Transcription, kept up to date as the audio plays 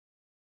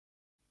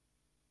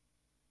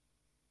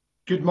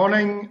Good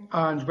morning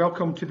and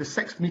welcome to the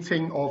 6th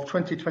meeting of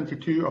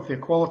 2022 of the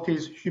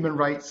Equalities, Human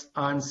Rights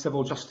and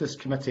Civil Justice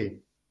Committee.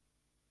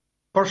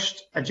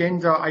 First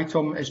agenda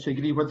item is to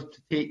agree whether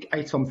to take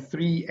item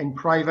 3 in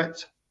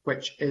private,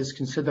 which is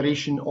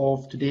consideration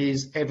of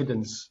today's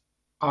evidence.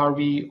 Are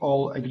we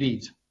all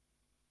agreed?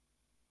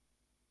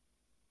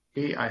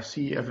 Okay, I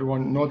see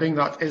everyone nodding.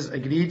 That is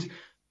agreed.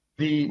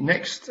 The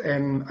next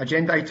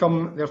agenda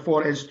item,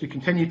 therefore, is to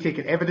continue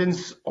taking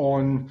evidence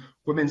on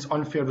women's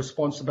unfair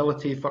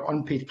responsibility for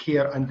unpaid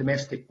care and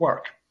domestic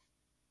work.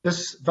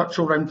 This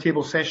virtual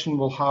roundtable session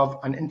will have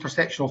an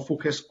intersectional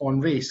focus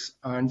on race,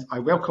 and I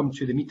welcome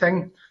to the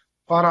meeting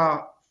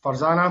Farah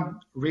Farzana,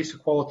 Race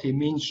Equality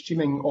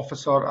Mainstreaming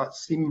Officer at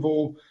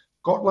SEMVO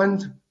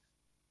Scotland,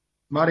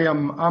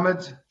 Mariam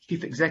Ahmed,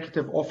 Chief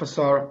Executive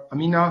Officer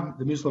Amina,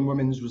 the Muslim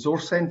Women's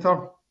Resource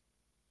Centre,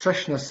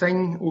 Trishna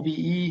Singh,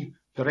 OBE,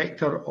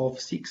 Director of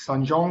Sikh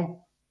Sanjog,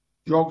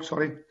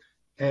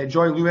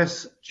 Joy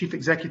Lewis, Chief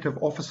Executive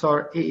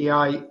Officer,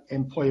 AAI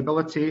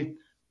Employability,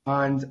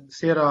 and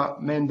Sarah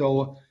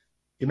Mendel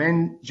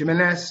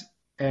Jimenez,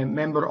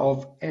 Member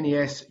of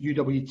NAS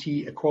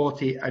UWT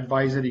Equality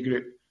Advisory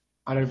Group,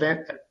 and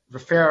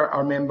refer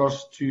our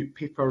members to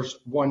papers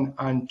 1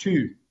 and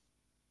 2.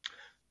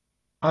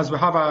 As we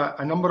have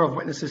a number of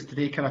witnesses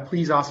today, can I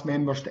please ask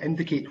members to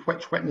indicate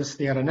which witness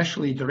they are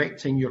initially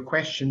directing your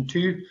question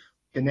to,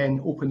 and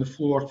then open the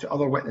floor to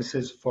other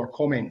witnesses for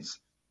comments.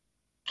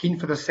 Keen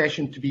for this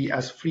session to be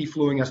as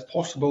free-flowing as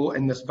possible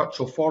in this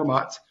virtual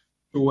format,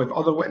 so if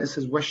other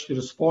witnesses wish to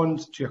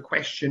respond to a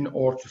question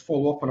or to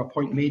follow up on a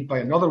point made by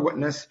another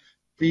witness,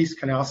 please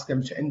can I ask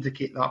them to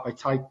indicate that by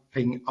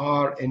typing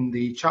R in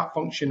the chat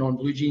function on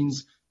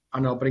BlueJeans,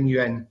 and I'll bring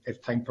you in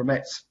if time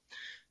permits.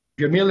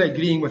 If you're merely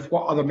agreeing with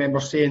what other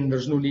members are saying,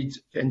 there's no need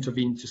to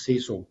intervene to say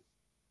so.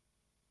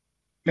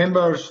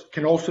 Members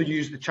can also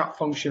use the chat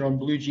function on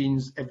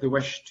BlueJeans if they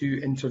wish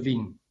to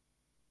intervene.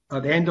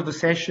 At the end of the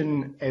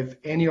session, if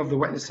any of the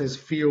witnesses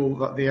feel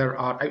that there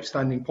are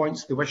outstanding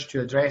points they wish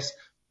to address,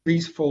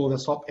 please follow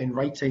this up in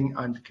writing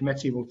and the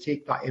committee will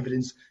take that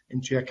evidence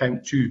into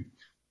account too.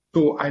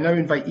 So I now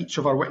invite each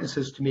of our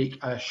witnesses to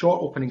make a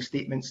short opening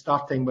statement,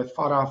 starting with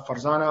Farah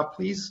Farzana,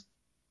 please.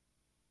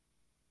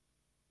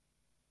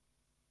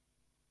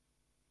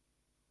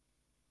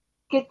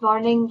 Good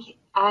morning,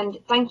 and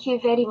thank you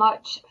very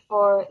much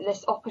for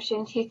this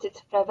opportunity to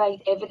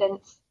provide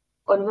evidence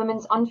on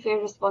women's unfair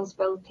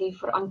responsibility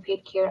for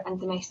unpaid care and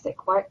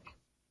domestic work.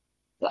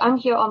 So I'm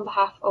here on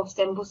behalf of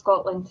SEMVO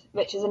Scotland,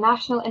 which is a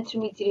national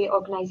intermediary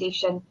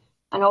organisation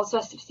and also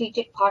a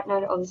strategic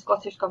partner of the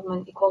Scottish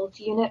Government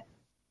Equality Unit.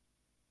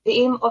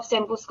 The aim of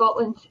SEMVO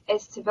Scotland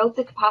is to build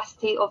the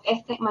capacity of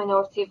ethnic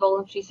minority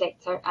voluntary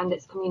sector and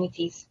its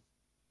communities.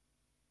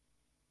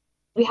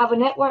 We have a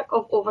network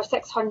of over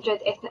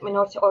 600 ethnic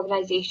minority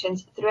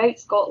organisations throughout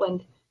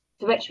Scotland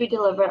to which we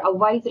deliver a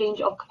wide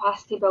range of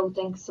capacity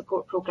building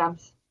support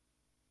programmes.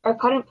 Our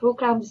current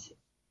programmes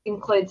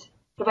include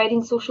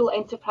providing social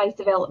enterprise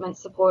development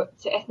support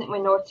to ethnic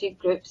minority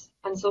groups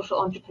and social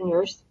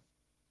entrepreneurs,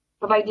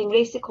 providing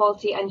race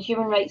equality and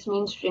human rights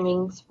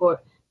mainstreaming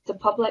support to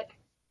public,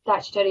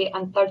 statutory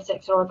and third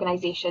sector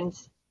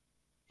organisations,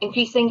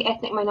 increasing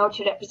ethnic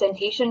minority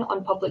representation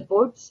on public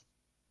boards,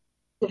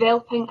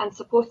 developing and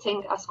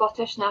supporting a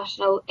Scottish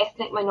National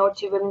Ethnic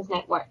Minority Women's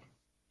Network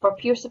for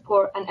peer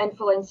support and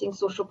influencing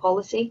social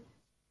policy,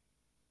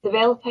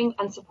 developing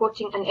and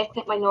supporting an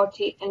ethnic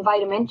minority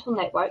environmental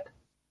network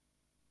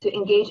to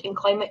engage in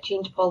climate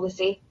change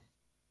policy,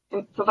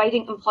 and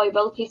providing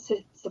employability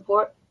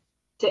support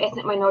to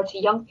ethnic minority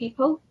young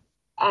people,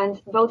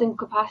 and building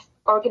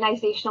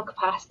organisational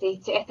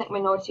capacity to ethnic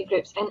minority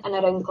groups in and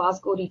around the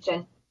Glasgow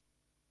region.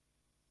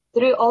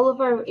 Through all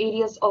of our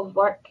areas of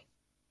work,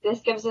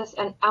 this gives us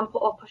an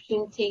ample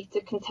opportunity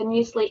to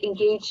continuously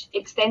engage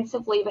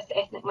extensively with the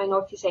ethnic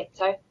minority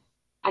sector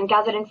and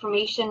gather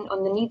information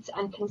on the needs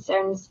and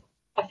concerns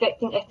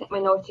affecting ethnic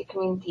minority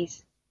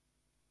communities.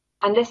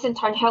 And this in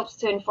turn helps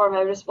to inform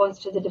our response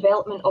to the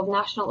development of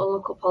national and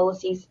local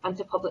policies and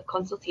to public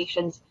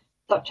consultations,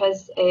 such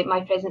as my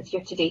presence here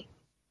today.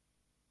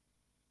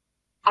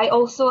 I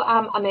also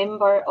am a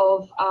member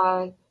of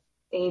a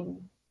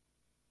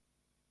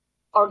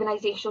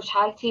organisational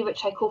charity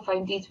which I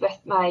co-founded with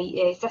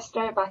my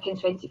sister back in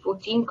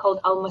 2014 called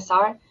Al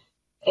Masar,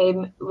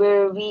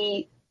 where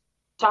we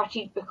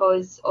started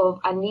because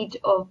of a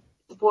need of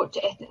support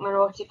to ethnic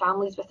minority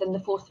families within the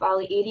Forth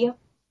Valley area.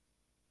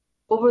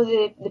 Over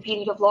the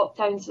period of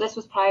lockdown, so this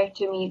was prior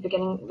to me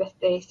beginning with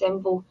the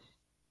SEMVO,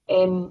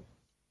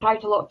 prior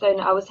to lockdown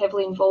I was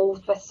heavily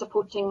involved with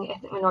supporting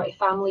ethnic minority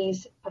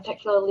families,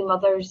 particularly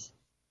mothers,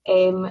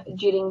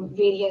 during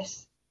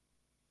various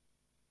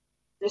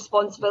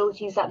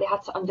responsibilities that they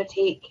had to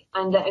undertake,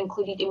 and that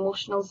included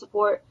emotional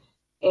support,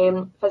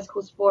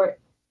 physical support,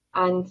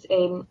 and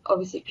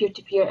obviously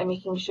peer-to-peer, and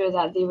making sure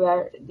that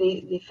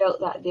they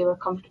felt that they were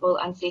comfortable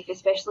and safe,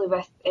 especially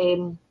with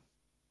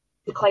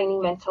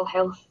declining mental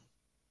health.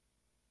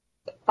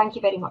 Thank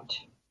you very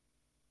much.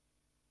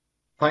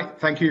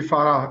 Thank you,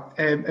 Farah.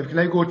 If we can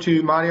now go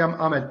to Mariam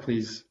Ahmed,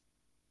 please.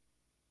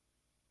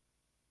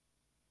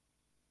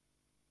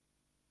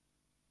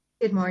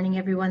 Good morning,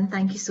 everyone.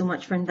 Thank you so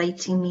much for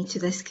inviting me to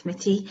this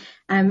committee.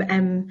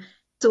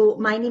 So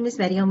my name is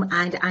Miriam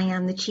and I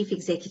am the Chief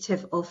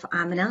Executive of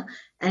AMNA,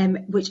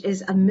 which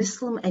is a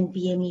Muslim and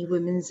BME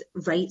women's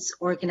rights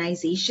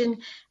organisation.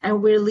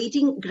 And we're a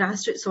leading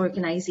grassroots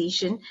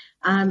organisation,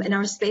 and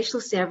our special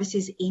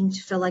services aim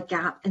to fill a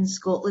gap in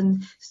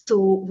Scotland so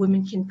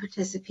women can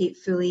participate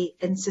fully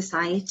in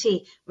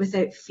society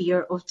without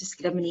fear of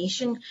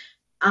discrimination.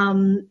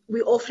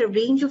 We offer a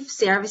range of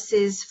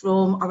services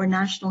from our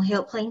national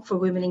helpline for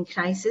women in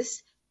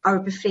crisis, our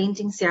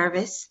befriending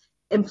service,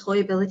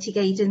 employability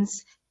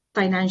guidance,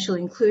 financial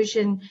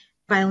inclusion,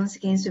 violence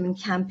against women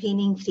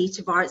campaigning,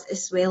 creative arts,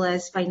 as well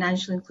as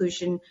financial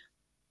inclusion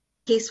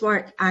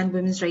casework and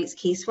women's rights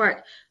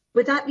casework.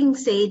 With that being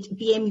said,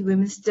 BME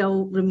women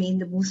still remain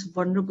the most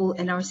vulnerable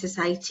in our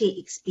society,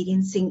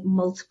 experiencing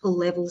multiple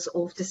levels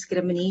of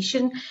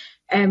discrimination,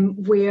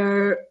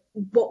 where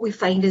what we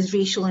find is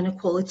racial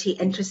inequality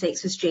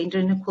intersects with gender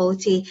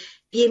inequality.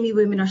 BME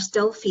women are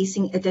still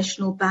facing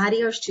additional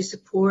barriers to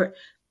support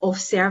of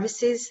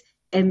services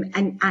and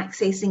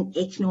accessing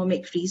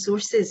economic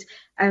resources.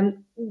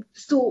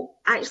 So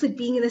actually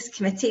being in this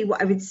committee,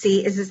 what I would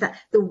say is that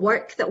the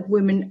work that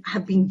women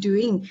have been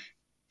doing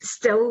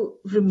still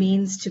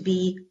remains to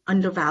be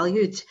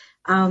undervalued.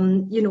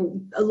 You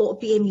know, a lot of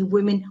BME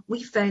women,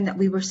 we found that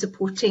we're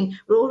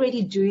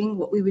already doing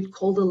what we would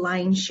call the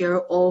lion's share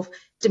of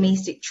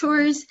domestic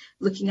chores,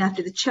 looking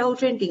after the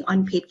children, being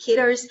unpaid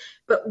carers,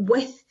 but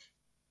with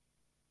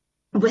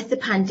the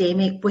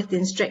pandemic, with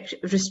the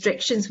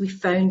restrictions, we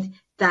found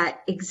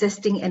that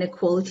existing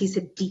inequalities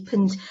had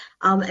deepened,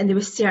 and there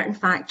were certain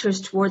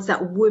factors towards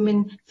that: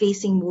 women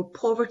facing more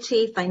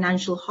poverty,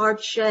 financial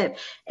hardship,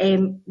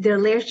 their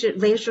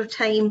leisure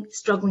time,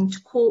 struggling to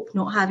cope,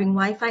 not having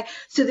Wi-Fi.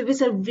 So there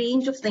was a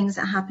range of things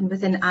that happened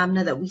within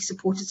AMNA that we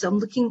supported. So I'm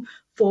looking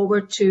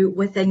forward to,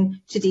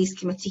 within today's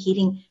committee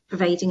hearing,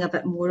 providing a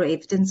bit more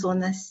evidence on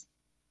this.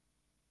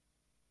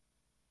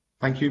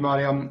 Thank you,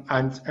 Mariam.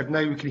 And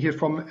now we can hear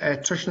from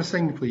Trishna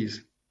Singh,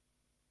 please.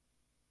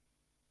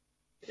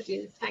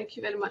 Thank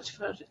you very much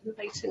for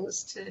inviting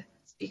us to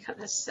speak at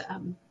this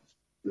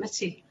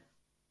committee.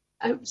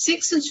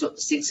 Seeks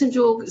and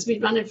Joe has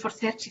been running for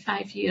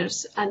 35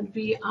 years, and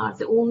we are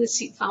the only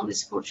Sikh family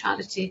support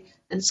charity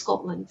in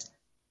Scotland.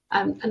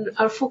 And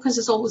our focus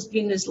has always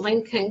been is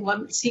linking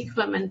Sikh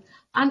women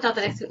and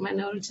other ethnic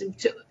minorities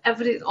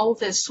to all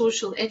the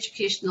social,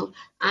 educational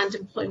and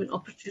employment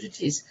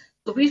opportunities.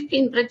 So we've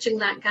been bridging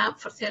that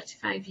gap for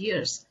 35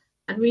 years,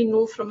 and we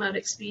know from our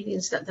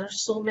experience that there are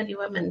so many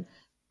women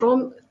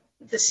from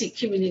the Sikh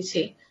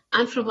community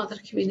and from other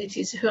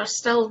communities who are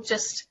still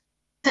just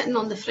sitting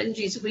on the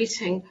fringes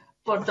waiting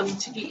for them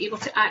to be able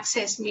to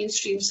access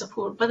mainstream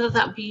support, whether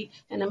that be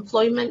in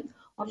employment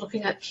or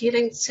looking at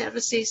caring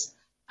services.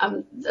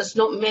 There's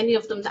not many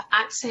of them that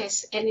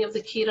access any of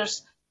the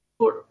carers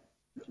support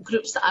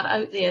groups that are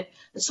out there.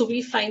 And so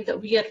we find that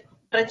we are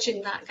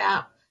bridging that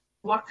gap,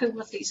 working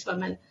with these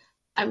women.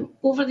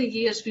 Over the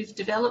years, we've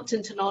developed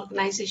into an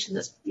organisation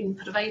that's been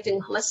providing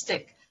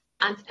holistic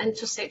and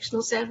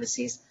intersectional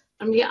services,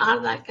 and we are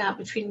that gap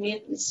between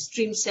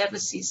mainstream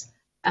services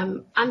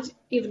and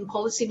even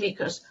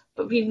policymakers.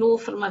 But we know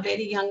from a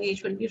very young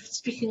age, when we're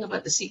speaking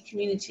about the Sikh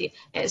community,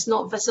 it is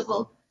not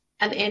visible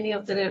in any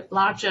of the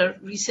larger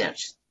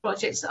research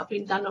projects that have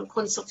been done on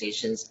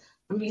consultations.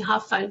 And we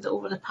have found that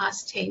over the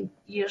past 10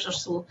 years or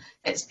so,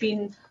 it's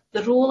been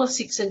the role of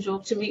Seeks and Joe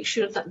to make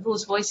sure that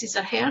those voices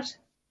are heard.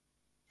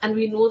 And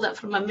we know that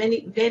from a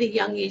very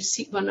young age,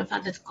 Sikh women have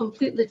had a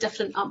completely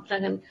different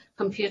upbringing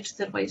compared to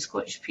their white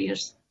Scottish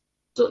peers.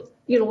 So,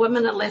 you know,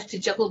 women are left to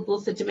juggle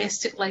both the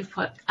domestic life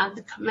work and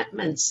the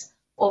commitments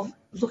of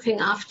looking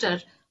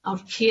after or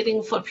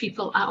caring for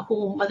people at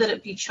home, whether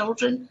it be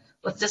children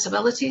with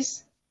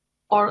disabilities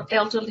or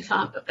elderly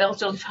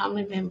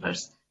family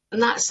members.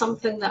 And that's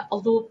something that,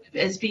 although it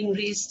is being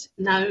raised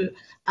now,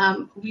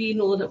 we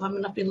know that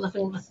women have been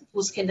living with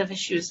those kind of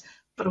issues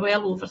for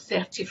well over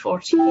 30,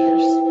 40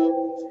 years.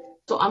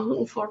 So I'm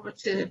looking forward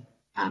to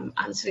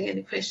answering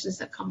any questions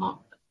that come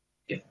up.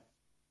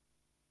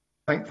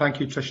 Thank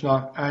you,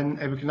 Trishna. And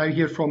we can now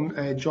hear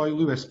from Joy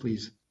Lewis,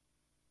 please.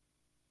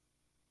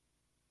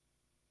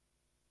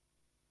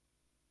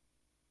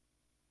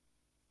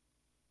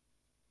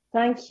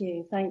 Thank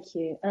you,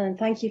 and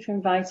thank you for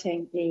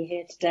inviting me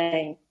here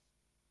today.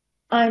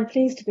 I'm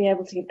pleased to be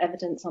able to give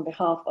evidence on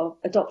behalf of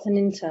Adopt an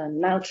Intern,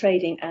 now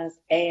trading as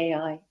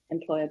AAI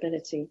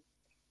Employability.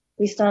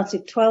 We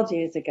started 12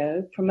 years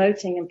ago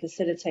promoting and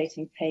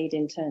facilitating paid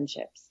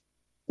internships.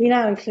 We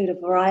now include a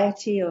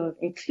variety of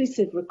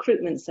inclusive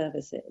recruitment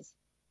services,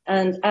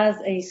 and as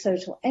a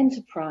social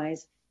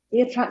enterprise,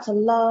 we attract a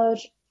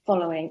large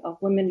following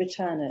of women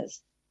returners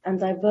and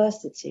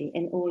diversity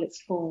in all its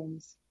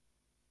forms.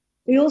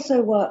 We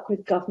also work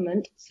with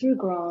government through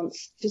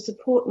grants to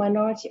support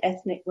minority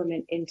ethnic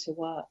women into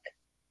work.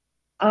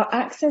 Our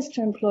access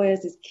to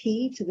employers is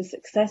key to the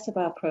success of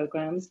our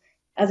programs,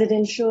 as it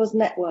ensures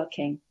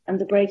networking and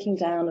the breaking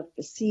down of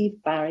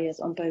perceived barriers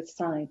on both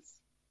sides.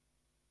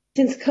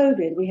 Since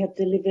COVID, we have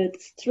delivered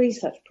 3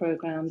 such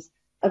programs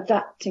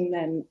adapting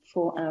them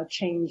for our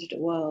changed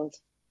world.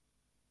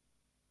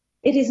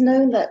 It is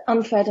known that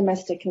unfair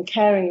domestic and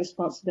caring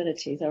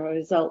responsibilities are a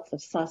result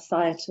of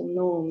societal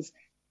norms,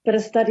 but a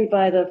study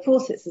by the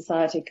Fawcett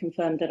Society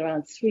confirmed that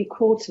around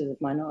 3/4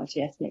 of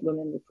minority ethnic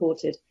women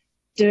reported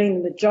doing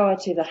the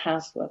majority of the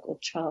housework or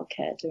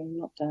childcare during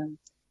lockdown.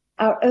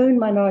 Our own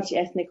minority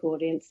ethnic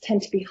audience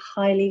tend to be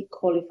highly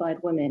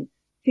qualified women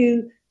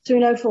who, through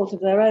no fault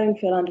of their own,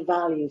 feel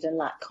undervalued and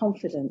lack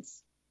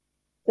confidence.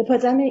 The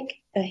pandemic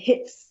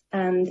hits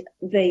and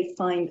they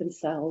find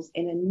themselves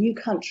in a new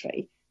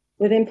country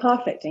with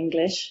imperfect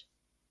English,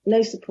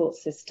 no support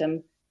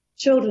system,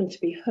 children to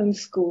be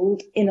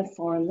homeschooled in a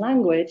foreign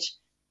language,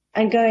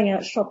 and going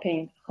out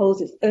shopping holds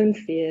its own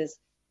fears,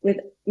 with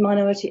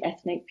minority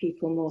ethnic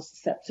people more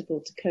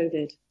susceptible to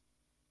COVID.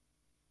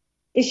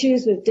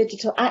 Issues with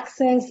digital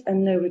access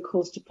and no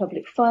recourse to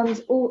public funds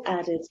all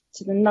added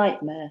to the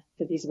nightmare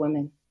for these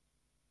women.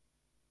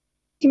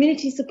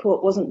 Community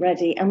support wasn't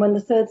ready, and when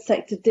the third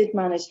sector did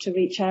manage to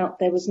reach out,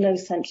 there was no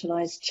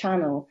centralised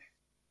channel,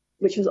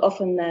 which was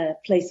often their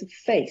place of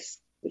faith,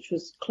 which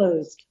was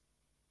closed.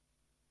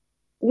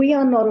 We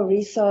are not a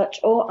research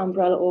or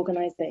umbrella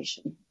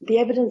organisation. The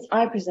evidence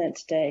I present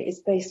today is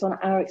based on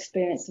our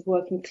experience of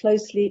working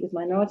closely with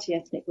minority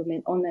ethnic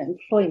women on their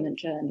employment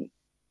journey.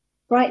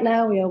 Right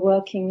now, we are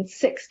working with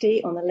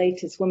 60 on the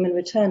latest Women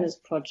Returners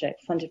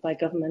project funded by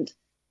government,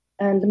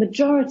 and the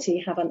majority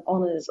have an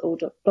honours or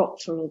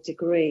doctoral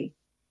degree.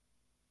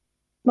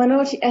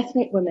 Minority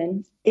ethnic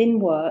women in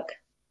work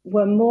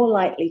were more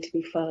likely to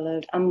be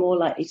furloughed and more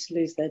likely to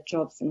lose their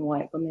jobs than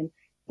white women.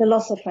 The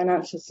loss of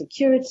financial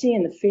security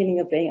and the feeling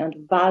of being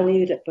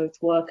undervalued at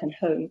both work and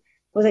home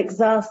was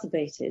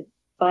exacerbated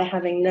by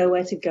having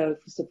nowhere to go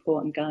for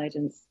support and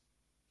guidance.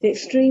 The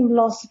extreme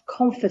loss of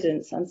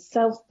confidence and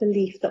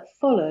self-belief that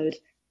followed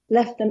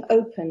left them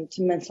open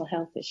to mental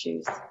health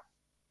issues.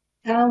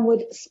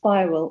 Downward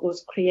spiral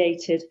was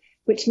created,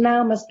 which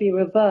now must be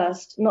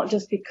reversed, not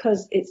just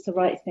because it's the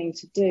right thing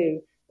to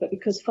do, but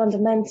because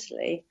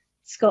fundamentally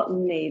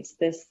Scotland needs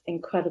this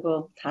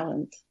incredible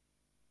talent.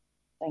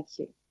 Thank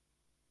you.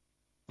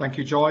 Thank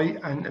you, Joy.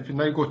 And if we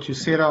now go to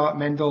Sarah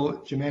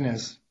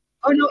Mendel-Jimenez.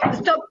 Oh no,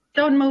 stop,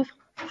 don't move.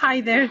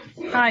 Hi there.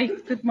 Hi,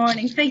 good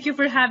morning. Thank you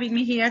for having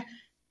me here.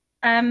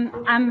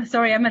 I'm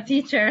sorry, I'm a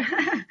teacher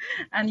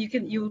and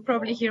you will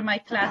probably hear my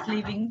class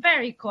leaving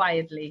very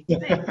quietly.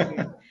 Thank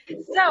you.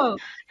 So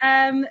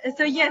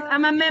yes,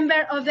 I'm a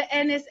member of the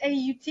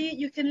NSAUT.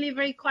 You can leave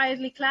very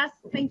quietly, class.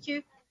 Thank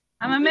you.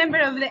 I'm a member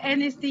of the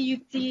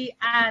NSAUT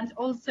and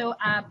also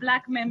a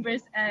Black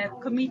Members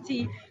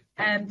Committee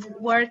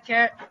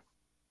worker.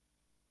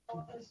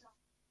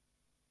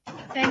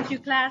 Thank you,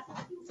 class.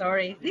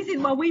 Sorry. This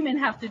is what women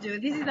have to do.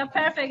 This is a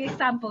perfect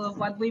example of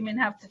what women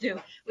have to do.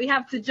 We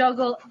have to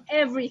juggle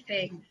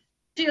everything.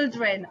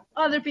 Children,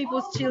 other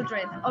people's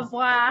children. Au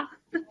revoir.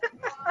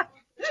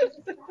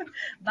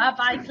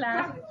 Bye-bye,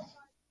 class.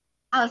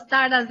 I'll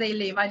start as they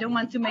leave. I don't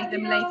want to make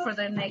them late for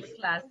their next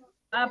class.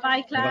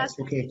 Bye-bye, class. That's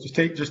okay.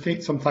 Just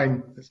take some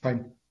time. It's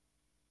fine.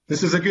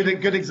 This is a good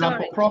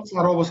example. Sorry. Props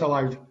are always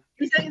allowed.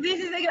 This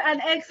is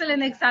an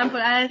excellent example,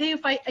 and I think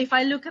if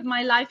I look at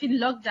my life in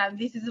lockdown,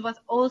 this was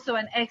also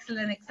an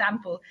excellent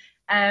example.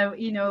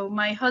 You know,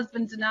 my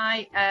husband and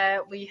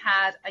I, we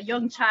had a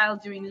young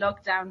child during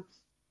lockdown.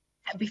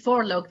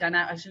 Before lockdown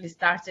actually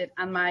started,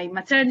 and my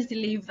maternity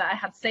leave that I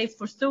had saved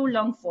for so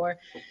long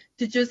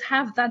to just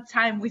have that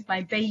time with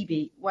my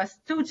baby was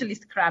totally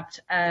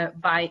scrapped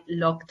by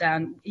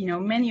lockdown. You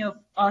know, many of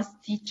us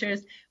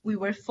teachers, we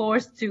were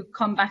forced to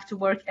come back to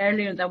work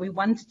earlier than we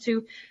wanted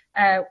to.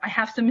 I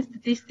have some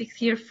statistics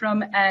here from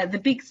the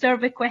big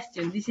survey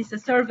question. This is a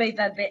survey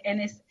that the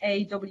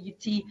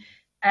NSAWT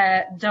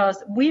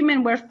does.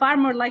 Women were far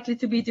more likely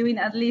to be doing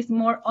at least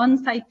more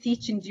on-site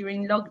teaching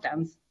during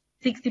lockdowns,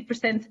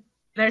 60%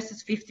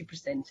 versus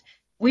 50%.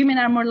 Women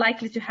are more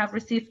likely to have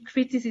received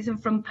criticism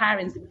from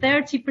parents,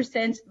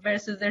 30%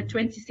 versus their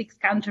 26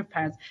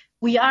 counterparts.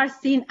 We are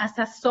seen as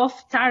a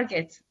soft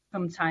target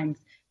sometimes.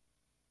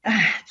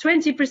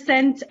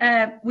 20%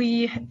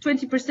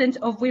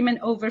 of women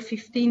over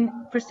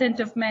 15%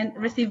 of men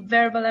receive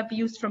verbal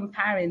abuse from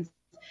parents.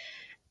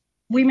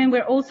 Women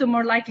were also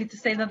more likely to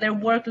say that their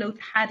workload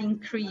had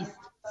increased,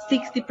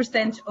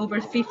 60% over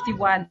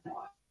 51.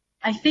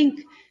 I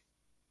think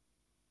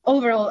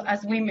overall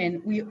as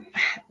women,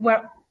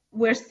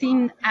 we're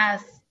seen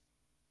as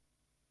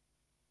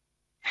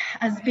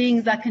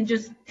beings that can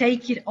just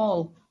take it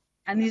all,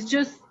 and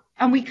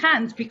we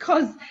can't,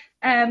 because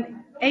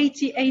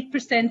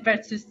 88%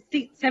 versus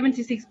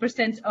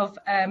 76%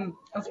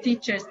 of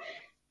teachers,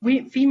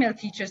 female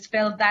teachers,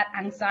 felt that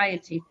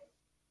anxiety.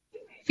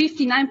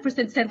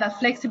 59% said that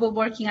flexible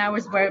working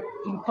hours were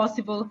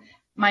impossible.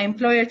 My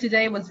employer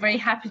today was very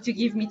happy to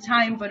give me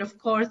time, but of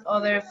course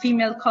other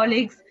female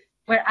colleagues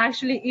were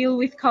actually ill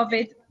with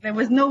COVID. There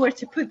was nowhere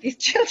to put these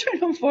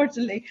children,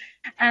 unfortunately.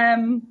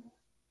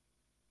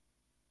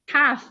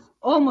 Half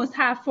almost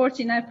half,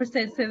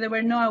 49%, said they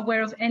were not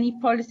aware of any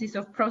policies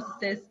or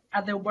processes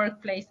at their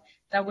workplace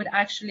that would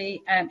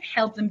actually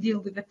help them deal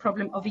with the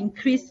problem of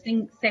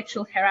increasing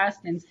sexual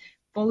harassment,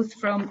 both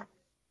from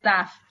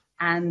staff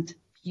and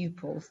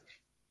pupils.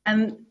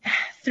 And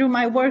through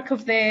my work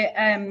of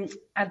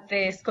at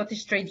the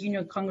Scottish Trade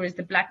Union Congress,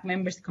 the Black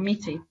Members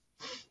Committee,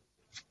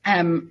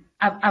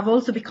 I've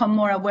also become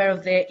more aware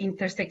of the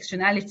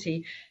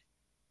intersectionality.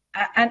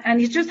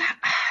 And it's just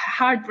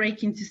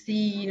heartbreaking to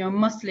see,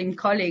 Muslim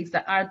colleagues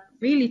that are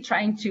really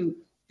trying to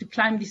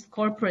climb this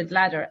corporate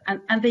ladder,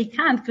 and they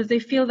can't, because they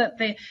feel that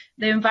the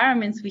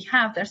environments we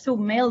have, they're so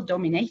male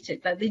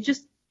dominated that they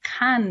just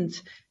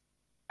can't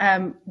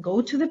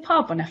go to the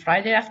pub on a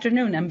Friday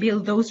afternoon and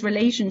build those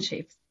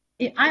relationships.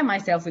 I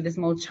myself, with a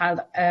small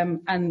child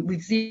and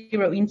with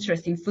zero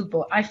interest in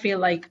football, I feel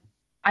like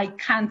I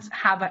can't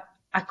have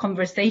a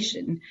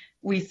conversation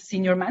with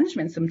senior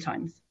management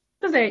sometimes,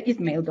 because it's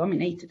male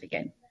dominated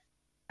again.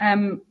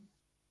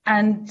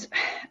 And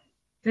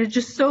there's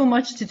just so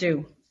much to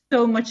do.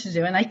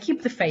 And I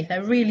keep the faith, I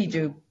really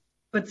do.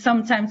 But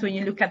sometimes when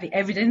you look at the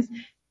evidence,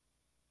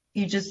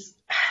 you just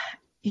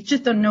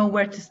don't know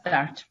where to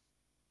start.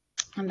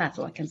 And that's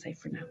all I can say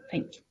for now.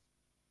 Thank you.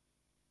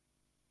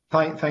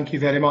 Thank you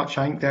very much.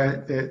 I think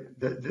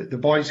the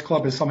Boys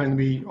Club is something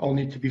we all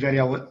need to be very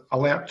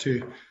alert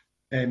to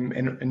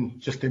in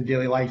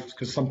daily life,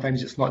 because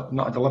sometimes it's not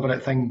a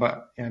deliberate thing,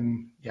 but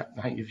yeah,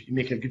 I think you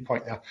make a good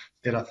point there,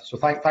 Sarah. So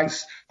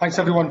thanks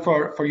everyone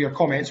for your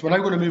comments. We're now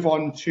going to move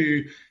on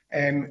to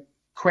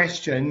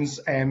questions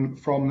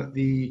from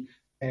the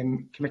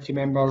committee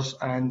members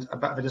and a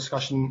bit of a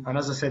discussion. And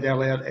as I said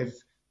earlier, if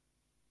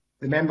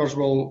the members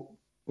will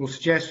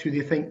suggest who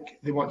they think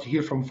they want to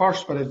hear from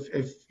first, but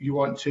if you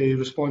want to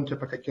respond to a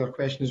particular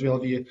question as well,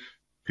 if you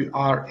put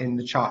R in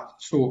the chat.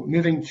 So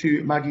moving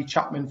to Maggie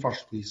Chapman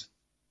first, please.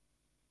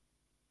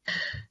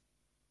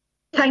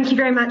 Thank you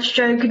very much,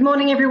 Joe. Good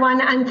morning,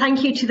 everyone, and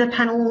thank you to the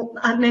panel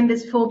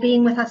members for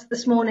being with us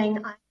this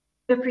morning. I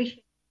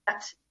appreciate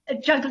that.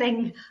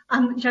 Juggling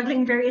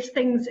various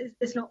things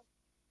is not.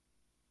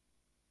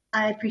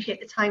 I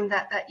appreciate the time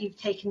that you've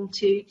taken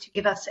to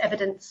give us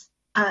evidence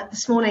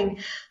this morning.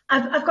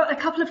 I've got a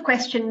couple of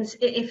questions,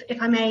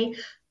 if I may.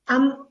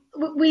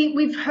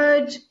 We've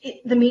heard,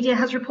 the media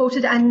has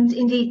reported, and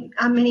indeed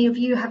many of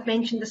you have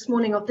mentioned this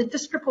morning, of the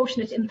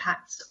disproportionate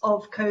impacts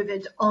of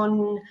COVID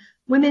on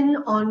women,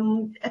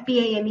 on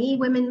BAME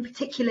women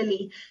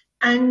particularly.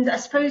 And I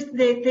suppose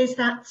there's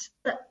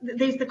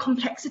the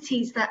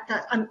complexities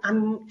that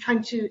I'm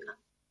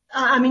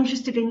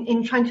interested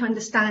in trying to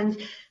understand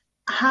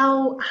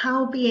how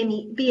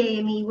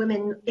BAME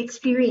women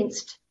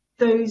experienced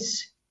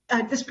those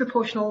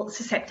disproportional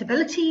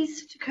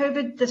susceptibilities to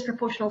COVID,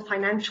 disproportional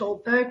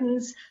financial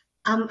burdens.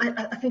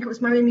 I think it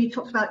was Miriam, you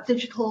talked about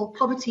digital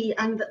poverty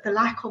and the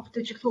lack of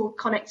digital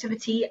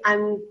connectivity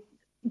and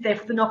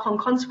therefore the knock-on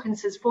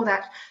consequences for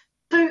that.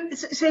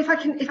 So if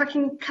I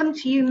can come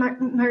to you,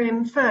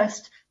 Miriam,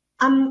 first,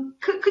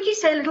 could you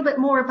say a little bit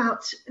more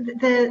about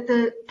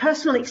the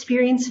personal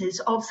experiences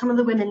of some of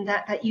the women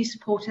that you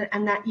support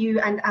and that you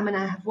and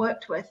Amina have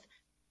worked with?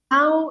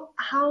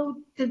 How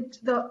did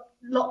the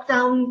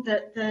lockdown,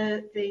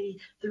 the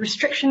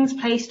restrictions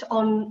placed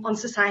on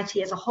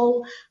society as a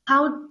whole,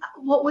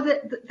 what were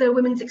the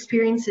women's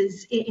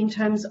experiences in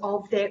terms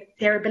of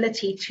their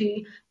ability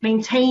to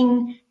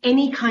maintain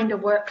any kind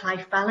of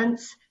work-life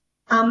balance,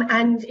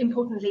 and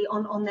importantly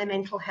on their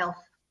mental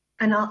health?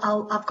 And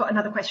I've got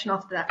another question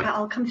after that, but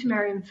I'll come to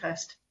Miriam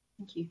first.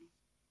 Thank you.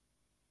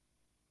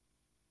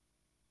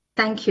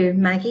 Thank you,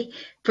 Maggie,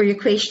 for your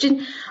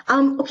question.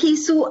 Okay,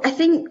 so I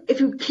think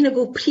if we kind of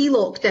go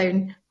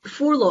pre-lockdown,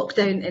 before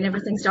lockdown and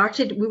everything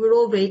started, we were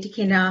already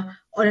kind of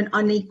on an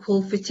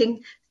unequal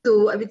footing.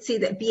 So I would say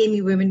that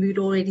BAME women, we'd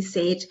already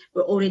said,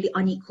 were already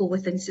unequal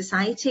within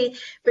society.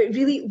 But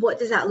really, what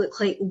does that look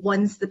like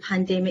once the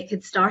pandemic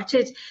had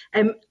started?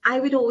 I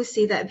would always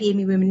say that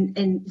BAME women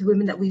and the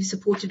women that we've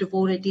supported have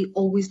already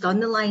always done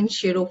the lion's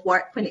share of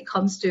work when it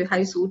comes to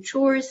household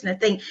chores. And I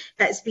think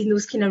that's been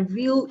those kind of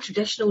real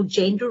traditional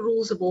gender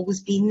roles have always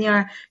been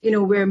there,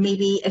 where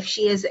maybe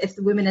if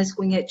the woman is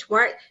going out to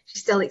work,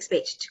 she's still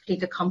expected to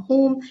kind of come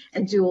home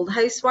and do all the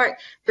housework,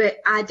 but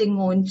adding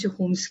on to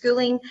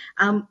homeschooling.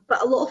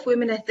 But a lot of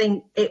women, I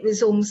think it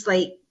was almost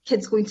like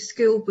kids going to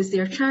school was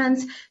their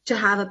chance to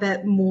have a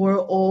bit more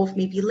of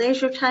maybe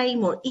leisure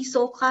time or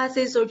ESOL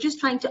classes or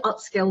just trying to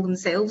upskill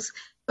themselves.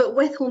 But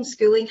with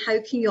homeschooling, how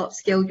can you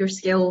upskill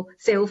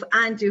yourself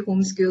and do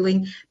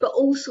homeschooling? But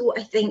also,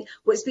 I think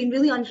what's been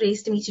really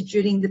underestimated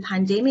during the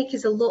pandemic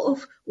is a lot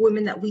of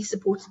women that we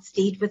supported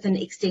stayed within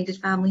extended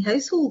family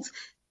households.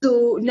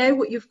 So now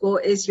what you've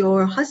got is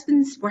your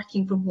husband's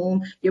working from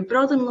home, your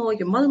brother-in-law,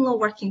 your mother-in-law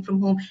working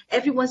from home,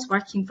 everyone's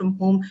working from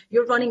home,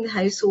 you're running the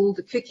household,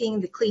 the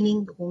cooking, the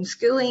cleaning, the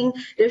homeschooling,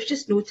 there's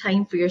just no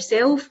time for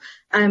yourself.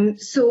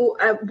 So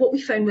what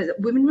we found was that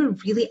women were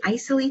really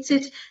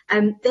isolated.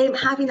 Them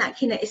having that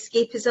kind of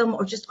escapism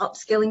or just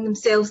upskilling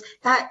themselves,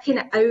 that kind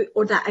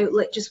of that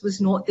outlet just was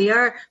not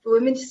there for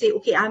women to say,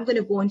 okay, I'm going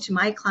to go onto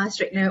my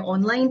class right now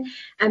online.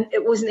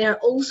 It wasn't there.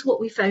 Also, what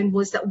we found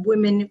was that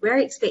women were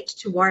expected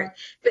to work,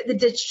 but the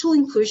digital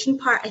inclusion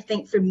part, I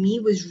think, for me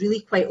was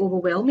really quite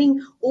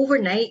overwhelming.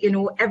 Overnight,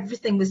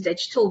 everything was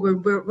digital. We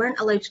weren't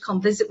allowed to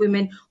come visit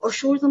women or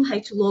show them how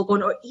to log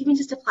on or even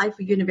just apply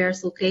for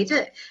universal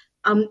credit.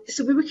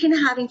 So we were kind of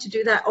having to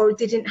do that, or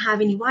they didn't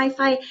have any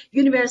Wi-Fi.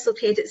 Universal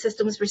credit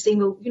systems were saying,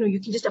 well, you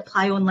can just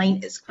apply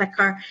online, it's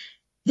quicker.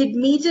 They'd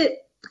made it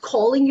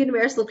calling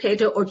universal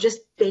credit or just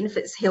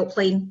benefits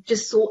helpline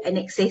just so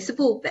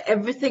inaccessible that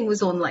everything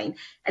was online.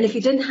 And if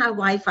you didn't have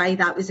Wi-Fi,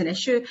 that was an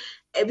issue.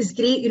 It was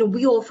great,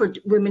 we offered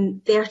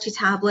women 30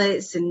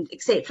 tablets and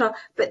etc.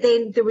 But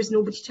then there was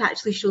nobody to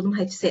actually show them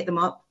how to set them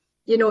up,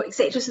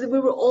 etc. So that we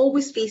were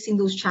always facing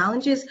those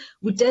challenges.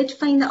 We did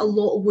find that a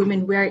lot of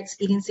women were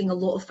experiencing a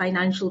lot of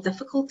financial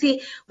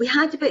difficulty. We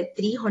had about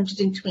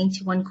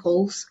 321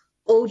 calls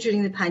all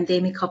during the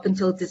pandemic up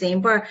until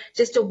December,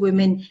 just of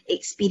women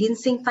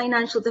experiencing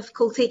financial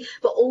difficulty.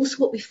 But also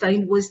what we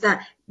found was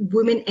that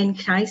women in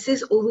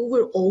crisis, although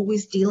we're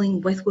always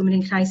dealing with women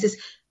in crisis,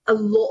 a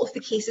lot of the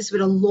cases were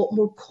a lot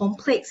more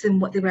complex than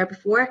what they were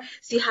before.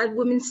 So you had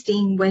women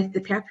staying with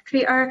the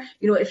perpetrator,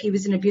 if he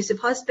was an abusive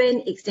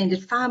husband,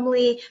 extended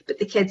family, but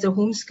the kids are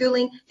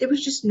homeschooling. There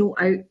was just no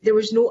out. There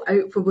was no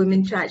out for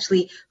women to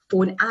actually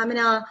phone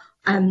Amina,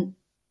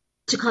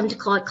 to come to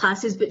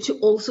classes, but to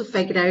also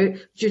figure out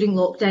during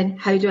lockdown,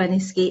 how do I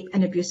escape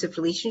an abusive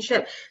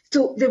relationship?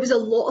 So there was a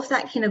lot of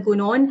that kind of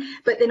going on,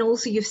 but then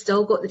also you've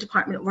still got the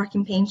Department of Work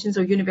and Pensions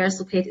or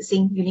Universal Credit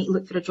saying you need to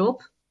look for a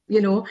job.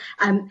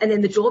 And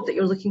then the job that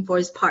you're looking for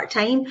is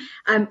part-time.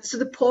 So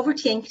the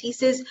poverty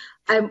increases.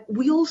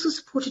 We also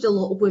supported a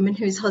lot of women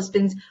whose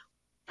husbands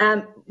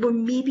were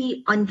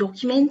maybe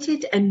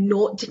undocumented and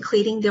not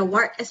declaring their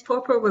work as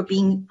proper, were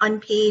being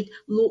unpaid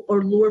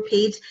or lower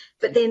paid,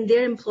 but then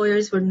their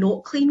employers were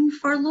not claiming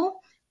furlough.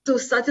 So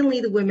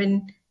suddenly the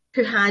women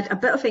who had a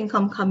bit of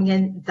income coming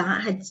in,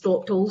 that had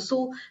stopped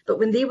also. But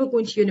when they were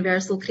going to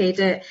universal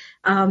credit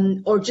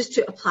or just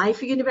to apply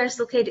for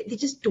universal credit, they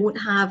just don't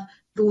have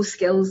those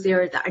skills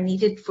there that are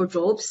needed for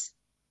jobs.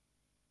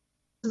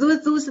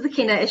 Those are the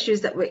kind of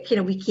issues that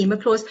we came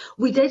across.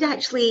 We did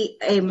actually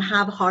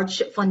have a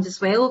hardship fund as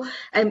well.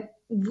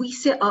 We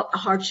set up a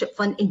hardship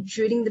fund, and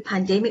during the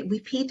pandemic, we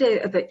paid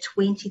out about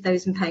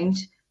 £20,000,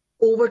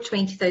 over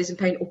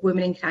 £20,000 of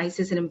women in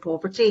crisis and in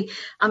poverty.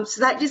 So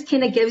that just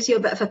kind of gives you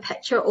a bit of a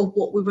picture of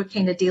what we were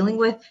kind of dealing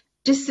with.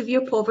 Just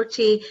severe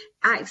poverty,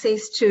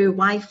 access to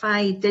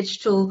Wi-Fi,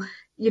 digital,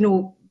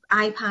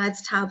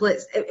 iPads,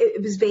 tablets.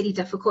 It was very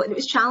difficult, and it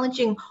was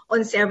challenging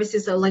on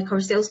services like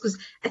ourselves, because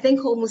I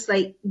think almost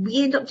like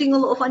we end up doing a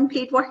lot of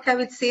unpaid work, I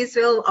would say, as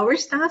well, our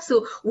staff.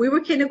 So we were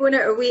kind of going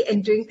out our way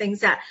and doing things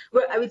that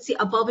were, I would say,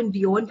 above and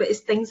beyond, but it's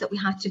things that we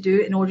had to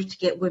do in order to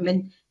get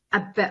women a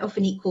bit of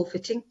an equal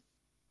footing.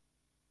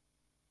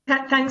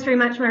 Thanks very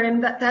much, Miriam.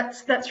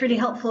 That's really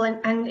helpful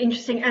and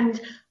interesting. And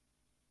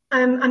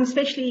I'm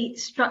especially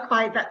struck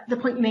by the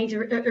point you made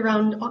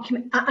around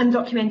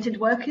undocumented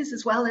workers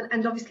as well,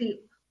 and obviously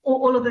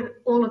all of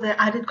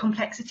the added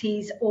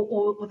complexities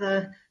or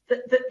the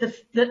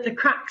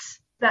cracks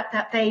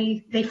that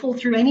they fall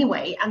through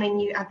anyway, and then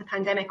you add the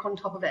pandemic on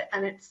top of it,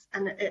 and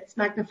it's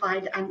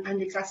magnified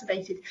and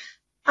exacerbated.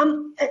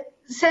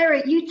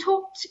 Sarah, you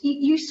talked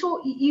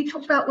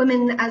about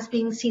women as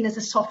being seen as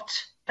a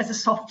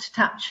soft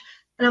touch,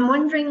 and I'm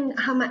wondering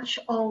how much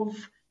of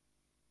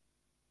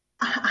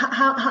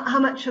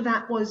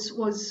that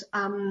was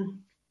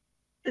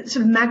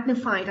sort of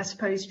magnified, I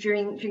suppose,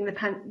 during the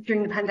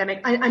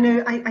pandemic. I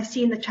know I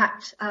see in the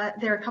chat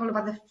there are a couple of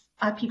other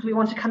people who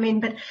want to come in,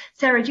 but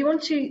Sarah, do you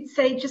want to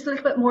say just a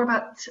little bit more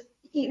about,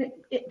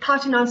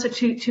 part in answer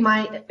to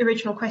my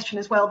original question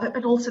as well,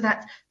 but also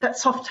that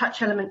soft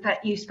touch element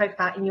that you spoke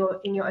about in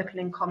your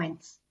opening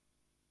comments?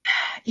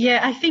 Yeah,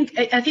 I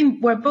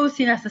think we're both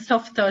seen as a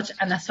soft touch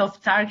and a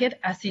soft target.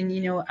 As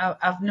in,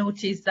 I've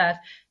noticed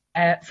that.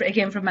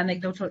 Again, from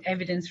anecdotal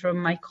evidence from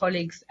my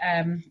colleagues,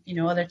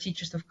 other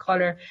teachers of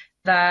colour,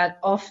 that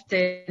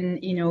often,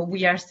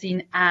 we are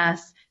seen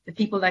as the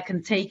people that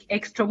can take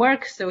extra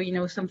work. So,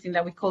 something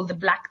that we call the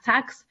black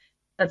tax,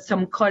 that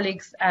some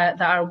colleagues that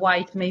are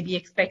white may be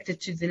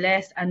expected to do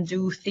less and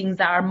do things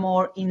that are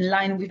more in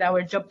line with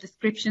our job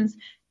descriptions.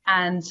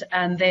 And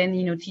then,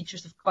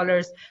 teachers of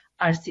colours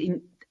are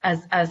seen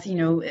as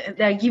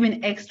they're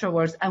given extra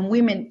work, and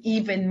women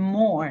even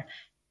more.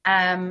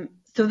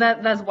 So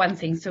that's one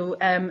thing. So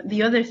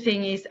the other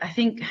thing is, I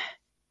think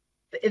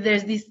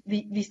there's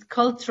this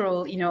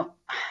cultural,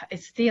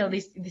 it's still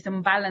this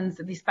imbalance,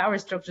 this power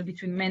structure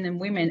between men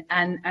and women,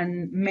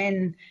 and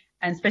men,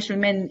 and especially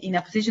men in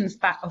a position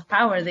of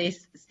power, they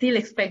still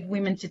expect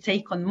women to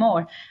take on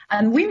more.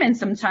 And women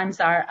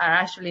sometimes are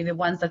actually the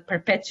ones that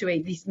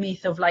perpetuate this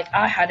myth of like,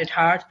 I had it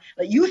hard,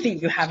 like you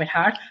think you have it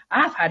hard,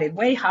 I've had it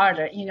way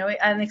harder.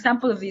 An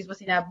example of this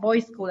was in a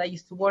boys' school I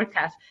used to work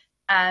at.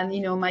 And,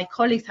 you know, my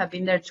colleagues have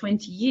been there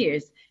 20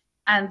 years,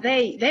 and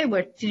they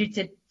were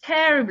treated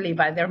terribly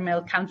by their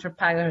male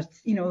counterparts,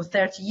 you know,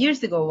 30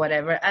 years ago,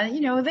 whatever. And,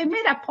 you know, they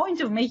made a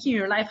point of making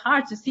your life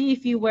hard to see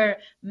if you were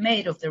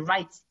made of the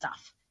right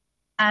stuff.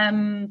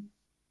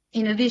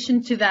 In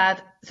addition to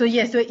that, so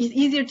it's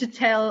easier to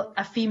tell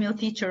a female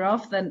teacher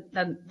off than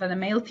a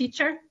male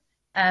teacher,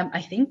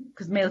 I think,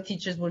 because male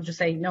teachers will just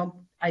say, no,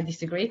 I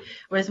disagree.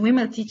 Whereas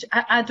women teach,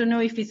 I don't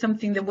know if it's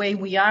something the way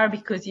we are,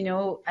 because, you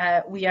know,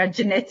 we are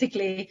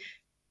genetically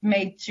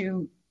made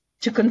to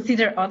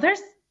consider others.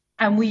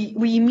 And we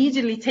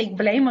immediately take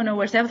blame on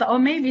ourselves. Oh,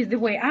 maybe it's the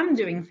way I'm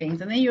doing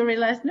things. And then you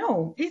realize,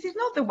 no, this is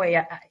not the way,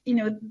 and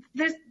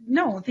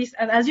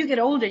as you get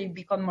older, you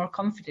become more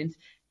confident.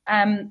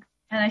 And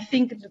I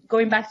think,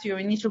 going back to your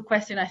initial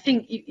question, I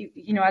think,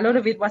 you know, a lot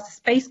of it was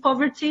space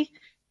poverty,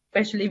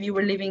 especially if you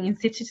were living in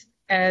cities.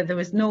 There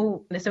was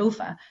no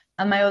sofa,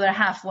 and my other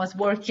half was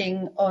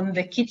working on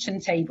the kitchen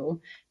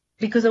table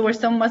because our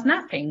son was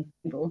napping,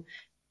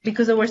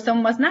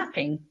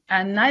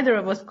 and neither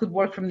of us could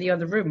work from the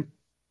other room.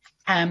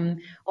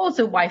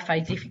 Also Wi-Fi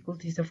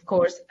difficulties, of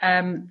course.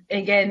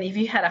 Again, if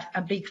you had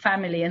a big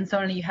family and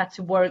suddenly you had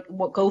to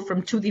go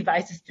from 2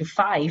 devices to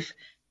 5,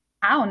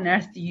 how on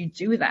earth do you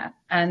do that?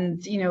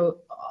 And, you know,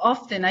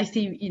 often I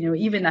see, you know,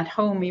 even at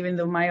home, even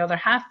though my other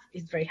half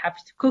is very happy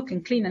to cook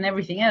and clean and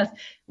everything else,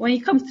 when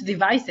it comes to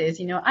devices,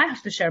 you know, I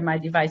have to share my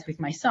device with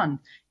my son,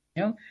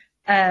 you know.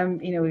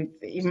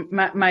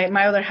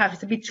 My other half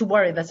is a bit too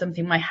worried that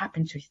something might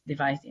happen to his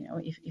device, you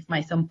know, if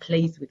my son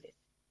plays with it.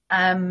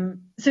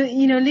 So,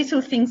 you know,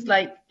 little things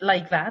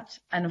like that.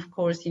 And of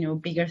course, you know,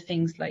 bigger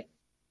things like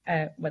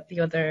what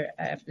the other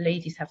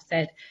ladies have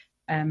said,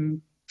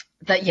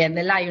 that,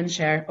 the lion's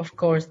share, of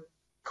course,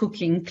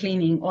 cooking,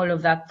 cleaning, all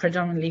of that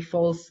predominantly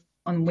falls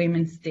on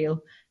women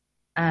still.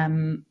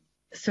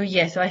 So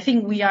I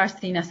think we are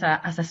seen as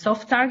a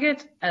soft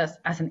target,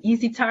 as an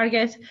easy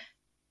target,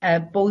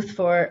 both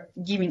for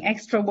giving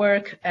extra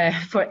work,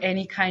 for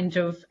any kind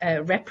of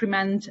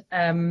reprimand,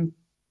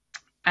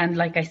 and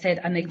like I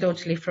said,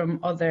 anecdotally from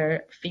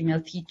other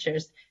female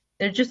teachers,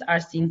 they just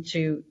are seen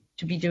to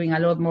be doing a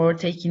lot more,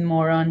 taking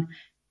more on,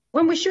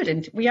 when we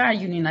shouldn't. We are a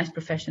unionized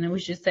profession, and we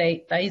should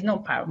say that is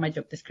not part of my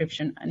job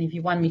description. And if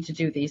you want me to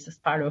do this as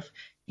part of,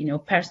 you know,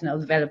 personal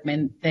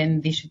development, then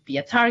this should be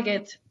a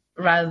target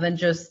rather than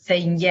just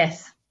saying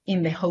yes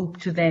in the hope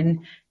to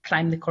then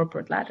climb the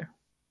corporate ladder.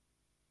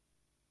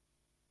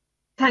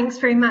 Thanks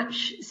very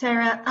much,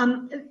 Sarah.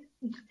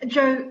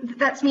 Joe,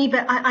 that's me,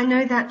 but I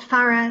know that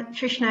Farah,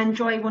 Trishna and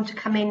Joy want to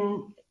come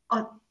in.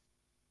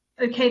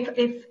 Okay,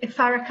 if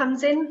Farah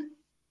comes in?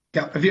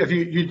 Yeah,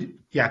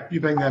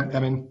 you bring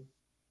them in.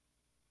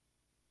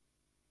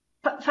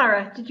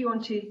 Farah, did you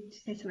want to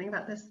say something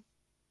about this?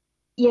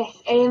 Yes,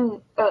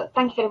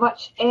 thank you very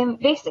much.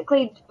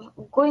 Basically,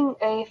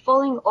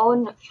 following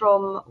on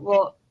from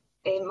what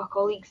my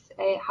colleagues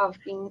have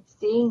been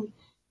saying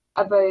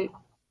about,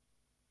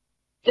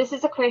 this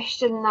is a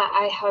question that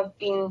I have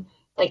been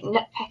like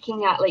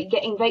nitpicking at, like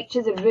getting right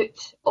to the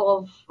root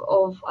of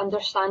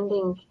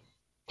understanding.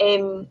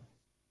 I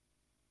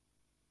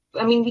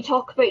mean, we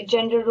talk about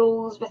gender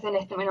roles within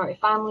ethnic minority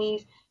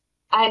families,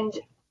 and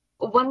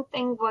one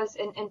thing was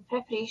in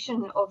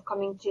preparation of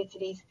coming to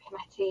today's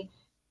committee,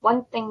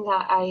 one thing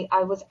that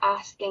I was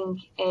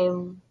asking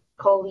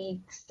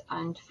colleagues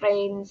and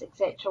friends,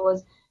 etc.,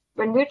 was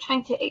when we're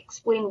trying to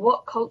explain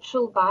what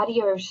cultural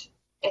barriers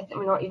ethnic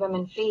minority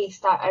women face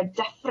that are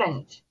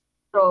different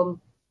from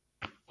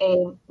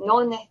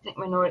non-ethnic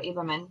minority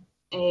women,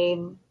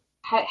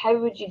 how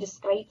would you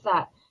describe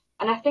that?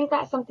 And I think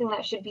that's something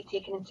that should be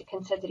taken into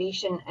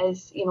consideration,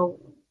 is, you know,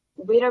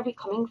 where are we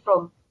coming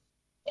from?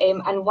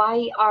 And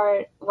why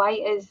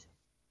is,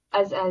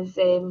 as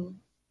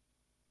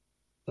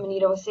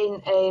Munira was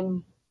saying,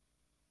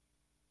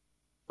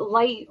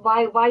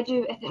 why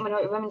do ethnic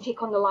minority women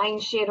take on the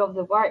lion's share of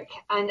the work?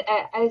 And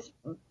it is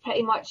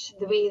pretty much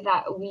the way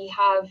that we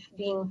have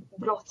been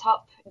brought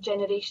up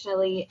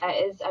generationally.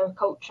 It is our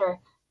culture.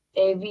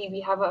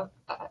 We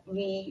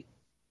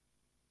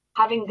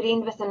have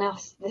ingrained within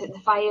us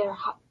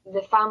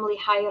the family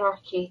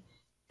hierarchy,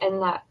 in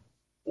that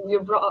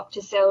we're brought up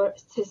to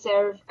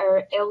serve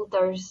our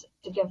elders,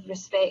 to give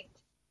respect,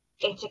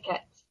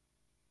 etiquette.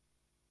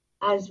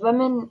 As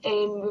women,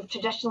 we've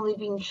traditionally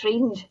been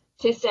trained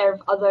to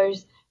serve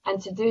others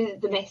and to do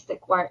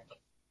domestic work.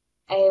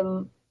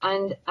 And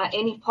at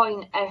any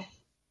point, if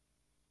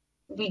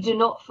we do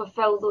not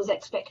fulfil those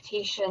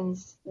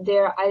expectations,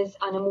 there is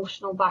an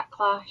emotional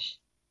backlash,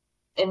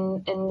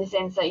 in the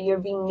sense that you're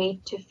being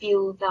made to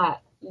feel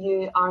that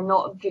you are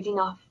not good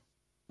enough,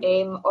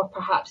 or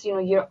perhaps, you know,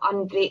 you're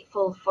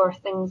ungrateful for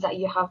things that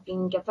you have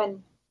been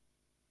given.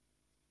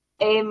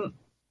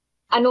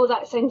 I know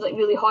that sounds like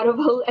really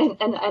horrible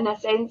in a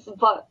sense,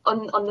 but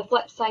on the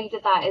flip side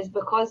of that is,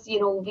 because, you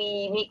know,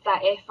 we make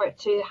that effort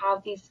to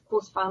have these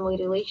close family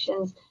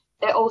relations,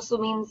 it also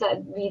means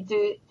that we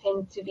do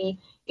tend to be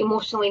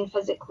emotionally and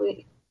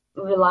physically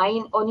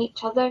reliant on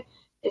each other,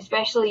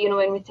 especially, you know,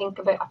 when we think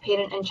about a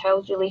parent and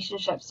child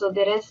relationship. So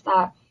there is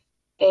that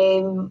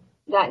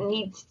that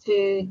need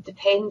to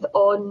depend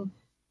on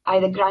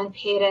either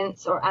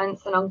grandparents or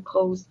aunts and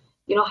uncles,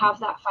 you know, have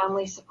that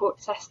family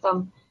support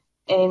system.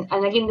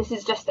 And again, this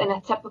is just in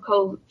a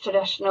typical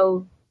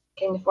traditional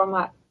kind of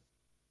format.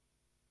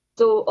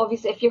 So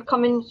obviously, if you're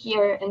coming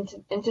here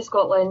into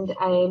Scotland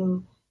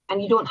and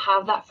you don't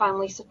have that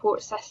family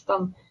support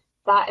system,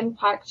 that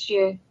impacts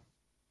you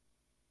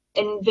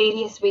in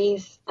various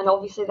ways, and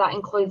obviously that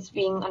includes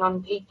being an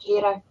unpaid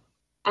carer.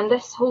 And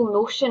this whole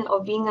notion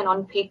of being an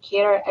unpaid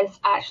carer is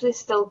actually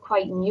still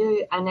quite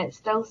new, and it's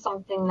still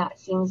something that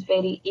seems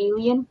very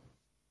alien,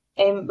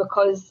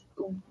 because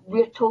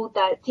we're told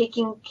that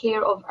taking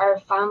care of our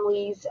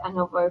families and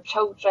of our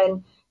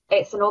children,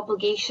 it's an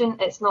obligation,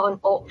 it's not an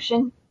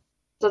option.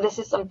 So this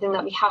is something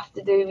that we have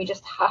to do, we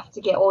just have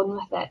to get on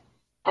with it.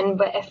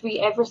 But if we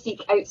ever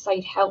seek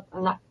outside help,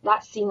 and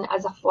that's seen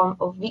as a form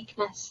of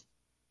weakness.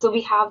 So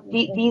we have,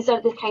 these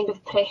are the kind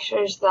of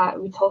pressures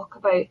that we talk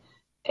about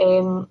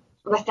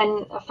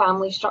within a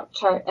family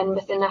structure and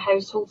within a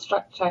household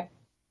structure.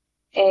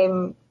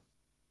 And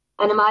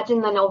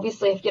imagine then,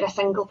 obviously, if you're a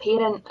single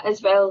parent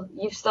as well,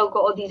 you've still got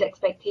all these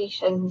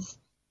expectations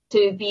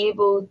to be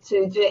able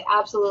to do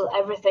absolutely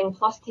everything,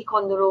 plus take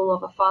on the role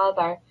of a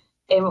father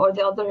or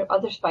the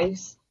other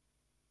spouse,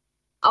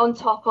 on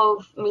top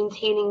of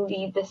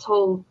maintaining this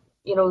whole,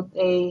 you know,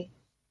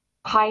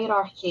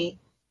 hierarchy.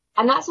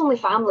 And that's only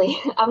family.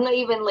 I'm not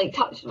even like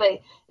touched by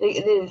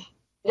the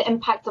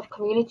impact of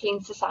community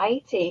and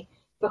society,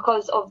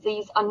 because of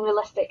these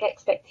unrealistic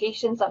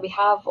expectations that we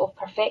have of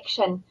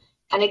perfection.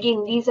 And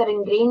again, these are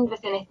ingrained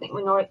within ethnic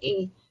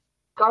minority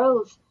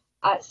girls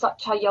at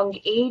such a young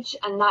age,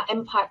 and that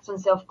impacts on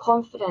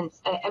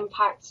self-confidence, it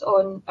impacts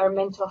on our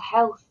mental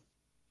health,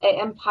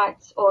 it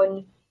impacts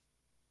on,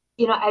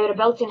 you know, our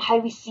ability and how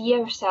we see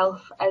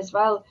ourselves as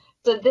well.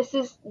 So this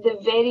is the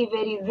very,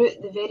 very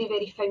root, the very,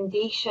 very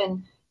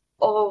foundation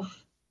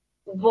of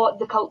what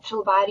the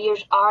cultural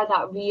barriers are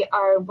that we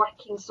are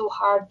working so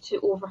hard to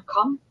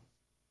overcome.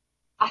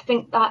 I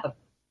think that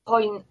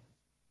point,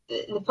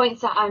 the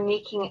points that I'm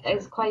making,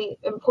 is quite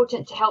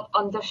important to help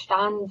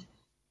understand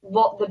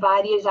what the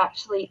barriers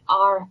actually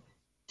are.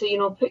 So, you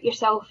know, put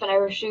yourself in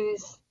our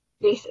shoes,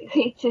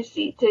 basically,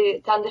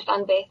 to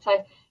understand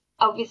better.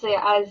 Obviously,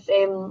 as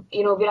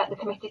you know, we're at the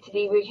committee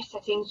today, we're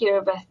sitting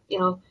here with, you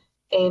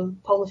know,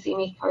 policy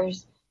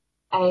makers.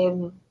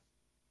 You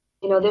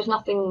know, there's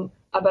nothing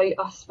about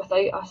us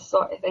without us,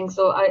 sort of thing.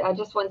 So I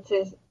just want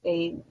to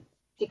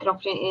take an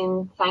opportunity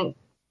and thank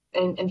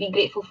and be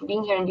grateful for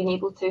being here and being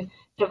able to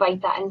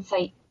provide that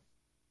insight.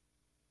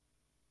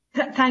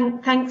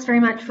 Thanks very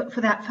much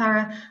for that,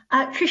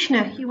 Farah.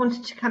 Krishna, you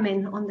wanted to come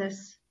in on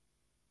this.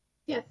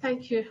 Yeah,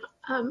 thank you.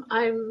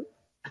 I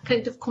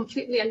kind of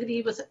completely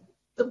agree with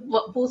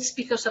what both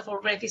speakers have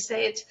already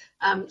said.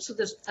 So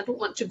I don't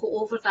want to go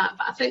over that,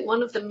 but I think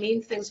one of the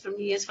main things for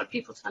me is for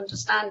people to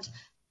understand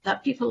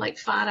that people like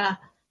Farah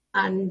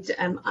and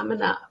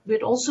Amina,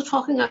 we're also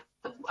talking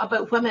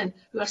about women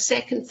who are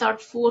second, third,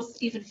 fourth,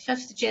 even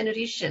fifth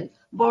generation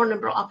born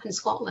and brought up in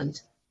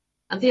Scotland.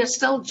 And they are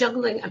still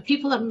juggling, and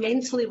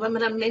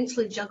women are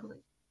mentally juggling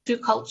two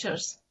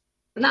cultures.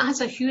 And that has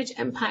a huge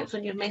impact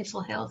on your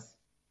mental health,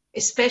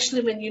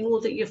 especially when you know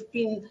that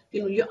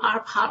you are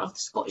part of the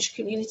Scottish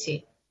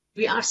community.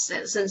 We are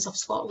citizens of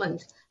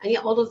Scotland, and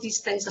yet all of these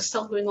things are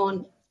still going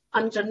on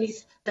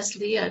underneath this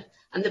layer.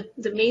 And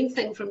the main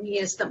thing for me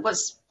is that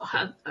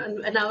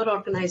in our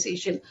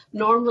organisation,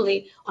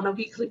 normally on a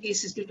weekly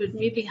basis, we would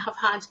maybe have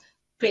had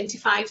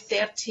 25,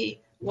 30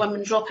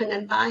 women dropping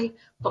in by.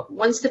 But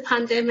once the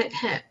pandemic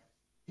hit,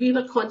 we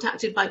were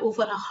contacted by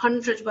over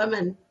 100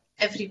 women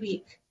every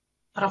week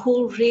for a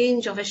whole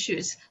range of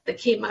issues that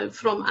came out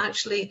from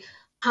actually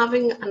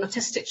having an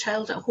autistic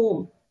child at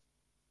home.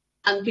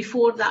 And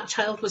before that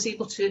child was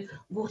able to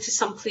go to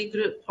some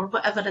playgroup or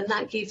whatever, and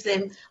that gave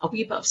them a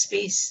wee bit of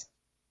space.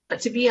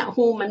 But to be at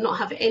home and not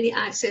have any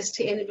access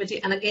to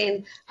anybody, and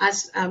again,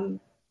 as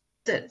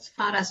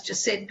Farah's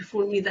just said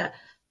before me, that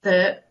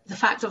the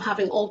fact of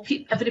having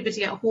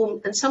everybody at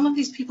home, and some of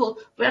these people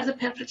were the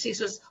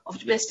perpetrators of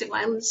domestic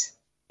violence.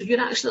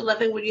 You're actually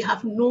living where you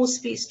have no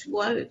space to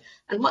go out.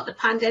 And what the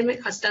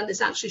pandemic has done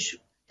is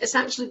it's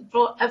actually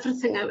brought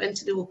everything out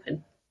into the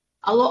open.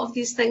 A lot of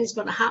these things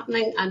were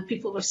happening, and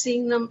people were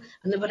seeing them,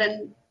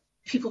 and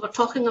people were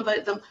talking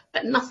about them,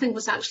 but nothing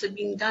was actually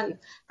being done.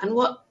 And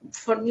what,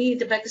 for me,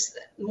 the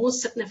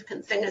most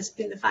significant thing has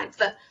been the fact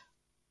that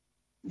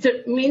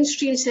the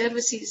mainstream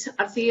services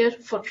are there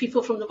for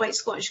people from the white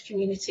Scottish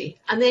community.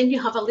 And then you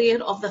have a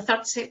layer of the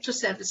third sector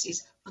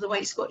services for the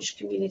white Scottish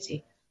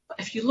community. But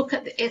if you look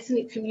at the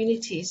ethnic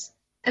communities,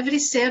 every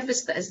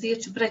service that is there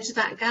to bridge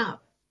that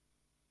gap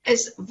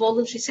is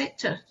voluntary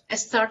sector,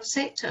 is third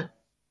sector.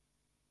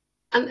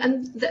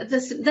 And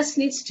this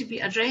needs to be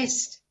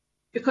addressed,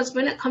 because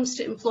when it comes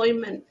to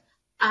employment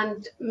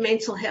and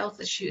mental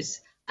health issues,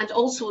 and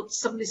also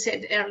somebody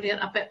said earlier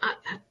about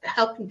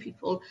helping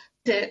people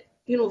to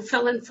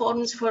fill in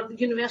forms for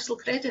universal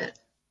credit.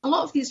 A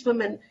lot of these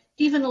women,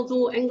 even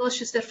although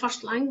English is their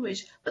first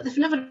language, but they've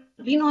never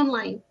been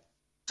online.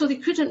 So they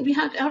couldn't. We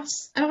had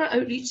our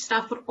outreach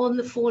staff were on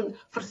the phone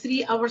for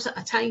 3 hours at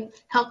a time,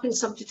 helping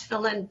somebody to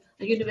fill in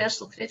a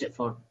universal credit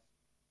form.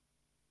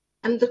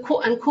 And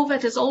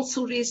COVID has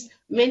also raised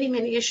many,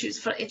 many issues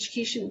for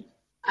education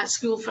at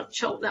school, for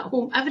children at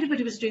home.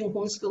 Everybody was doing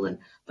homeschooling,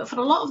 but for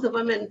a lot of the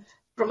women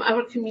from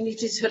our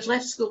communities who had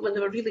left school when they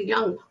were really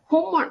young,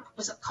 homework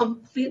was a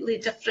completely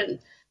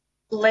different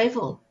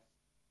level.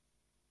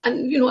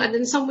 And, you know, and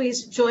in some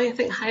ways, Joy, I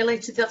think,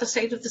 highlighted the other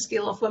side of the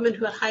scale of women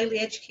who are highly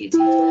educated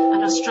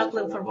and are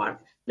struggling for work.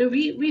 Now,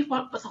 we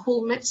work with a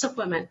whole mix of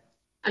women,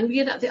 and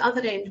we're at the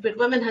other end where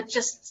women had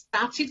just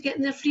started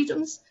getting their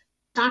freedoms,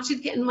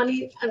 started getting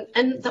money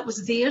and that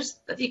was theirs,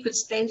 that they could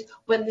spend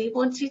when they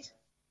wanted,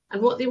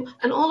 and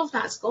all of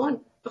that's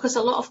gone, because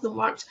a lot of them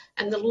worked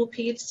in the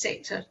low-paid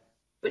sector,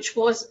 which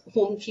was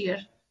home care,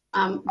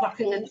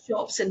 working in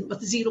shops and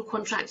with 0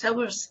 contract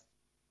hours.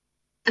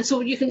 And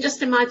so you can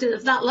just imagine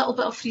if that little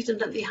bit of freedom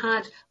that they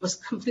had was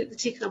completely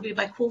taken away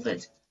by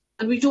COVID.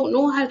 And we don't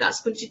know how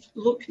that's going to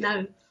look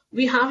now.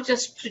 We have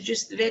just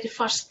produced the very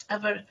first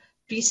ever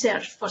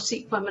research for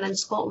Sikh women in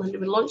Scotland.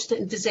 We launched it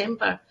in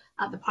December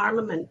at the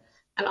Parliament.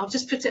 And I'll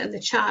just put it in the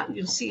chat.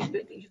 You'll see,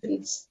 you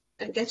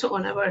can get it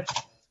on our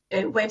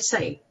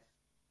website.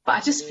 But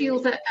I just feel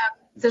that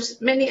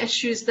there's many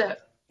issues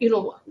that, you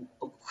know,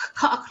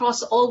 cut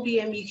across all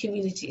BME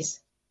communities.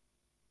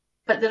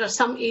 But there are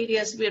some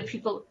areas where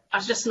people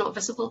are just not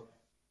visible.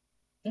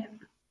 Yeah.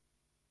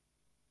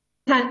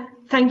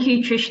 Thank you,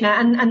 Trishna,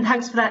 and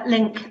thanks for that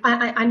link.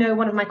 I know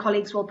one of my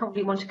colleagues will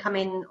probably want to come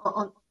in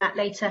on that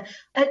later.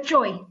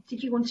 Joy,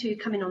 did you want to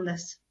come in on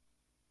this?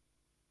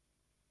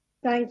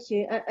 Thank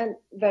you, and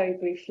very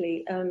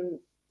briefly,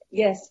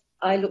 yes,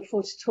 I look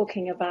forward to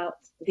talking about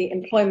the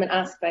employment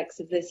aspects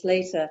of this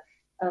later,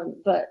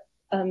 but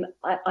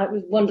it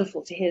was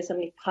wonderful to hear so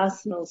many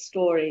personal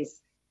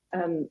stories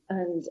and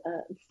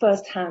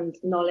first-hand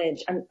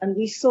knowledge, and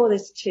we saw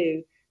this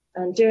too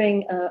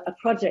during a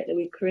project that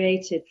we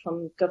created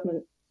from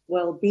Government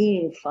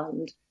Wellbeing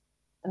Fund.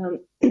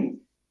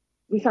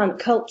 We found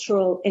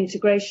cultural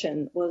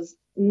integration was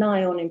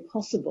nigh on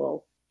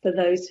impossible for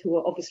those who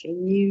were obviously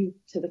new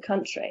to the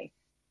country,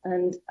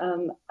 and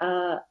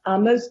our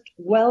most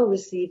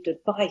well-received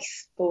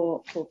advice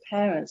for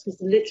parents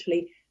was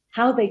literally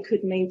how they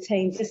could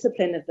maintain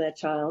discipline of their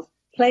child,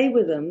 play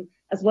with them,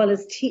 as well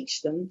as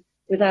teach them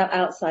without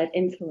outside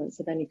influence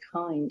of any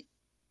kind.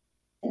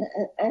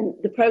 And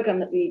the program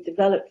that we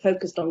developed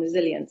focused on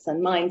resilience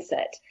and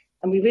mindset,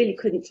 and we really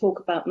couldn't talk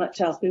about much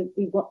else.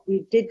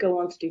 We did go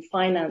on to do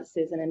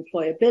finances and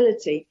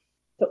employability,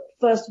 but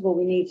first of all,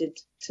 we needed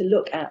to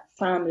look at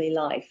family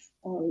life,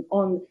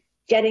 on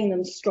getting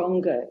them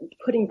stronger,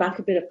 putting back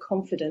a bit of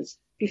confidence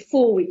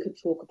before we could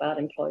talk about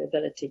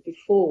employability,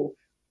 before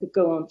we could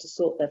go on to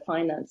sort their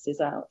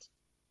finances out.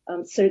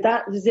 So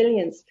that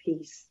resilience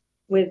piece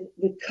with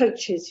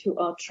coaches who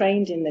are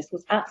trained in this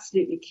was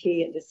absolutely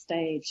key at this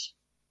stage.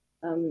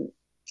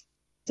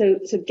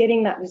 So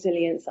getting that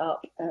resilience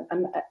up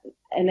and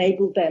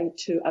enabled them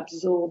to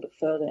absorb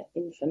further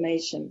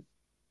information.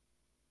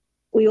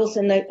 We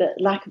also note that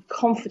lack of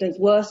confidence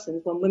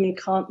worsens when women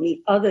can't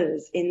meet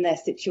others in their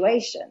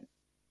situation,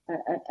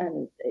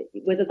 and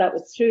whether that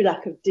was through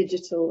lack of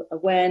digital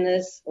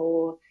awareness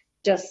or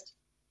just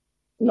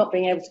not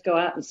being able to go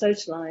out and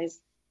socialise.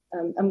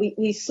 And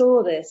we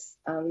saw this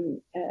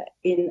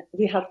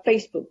we have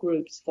Facebook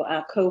groups for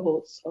our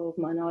cohorts of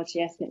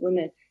minority ethnic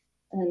women,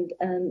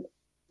 and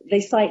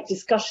they cite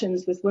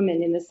discussions with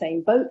women in the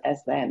same boat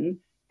as them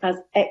as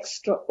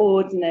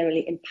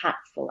extraordinarily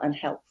impactful and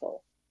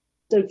helpful.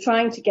 So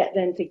trying to get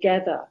them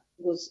together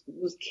was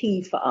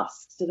key for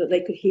us, so that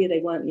they could hear they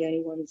weren't the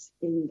only ones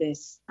in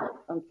this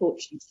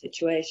unfortunate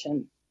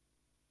situation.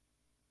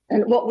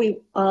 And what we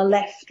are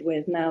left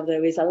with now,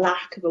 though, is a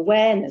lack of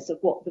awareness of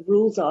what the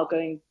rules are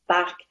going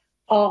back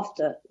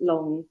after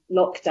long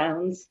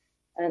lockdowns,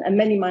 and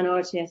many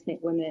minority ethnic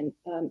women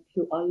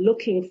who are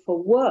looking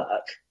for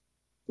work,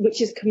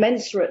 which is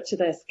commensurate to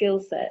their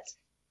skill set,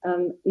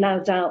 now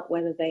doubt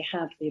whether they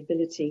have the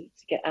ability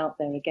to get out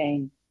there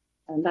again.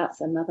 And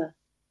that's another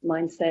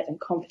mindset and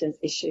confidence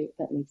issue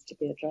that needs to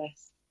be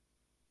addressed.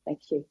 Thank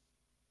you.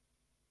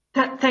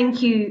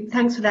 Thank you.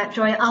 Thanks for that,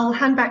 Joy. I'll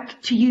hand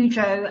back to you,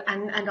 Jo,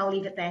 and I'll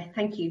leave it there.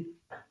 Thank you.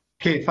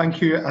 Okay,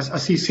 thank you. I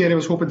see Sarah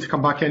was hoping to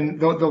come back in.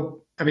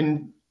 Don't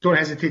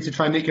hesitate to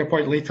try and make your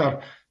point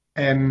later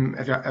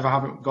if I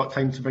haven't got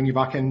time to bring you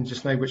back in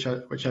just now, which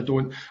I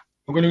don't.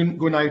 I'm going to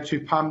go now to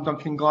Pam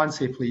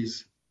Duncan-Glancy,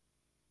 please.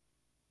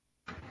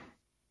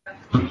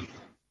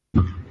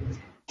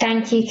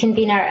 Thank you,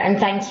 convener, and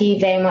thank you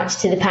very much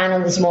to the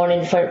panel this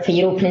morning for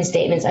your opening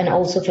statements, and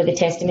also for the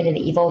testimony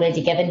that you've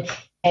already given.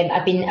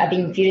 I've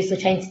been furiously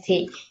trying to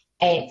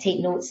take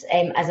notes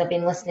as I've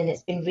been listening.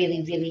 It's been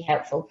really, really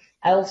helpful.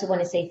 I also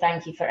want to say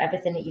thank you for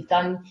everything that you've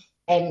done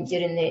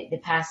during the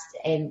past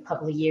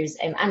couple of years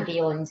and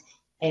beyond.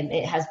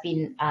 It has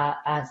been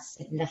a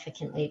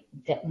significantly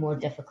more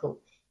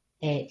difficult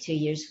 2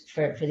 years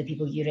for the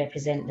people you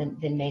represent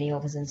than many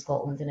of us in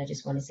Scotland, and I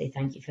just want to say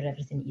thank you for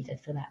everything that you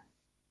did for that.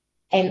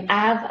 I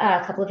have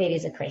a couple of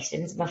areas of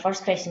questions. My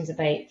first question is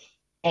about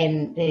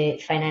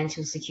the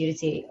financial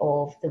security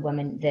of the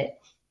women that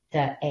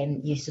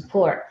you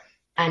support,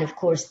 and of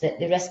course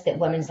the risk that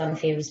women's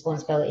unfair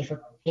responsibility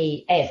for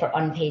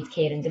unpaid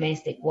care and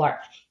domestic work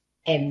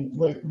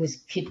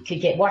could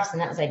get worse,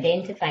 and that was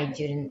identified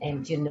during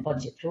the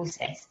budget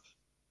process.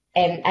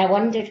 I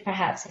wondered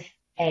perhaps if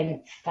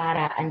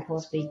Farah and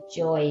possibly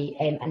Joy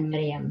and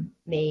Miriam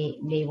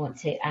may want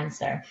to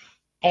answer.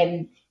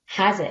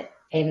 Has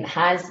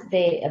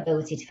the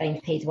ability to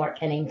find paid work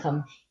and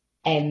income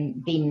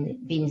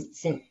been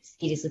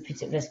seriously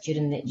put at risk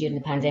during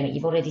the pandemic?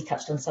 You've already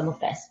touched on some of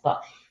this,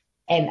 but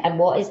and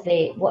what is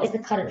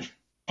the current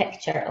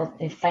picture of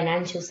the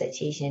financial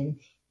situation,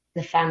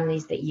 the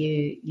families that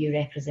you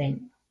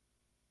represent?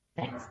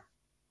 Thanks.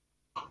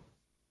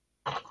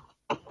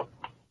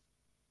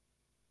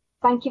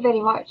 Thank you very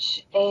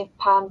much,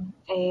 Pam,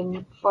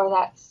 for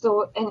that.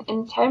 So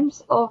in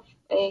terms of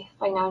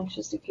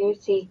financial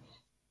security,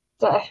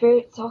 so if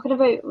we're talking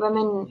about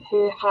women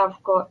who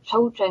have got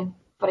children,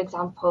 for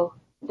example,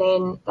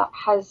 then that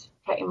has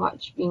pretty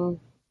much been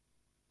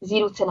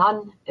zero to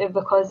none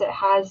because it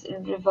has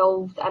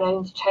revolved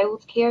around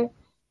childcare.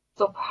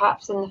 So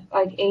perhaps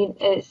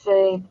it's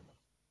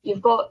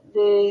you've got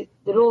the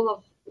role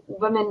of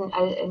women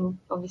and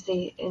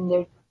obviously in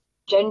their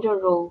gender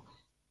role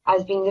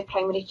as being the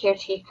primary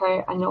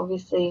caretaker, and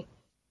obviously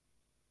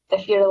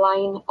if you're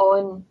relying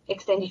on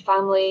extended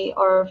family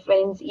or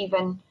friends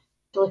even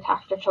to look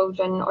after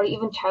children, or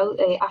even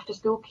after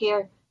school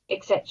care,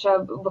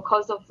 etc.,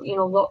 because of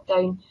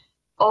lockdown,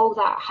 all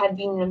that had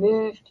been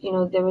removed.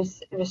 There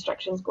was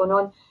restrictions going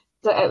on,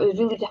 so it was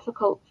really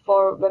difficult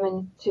for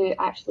women to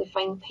actually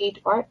find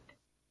paid work,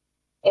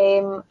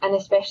 and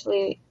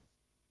especially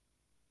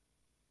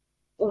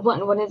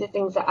one of the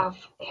things that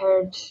I've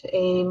heard.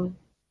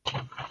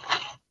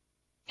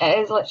 It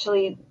is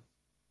literally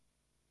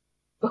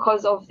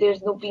because of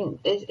there's no been,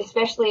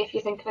 especially if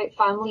you think about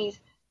families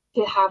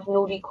who have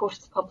no recourse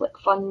to public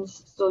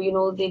funds. So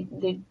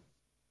they've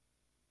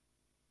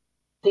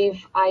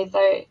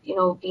either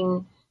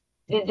been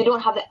they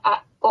don't have the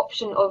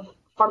option of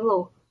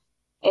furlough.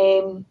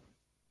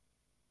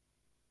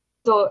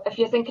 So if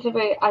you're thinking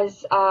about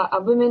as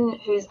a woman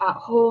who's at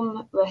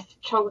home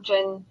with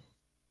children,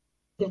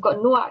 they've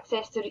got no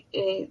access to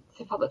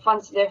public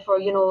funds. So therefore,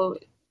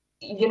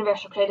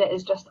 universal credit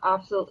is just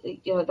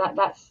absolutely,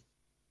 that's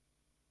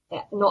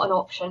not an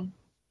option.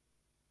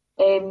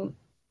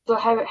 So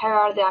how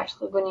are they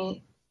actually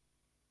going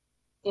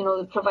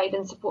to,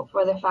 providing support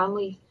for their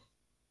families?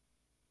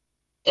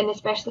 And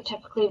especially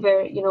typically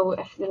where,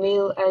 if the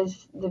male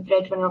is the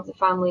breadwinner of the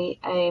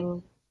family,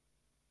 and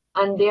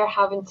they're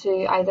having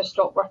to either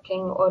stop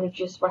working or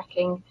reduce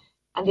working,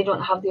 and they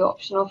don't have the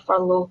option of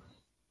furlough,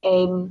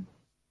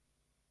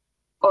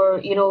 or,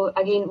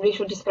 again,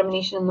 racial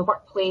discrimination in the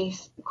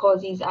workplace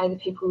causes either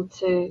people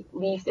to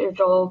leave their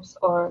jobs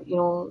or,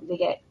 they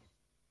get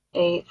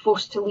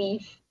forced to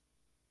leave.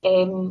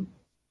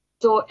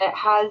 So it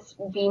has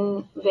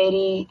been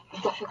very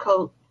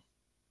difficult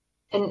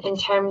in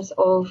terms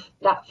of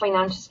that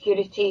financial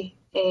security.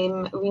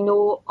 We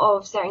know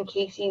of certain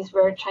cases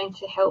where trying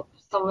to help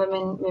some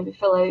women maybe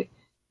fill out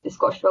the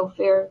Scottish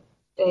Welfare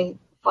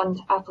Fund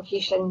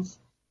applications,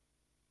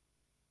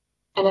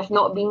 and if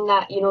not been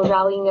that,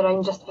 rallying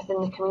around just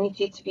within the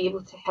community to be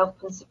able to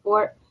help and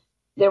support.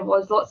 There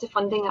was lots of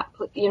funding,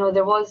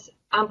 there was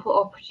ample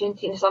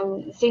opportunity. And so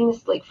I'm saying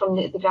this from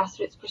the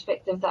grassroots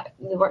perspective, that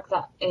the work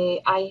that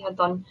I had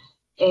done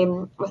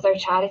with our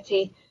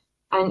charity.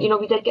 And,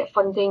 we did get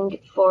funding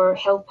for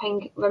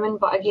helping women,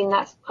 but again,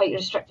 that's quite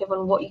restrictive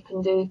on what you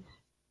can do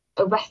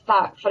with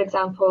that. For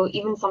example,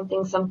 even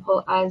something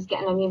simple as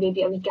getting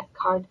maybe a wee gift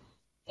card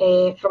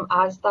from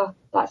ASDA.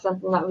 That's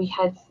something that we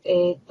had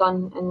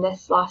done in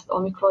this last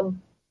Omicron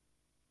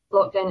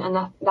lockdown,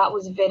 and that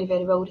was very,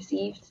 very well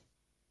received.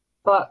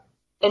 But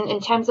in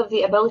terms of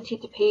the ability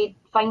to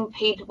find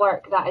paid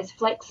work that is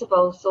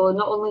flexible, so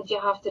not only do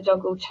you have to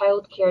juggle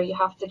childcare, you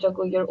have to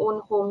juggle your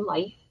own home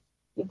life,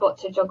 you've got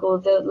to juggle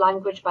the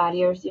language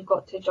barriers, you've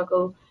got to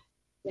juggle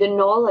the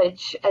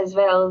knowledge as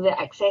well, the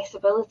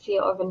accessibility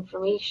of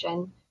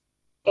information,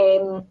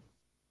 and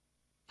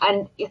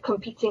your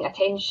competing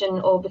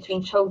attention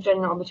between children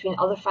or between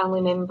other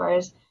family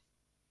members,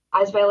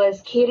 as well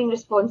as caring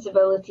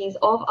responsibilities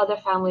of other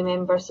family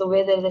members. So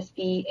whether this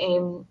be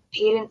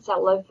parents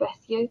that live with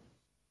you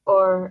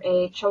or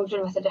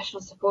children with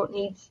additional support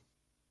needs,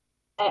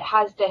 it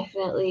has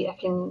definitely,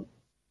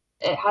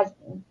 it has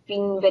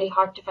been very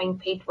hard to find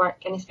paid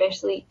work, and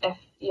especially if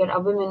you're a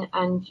woman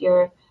and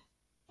you're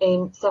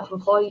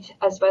self-employed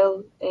as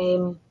well.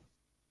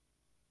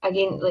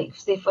 Again, like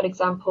say for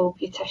example,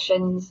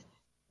 beauticians,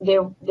 they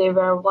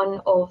were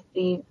one of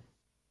the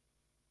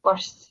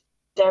first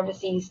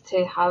services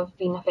to have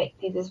been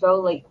affected as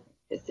well, like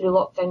through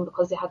lockdown,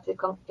 because they had to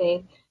cut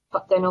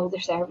down all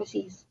their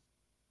services.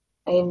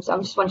 So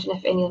I'm just wondering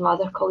if any of my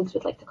other colleagues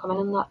would like to come in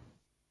on that.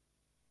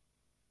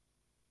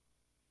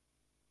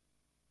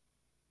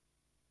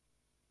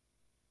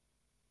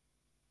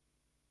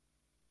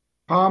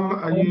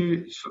 Are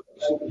you?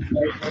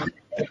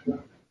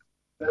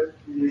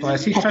 I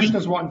see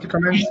Trishna's wanting to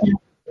come in.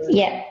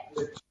 Yeah.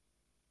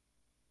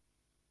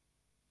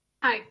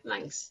 Hi,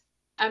 thanks.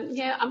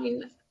 Yeah, I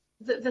mean,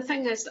 the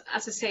thing is,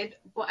 as I said,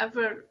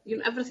 whatever,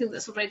 everything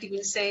that's already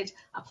been said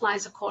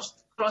applies across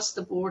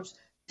the board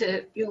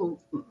to,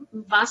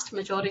 vast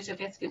majority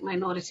of ethnic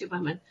minority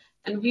women.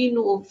 And we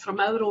know from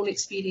our own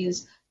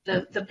experience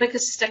the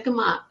biggest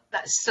stigma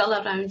that's still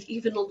around,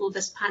 even although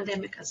this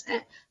pandemic has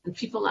hit, and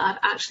people are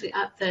actually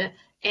at the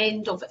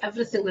end of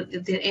everything, at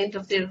the end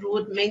of their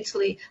road,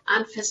 mentally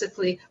and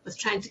physically, with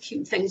trying to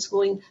keep things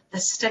going. The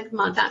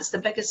stigma, that's the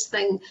biggest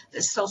thing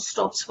that still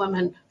stops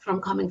women from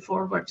coming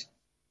forward.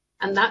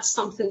 And that's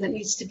something that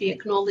needs to be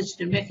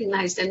acknowledged and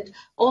recognised. And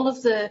all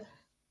of the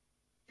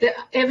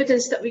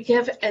evidence that we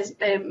give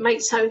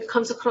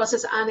comes across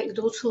as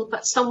anecdotal,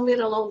 but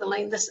somewhere along the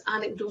line, this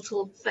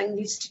anecdotal thing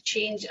needs to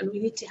change, and we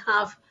need to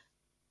have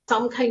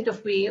some kind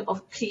of way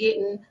of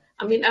creating.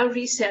 I mean, our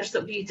research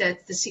that we did,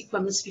 the Sikh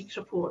Women Speak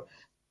report,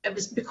 it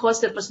was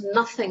because there was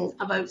nothing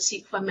about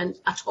Sikh women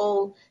at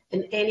all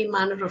in any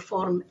manner or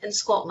form in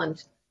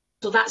Scotland.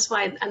 So that's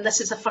why, and this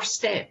is a first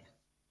step.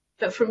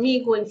 But for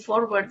me, going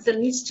forward, there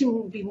needs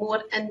to be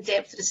more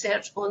in-depth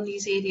research on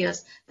these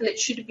areas, and it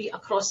should be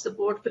across the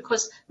board,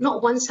 because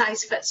not one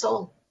size fits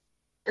all.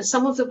 And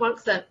some of the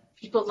work that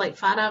people like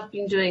Farah have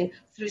been doing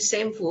through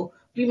SEMVO,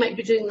 we might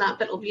be doing that,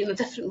 but it'll be in a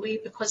different way,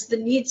 because the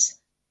needs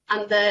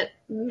and the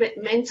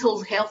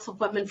mental health of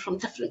women from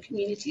different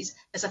communities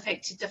is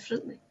affected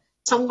differently.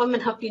 Some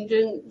women have been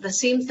doing the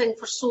same thing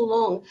for so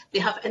long, they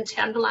have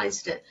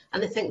internalised it,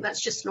 and they think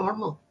that's just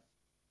normal.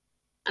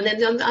 And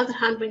then on the other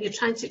hand, when you're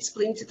trying to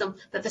explain to them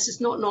that this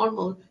is not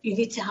normal, you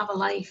need to have a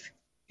life.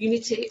 You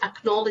need to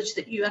acknowledge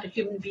that you are a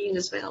human being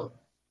as well.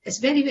 It's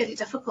very, very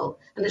difficult,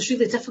 and it's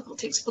really difficult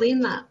to explain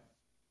that.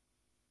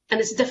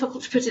 And it's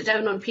difficult to put it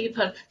down on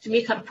paper, to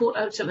make a report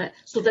out of it,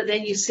 so that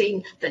then you're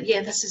saying that,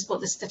 yeah, this is what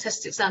the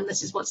statistics are, and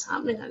this is what's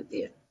happening out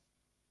there.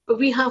 But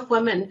we have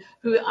women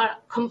who are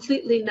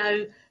completely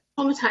now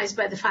traumatised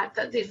by the fact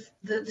that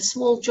the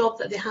small job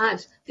that they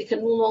had, they can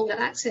no longer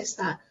access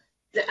that.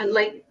 And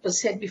like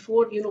was said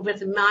before, where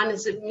the man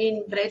is the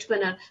main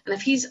breadwinner, and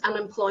if he's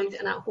unemployed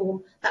and at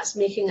home, that's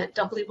making it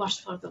doubly worse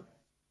for them.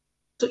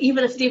 So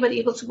even if they were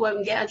able to go out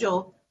and get a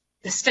job,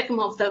 the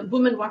stigma of the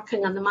woman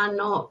working and the man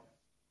not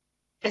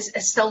is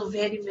still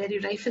very, very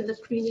rife in the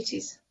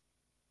communities.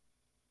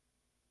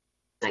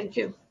 Thank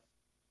you.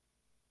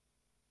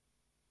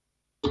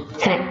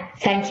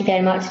 Thank you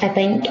very much. I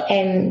think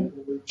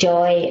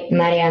Joy,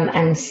 Mariam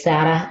and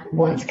Sarah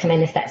want to come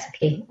in, if that's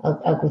okay.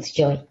 I'll go to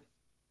Joy.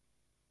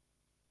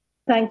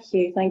 Thank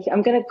you.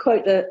 I'm going to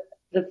quote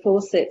the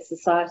Fawcett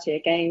Society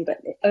again,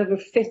 but over a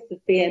fifth of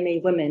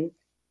BME women,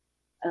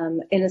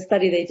 in a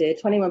study they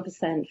did,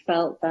 21%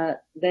 felt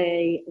that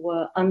they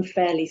were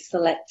unfairly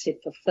selected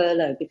for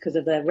furlough because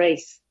of their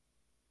race,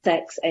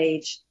 sex,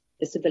 age,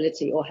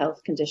 disability or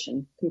health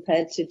condition,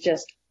 compared to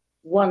just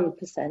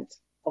 1%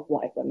 of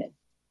white women.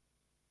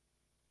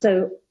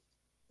 So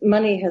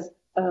money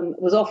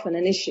was often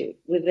an issue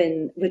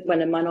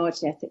when a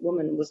minority ethnic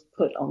woman was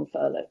put on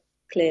furlough,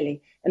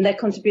 clearly, and their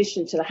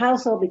contribution to the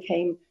household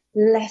became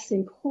less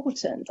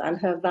important and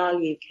her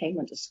value came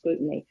under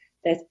scrutiny.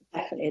 There's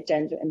definitely a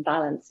gender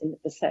imbalance in the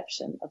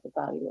perception of the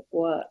value of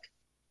work.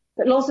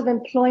 But loss of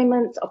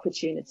employment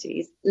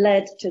opportunities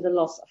led to the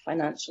loss of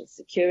financial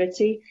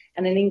security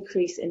and an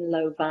increase in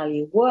low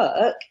value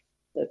work,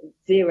 the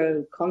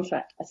zero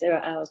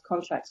hours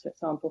contracts, for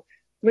example,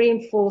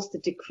 reinforced the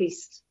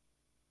decreased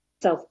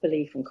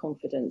self-belief and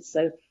confidence.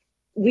 So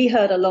we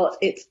heard a lot,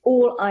 it's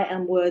all I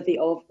am worthy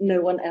of, no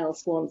one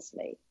else wants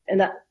me. And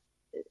that's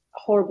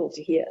horrible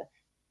to hear.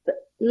 But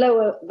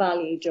lower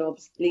value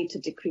jobs lead to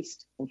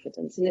decreased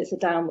confidence, and it's a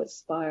downward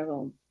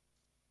spiral.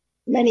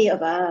 Many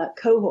of our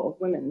cohort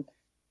of women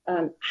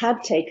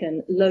had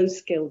taken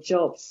low-skilled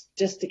jobs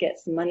just to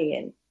get some money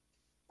in.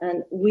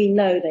 And we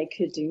know they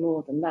could do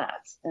more than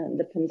that. And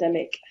the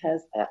pandemic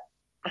has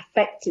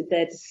affected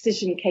their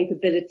decision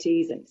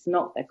capabilities and it's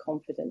knocked their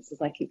confidence, as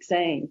I keep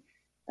saying.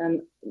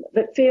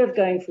 But fear of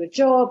going for a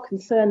job,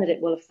 concern that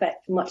it will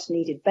affect much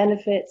needed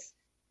benefits.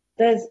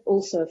 There's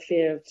also a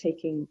fear of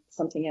taking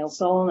something else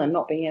on and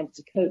not being able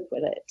to cope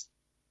with it.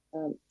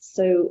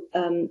 So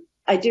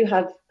I do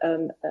have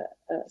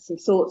some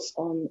thoughts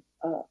on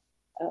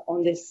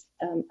this,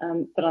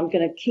 but I'm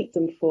going to keep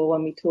them for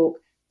when we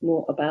talk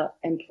more about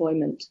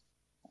employment.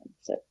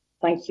 So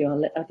thank you. I'll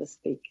let others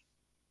speak.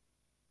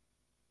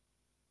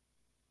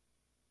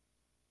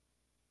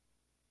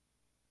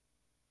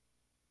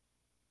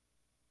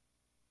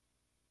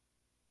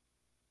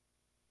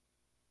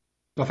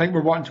 I think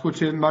we're wanting to go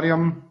to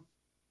Mariam.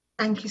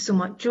 Thank you so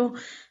much, Joe.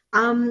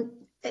 I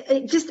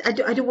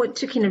don't want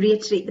to kind of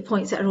reiterate the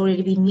points that are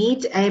already been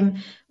made.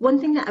 One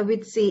thing that I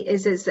would say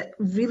is that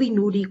really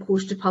no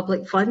recourse to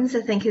public funds,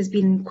 I think, has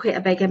been quite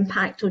a big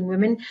impact on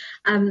women.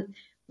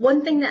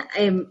 One thing that,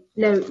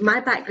 now my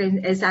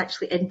background is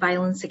actually in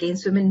violence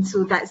against women,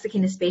 so that's the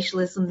kind of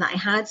specialism that I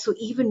had. So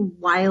even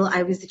while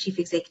I was the chief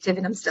executive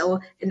and I'm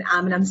still in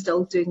AM and I'm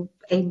still doing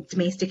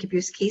domestic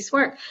abuse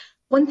casework,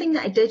 one thing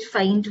that I did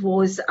find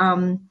was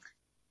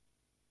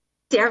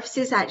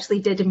services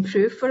actually did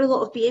improve for a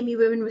lot of BME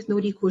women with no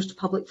recourse to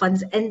public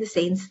funds, in the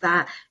sense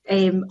that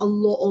a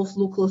lot of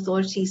local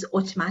authorities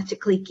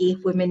automatically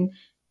gave women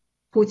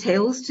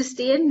hotels to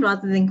stay in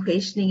rather than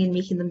questioning and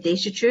making them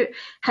destitute.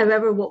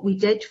 However, what we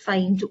did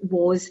find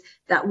was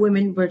that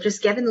women were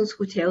just given those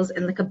hotels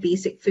in like a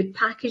basic food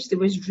package. There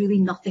was really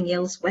nothing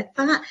else with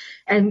that.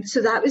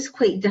 So that was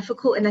quite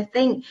difficult. And I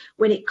think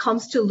when it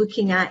comes to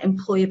looking at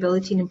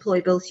employability and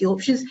employability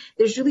options,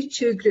 there's really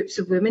two groups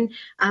of women.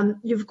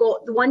 You've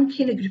got the one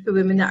kind of group of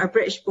women that are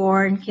British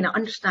born, kind of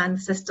understand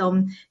the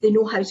system, they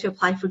know how to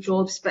apply for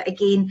jobs. But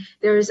again,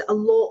 there's a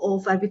lot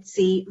of, I would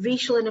say,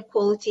 racial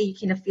inequality. You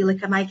kind of feel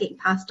like, am I getting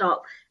passed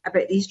up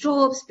about these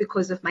jobs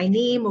because of my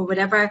name or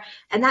whatever?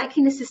 And that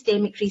kind of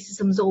systemic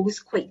racism is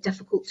always quite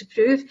difficult to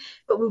prove.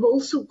 But we've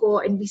also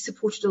got, and we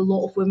supported a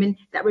lot of women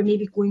that were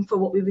maybe going for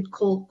what we would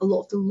call a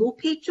lot of the low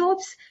paid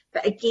jobs.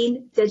 But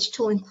again,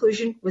 digital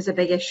inclusion was a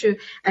big issue.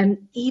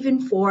 And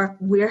even for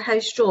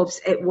warehouse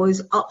jobs, it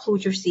was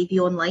upload your CV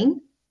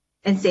online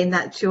and send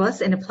that to us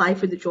and apply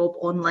for the job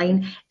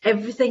online.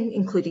 Everything,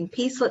 including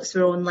payslips,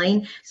 were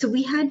online. So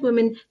we had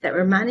women that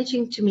were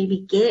managing to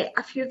maybe get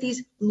a few of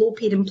these low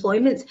paid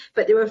employments,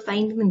 but they were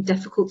finding them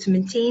difficult to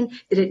maintain.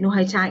 They didn't know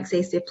how to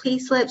access their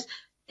payslips,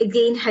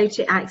 again, how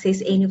to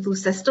access any of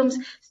those systems.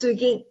 So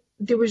again,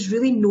 there was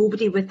really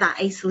nobody with that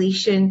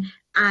isolation,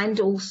 and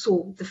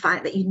also the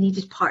fact that you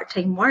needed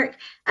part-time work.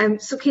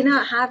 So kind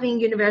of having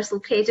universal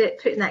credit,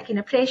 putting that kind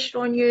of pressure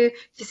on you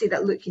to say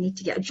that, look, you need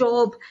to get a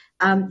job,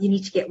 you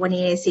need to get one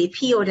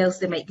ASAP or else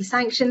there might be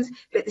sanctions.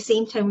 But at the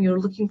same time, when you're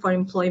looking for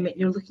employment,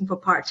 you're looking for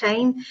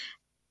part-time.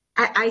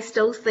 I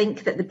still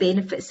think that the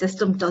benefit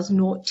system does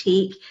not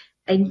take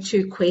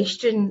into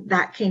question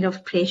that kind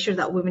of pressure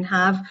that women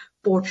have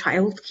for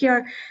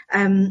childcare.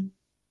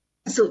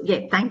 So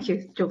yeah, thank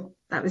you, Jo.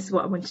 That was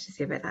what I wanted to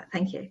say about that.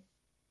 Thank you.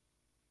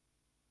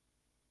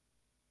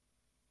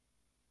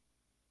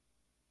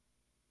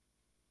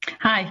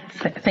 Hi,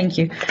 thank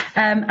you.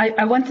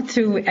 I wanted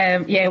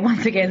to,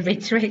 once again,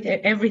 reiterate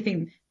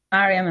everything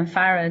Mariam and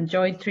Farah and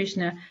Joy,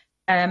 Trishna.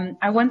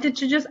 I wanted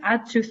to just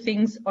add two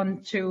things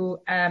onto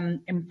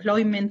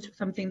employment,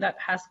 something that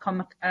has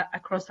come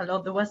across a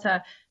lot. There was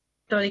a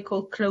study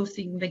called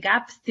Closing the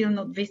Gap, Still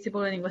Not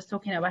Visible, and it was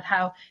talking about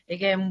how,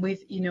 again,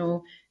 with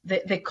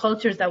the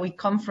cultures that we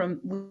come from,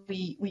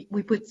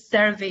 we put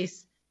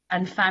service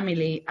and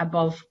family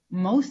above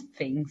most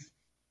things,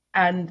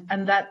 and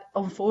that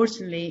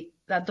unfortunately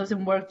that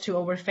doesn't work to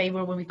our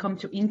favor when we come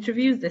to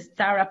interviews. The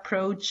STAR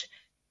approach,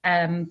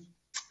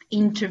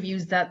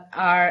 interviews that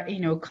are,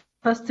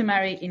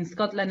 customary in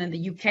Scotland and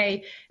the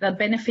UK, that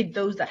benefit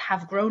those that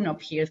have grown up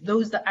here,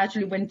 those that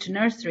actually went to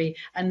nursery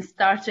and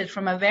started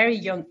from a very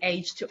young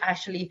age to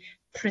actually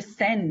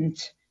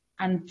present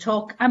and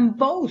talk and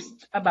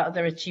boast about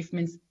their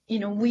achievements.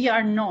 We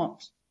are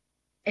not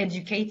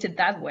educated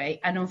that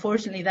way, and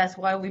unfortunately that's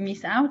why we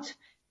miss out.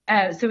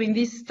 So in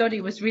this study,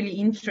 it was really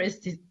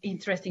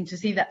interesting to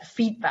see that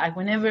feedback.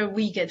 Whenever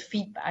we get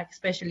feedback,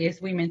 especially as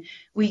women,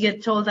 we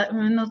get told that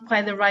we're not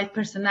quite the right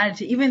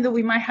personality, even though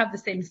we might have the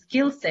same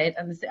skill set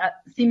and the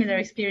similar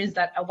experience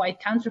that a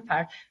white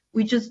counterpart.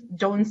 We just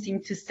don't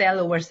seem to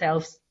sell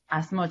ourselves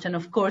as much. And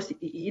of course,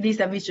 it is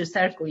a vicious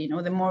circle.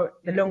 The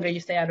longer you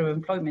stay out of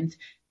employment,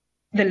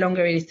 the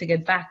longer it is to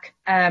get back.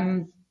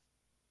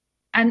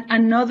 And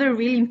another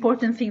really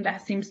important thing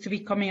that seems to be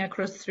coming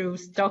across through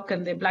STOCK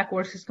and the Black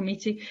Workers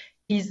Committee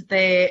is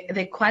the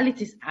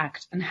Equalities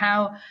Act, and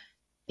how,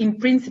 in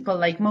principle,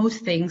 like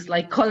most things,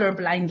 like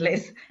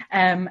colourblindness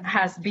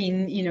has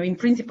been, in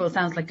principle,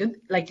 sounds like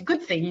a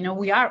good thing.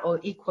 We are all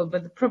equal,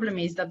 but the problem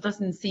is that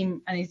doesn't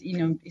seem, and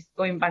it's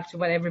going back to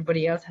what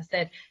everybody else has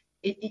said.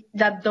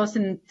 That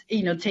doesn't,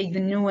 take the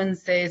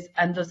nuances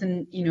and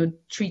doesn't,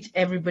 treat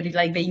everybody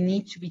like they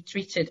need to be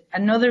treated.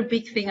 Another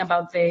big thing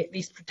about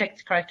these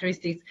protected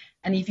characteristics,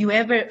 and if you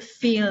ever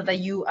feel that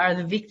you are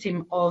the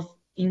victim of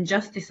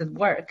injustice at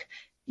work,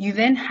 you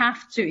then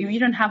have to, if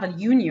you don't have a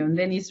union,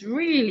 then it's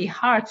really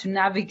hard to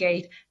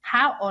navigate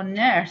how on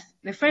earth,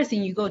 the first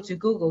thing you go to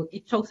Google,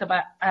 it talks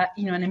about,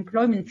 an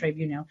employment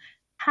tribunal.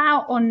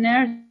 How on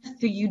earth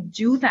do you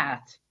do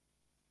that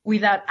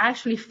without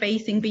actually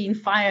facing being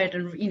fired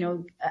and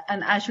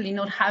and actually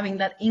not having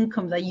that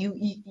income that you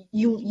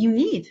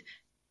need?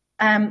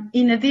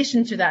 In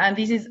addition to that, and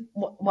this is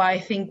why I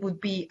think would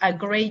be a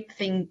great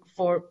thing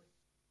for,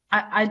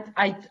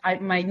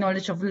 my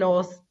knowledge of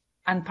laws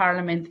and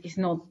Parliament is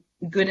not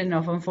good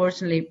enough,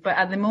 unfortunately. But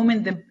at the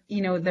moment,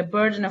 the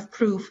burden of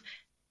proof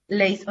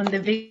lays on the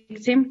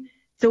victim.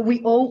 So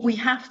we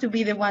have to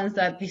be the ones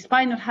that,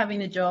 despite not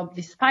having a job,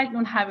 despite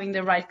not having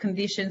the right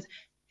conditions,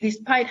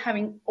 despite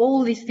having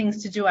all these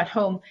things to do at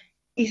home,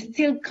 it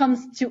still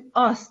comes to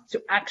us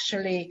to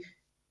actually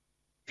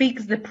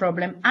fix the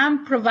problem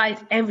and provide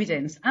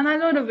evidence. And a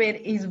lot of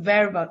it is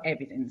verbal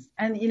evidence.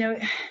 And,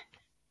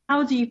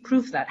 how do you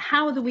prove that?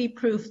 How do we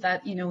prove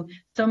that,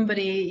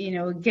 somebody,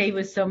 gave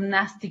us some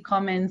nasty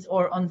comments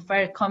or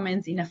unfair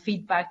comments in a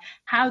feedback?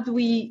 How do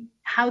we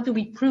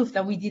prove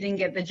that we didn't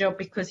get the job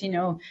because,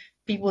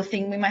 people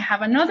think we might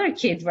have another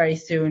kid very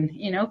soon,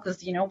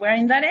 because, we're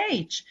in that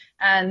age,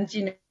 and,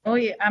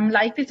 I'm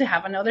likely to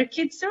have another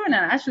kid soon.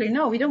 And actually,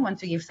 no, we don't want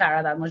to give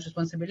Sarah that much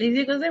responsibility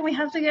because then we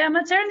have to get a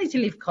maternity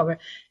leave cover.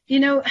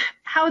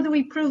 How do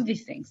we prove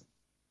these things?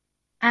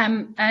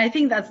 And I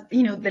think that's,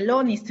 the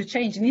law needs to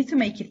change. It needs to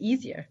make it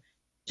easier.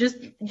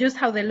 Just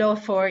how the law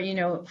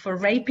for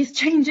rape is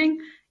changing,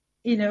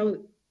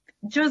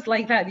 just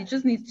like that. It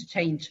just needs to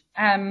change.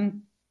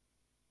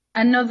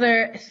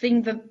 Another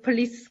thing that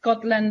Police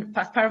Scotland,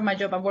 as part of my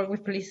job, I work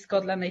with Police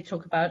Scotland, they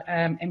talk about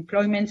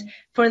employment.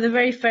 For the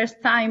very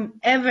first time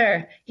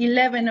ever,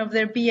 11 of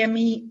their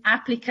BME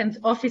applicant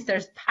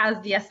officers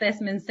passed the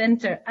assessment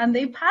centre, and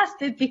they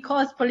passed it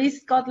because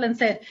Police Scotland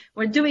said,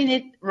 we're doing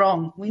it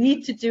wrong, we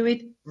need to do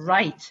it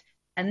right.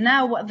 And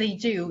now what they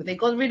do, they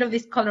got rid of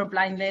this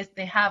colourblind list,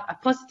 they have a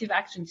positive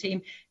action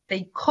team,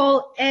 they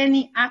call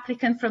any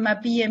applicant from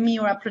a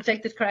BME or a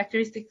protected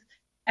characteristics,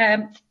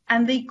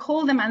 and they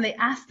call them and they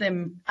ask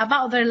them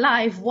about their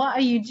life. What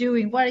are you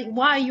doing? Why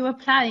are you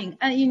applying?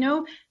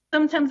 And,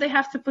 sometimes they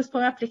have to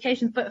postpone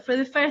applications, but for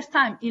the first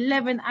time,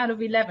 11 out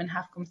of 11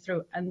 have come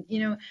through. And,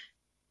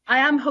 I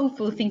am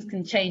hopeful things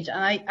can change.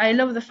 And I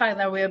love the fact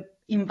that we're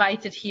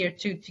invited here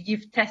to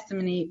give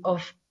testimony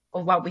of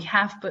what we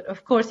have. But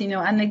of course,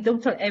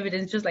 anecdotal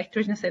evidence, just like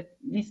Trishna said,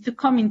 needs to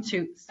come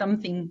into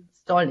something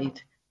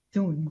solid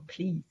soon,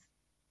 please.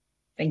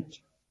 Thank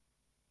you.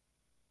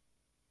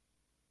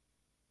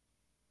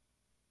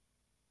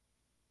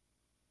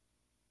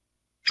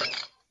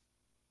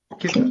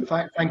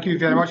 Okay, thank you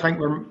very much. I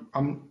think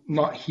I'm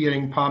not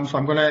hearing Pam, so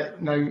I'm going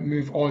to now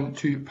move on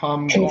to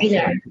Pam.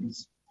 Convener.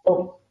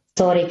 Oh,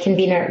 sorry,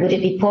 Convener. Would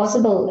it be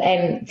possible?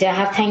 Do I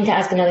have time to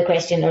ask another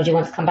question, or do you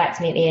want to come back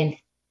to me at the end?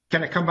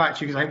 Can I come back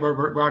to you? Because I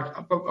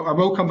think I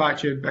will come back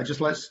to you, but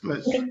just let's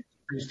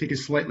just take it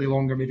slightly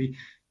longer, maybe.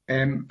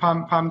 Pam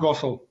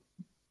Gossel.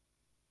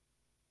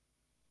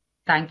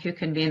 Thank you,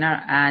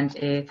 Convener, and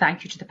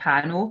thank you to the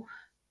panel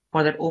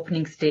for their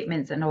opening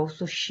statements and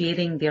also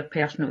sharing their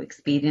personal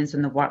experience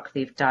and the work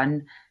they've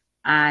done.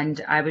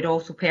 And I would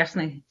also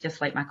personally,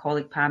 just like my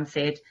colleague Pam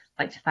said,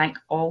 like to thank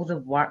all the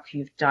work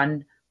you've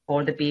done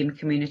for the BAME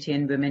community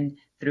and women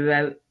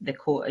throughout the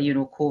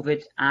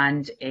COVID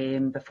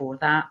and before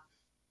that.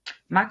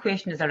 My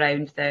question is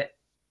around that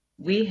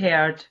we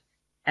heard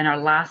in our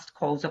last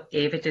calls of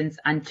evidence,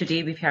 and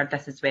today we've heard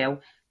this as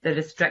well, the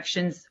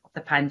restrictions of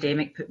the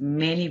pandemic put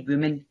many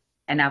women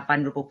in a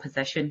vulnerable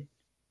position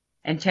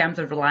in terms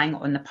of relying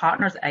on the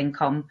partner's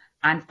income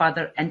and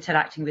further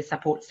interacting with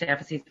support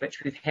services,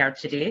 which we've heard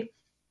today.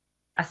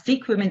 A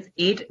Sikh Women's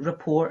Aid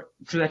report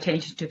drew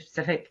attention to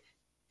specific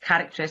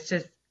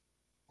characteristics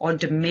on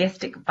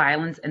domestic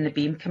violence in the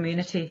BAME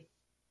community.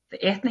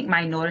 The Ethnic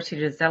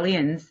Minority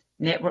Resilience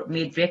Network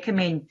made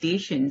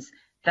recommendations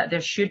that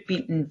there should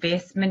be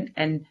investment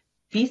in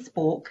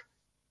bespoke,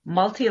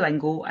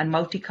 multilingual and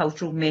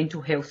multicultural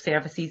mental health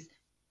services,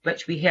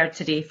 which we heard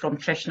today from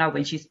Trishna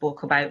when she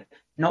spoke about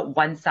not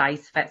one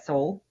size fits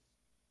all.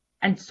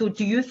 And so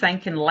do you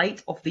think, in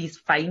light of these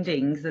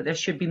findings, that there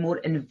should be more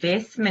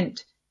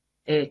investment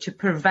to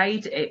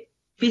provide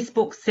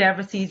bespoke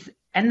services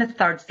in the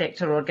third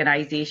sector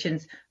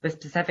organisations with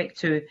specific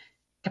to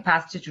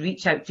capacity to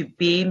reach out to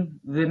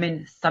BAME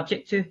women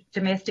subject to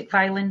domestic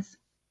violence?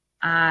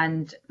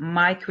 And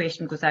my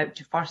question goes out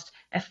to first,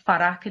 if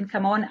Farah can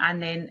come on,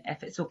 and then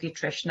if it's okay,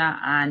 Trishna,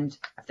 and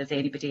if there's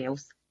anybody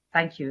else.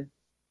 Thank you.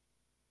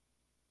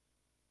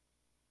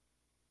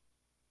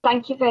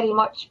 Thank you very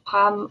much,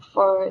 Pam,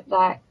 for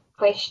that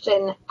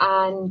question.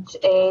 And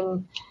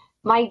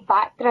my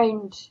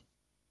background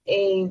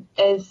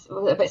is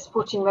about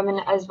supporting women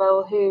as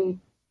well who,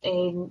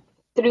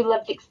 through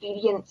lived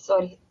experience,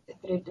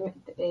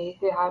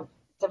 who have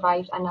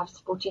survived and have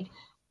supported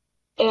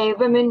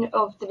women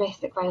of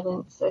domestic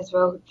violence as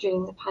well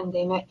during the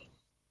pandemic.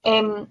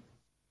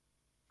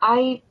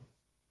 I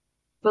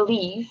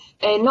believe,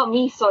 not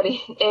me,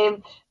 sorry,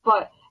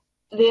 but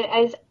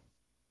there is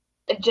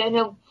a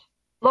general,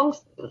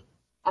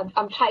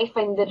 I'm trying to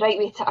find the right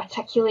way to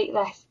articulate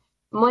this.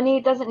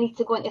 Money doesn't need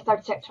to go into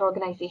third sector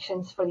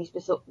organisations for these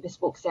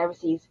bespoke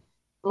services.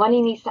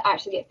 Money needs to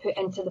actually get put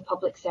into the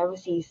public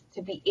services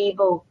to be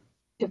able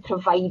to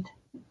provide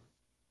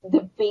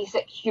the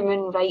basic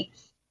human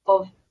rights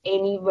of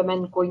any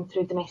women going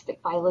through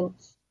domestic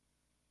violence.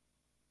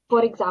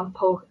 For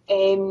example,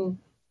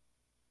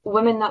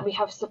 women that we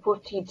have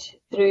supported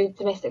through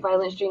domestic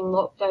violence during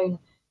lockdown,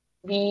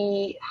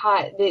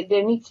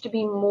 there needs to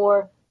be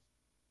more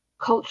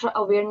cultural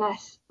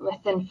awareness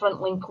within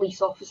frontline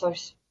police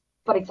officers,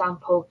 for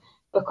example,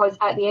 because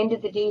at the end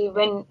of the day,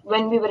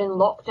 when we were in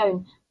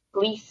lockdown,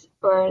 police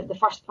were the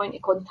first point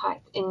of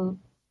contact in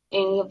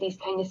any of these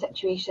kind of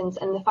situations,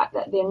 and the fact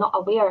that they're not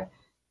aware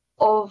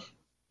of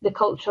the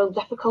cultural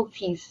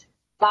difficulties,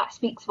 that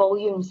speaks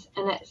volumes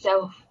in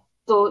itself.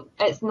 So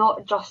it's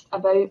not just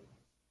about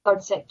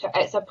third sector,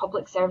 it's our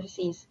public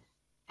services.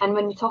 And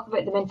when we talk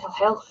about the mental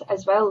health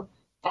as well,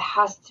 it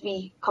has to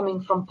be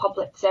coming from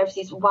public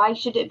services. Why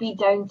should it be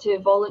down to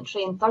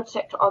voluntary and third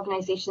sector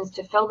organisations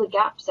to fill the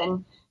gaps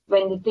in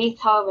when the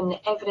data, when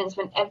the evidence,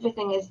 when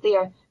everything is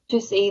there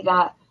to say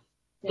that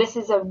this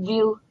is a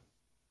real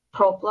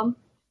problem?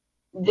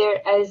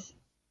 There is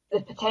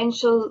the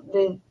potential,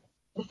 the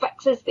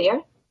fix is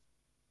there.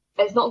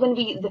 It's not going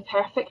to be the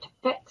perfect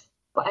fix,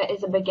 but it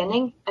is a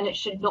beginning, and it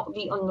should not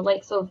be on the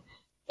likes of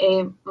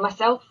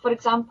myself, for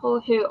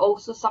example, who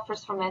also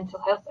suffers from mental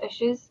health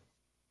issues,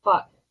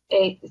 but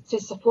to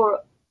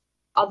support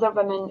other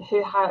women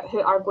who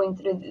are going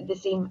through the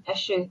same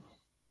issue.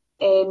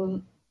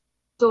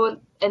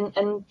 So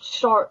in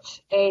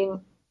short,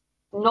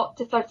 not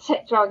to third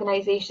sector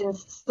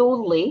organisations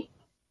solely,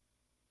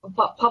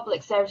 but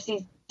public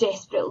services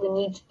desperately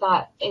need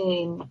that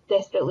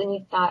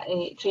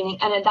training,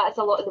 and that is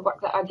a lot of the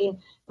work that again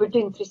we're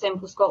doing through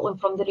Semple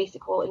Scotland from the Race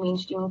Equality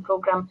Mainstreaming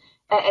Programme.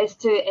 It is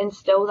to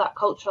instil that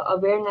cultural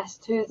awareness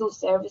to those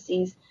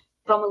services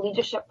from a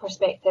leadership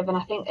perspective, and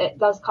I think it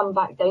does come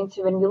back down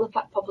to when we look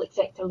at public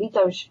sector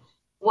leaders,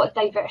 what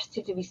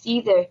diversity do we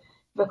see there?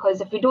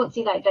 Because if we don't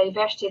see that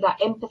diversity, that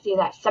empathy,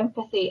 that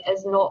sympathy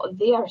is not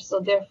there. So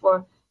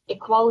therefore,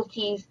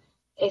 equalities,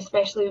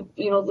 especially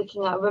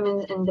looking at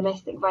women in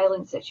domestic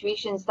violence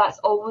situations, that's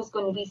always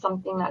going to be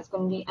something that's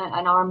going to be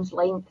an arm's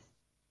length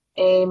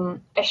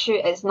issue.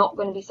 It's not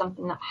going to be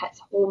something that hits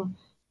home.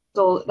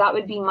 So that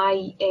would be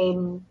my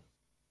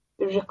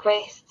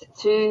request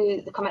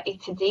to the committee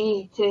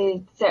today,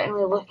 to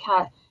certainly look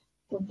at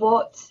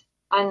what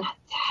and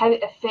how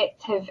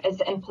effective is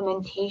the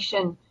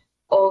implementation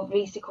of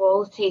race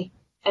equality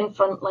in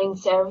frontline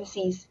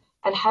services,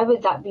 and how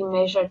would that be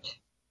measured?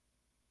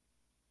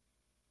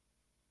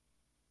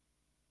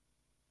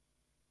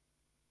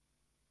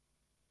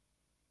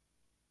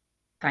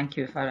 Thank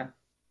you, Farah.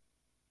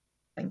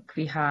 I think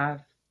we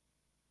have,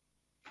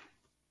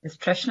 is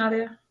Trishna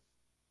there?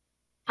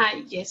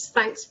 Hi, yes,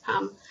 thanks,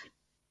 Pam.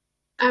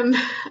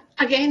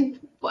 Again,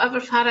 whatever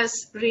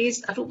Farah's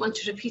raised, I don't want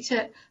to repeat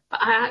it,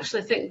 but I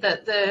actually think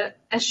that the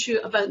issue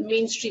about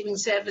mainstreaming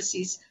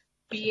services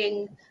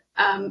being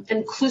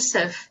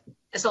inclusive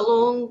is a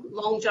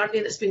long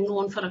journey that's been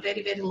going for a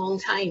very, very long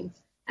time.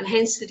 And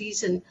hence the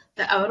reason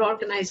that our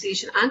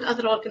organisation and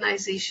other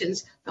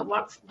organisations that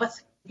work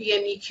with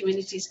BME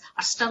communities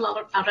are still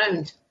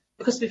around,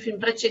 because we've been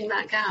bridging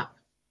that gap.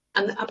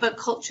 And about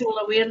cultural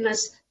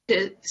awareness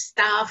to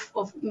staff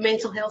of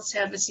mental health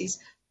services,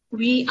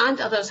 we and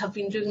others have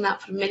been doing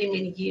that for many,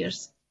 many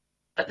years.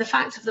 But the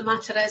fact of the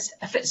matter is,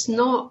 if it's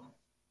not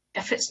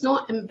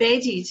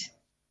embedded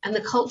in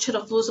the culture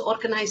of those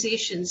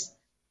organisations,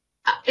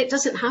 it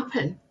doesn't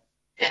happen.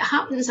 It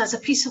happens as a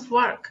piece of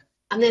work,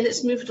 and then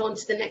it's moved on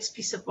to the next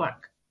piece of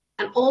work.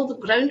 And all the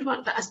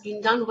groundwork that has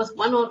been done with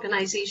one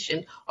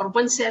organisation or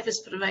one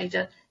service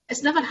provider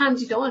is never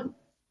handed on.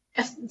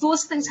 If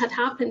those things had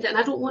happened, and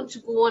I don't want to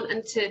go on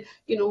into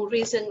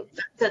raising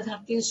that there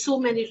have been so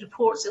many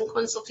reports and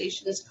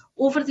consultations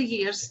over the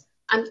years,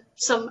 and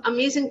some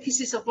amazing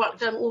pieces of work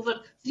done over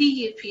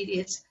 3-year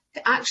periods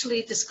to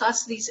actually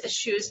discuss these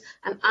issues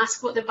and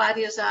ask what the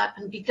barriers are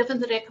and be given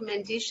the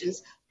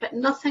recommendations, but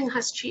nothing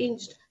has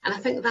changed. And I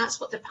think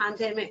that's what the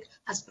pandemic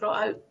has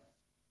brought out,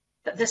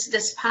 that this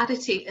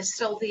disparity is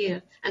still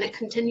there, and it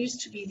continues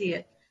to be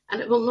there,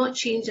 and it will not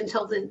change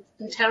until the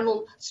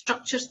internal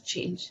structures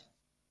change.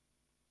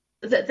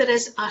 That there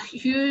is a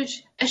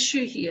huge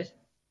issue here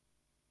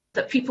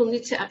that people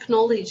need to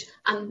acknowledge,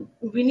 and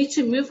we need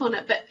to move on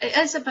it. But it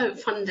is about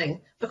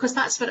funding, because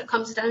that's what it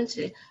comes down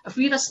to. If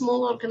we're a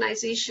small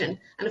organisation,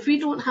 and if we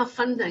don't have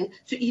funding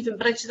to even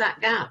bridge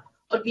that gap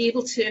or be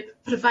able to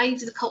provide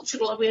the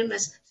cultural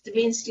awareness to the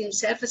mainstream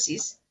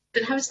services,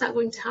 then how is that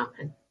going to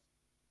happen?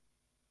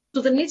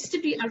 So there needs to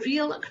be a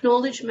real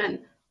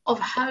acknowledgement of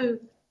how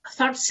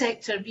third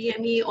sector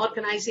BME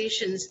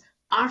organisations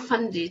are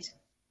funded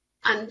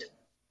and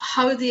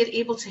how they're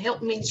able to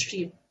help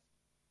mainstream.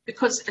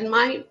 Because in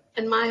my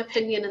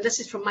opinion, and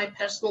this is from my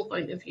personal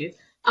point of view,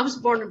 I was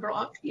born and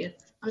brought up here.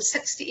 I'm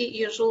 68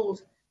 years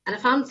old, and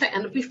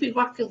and we've been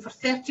working for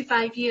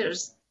 35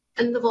 years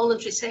in the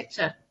voluntary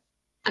sector,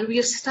 and we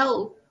are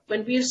still,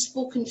 when we're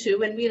spoken to,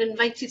 when we're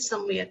invited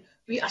somewhere,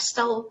 we are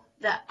still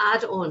the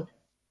add-on.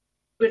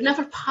 We're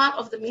never part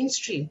of the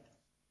mainstream,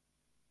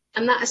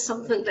 and that is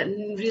something that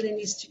really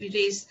needs to be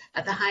raised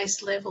at the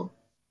highest level.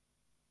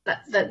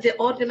 That the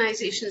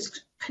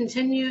organisations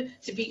continue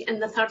to be in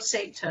the third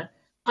sector,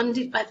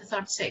 funded by the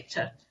third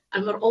sector,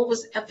 and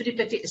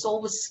everybody is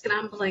always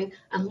scrambling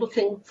and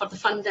looking for the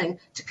funding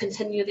to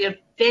continue their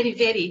very,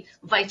 very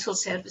vital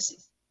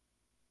services.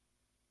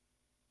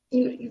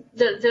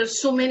 There's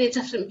so many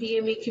different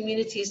BME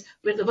communities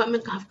where the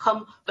women have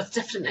come with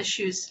different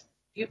issues.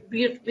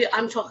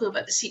 I'm talking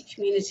about the Sikh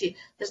community,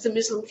 there's the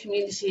Muslim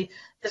community,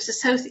 there's the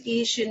South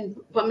Asian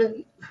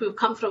women who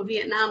come from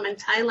Vietnam and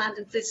Thailand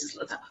and places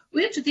like that.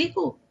 Where do they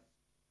go?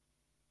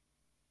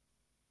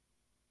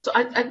 So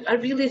I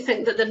really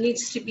think that there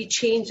needs to be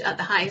change at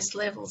the highest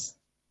levels.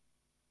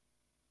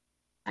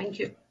 Thank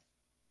you.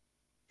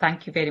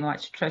 Thank you very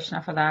much,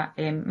 Trishna, for that.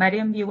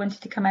 Miriam, you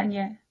wanted to come in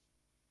yet?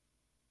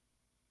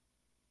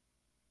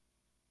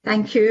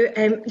 Thank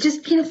you.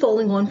 Just kind of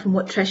following on from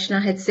what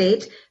Trishna had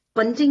said,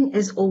 funding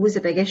is always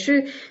a big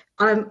issue.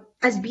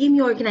 As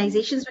BME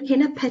organisations, we're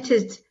kind of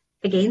pitted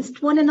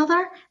against one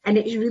another, and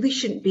it really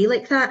shouldn't be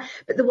like that.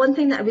 But the one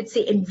thing that I would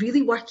say, in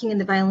really working in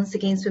the violence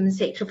against women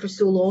sector for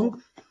so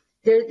long,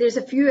 there's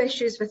a few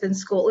issues within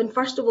Scotland.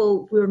 First of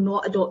all, we're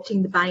not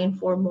adopting the buy and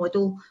form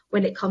model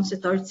when it comes to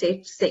third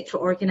sector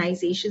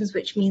organisations,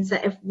 which means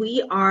that if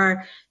we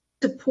are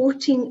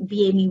supporting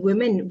BME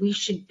women, we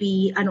should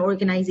be an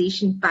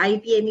organisation by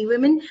BME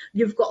women.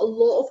 You've got a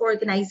lot of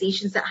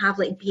organisations that have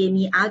like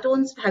BME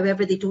add-ons,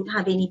 however they don't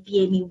have any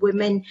BME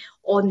women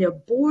on their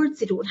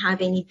boards, they don't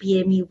have any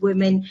BME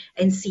women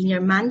in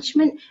senior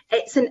management.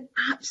 It's an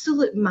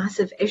absolute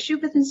massive issue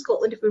within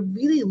Scotland if we're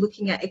really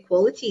looking at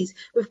equalities.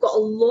 We've got a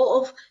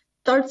lot of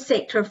third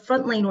sector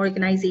frontline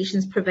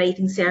organisations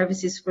providing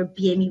services for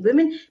BME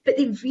women, but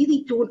they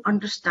really don't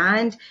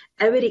understand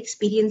our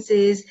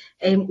experiences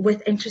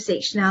with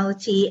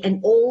intersectionality and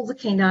all the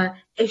kind of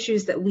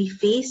issues that we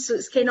face. So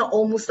it's kind of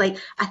almost like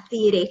a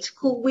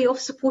theoretical way of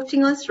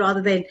supporting us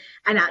rather than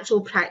an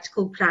actual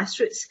practical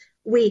grassroots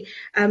way.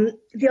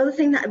 The other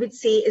thing that I would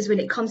say is when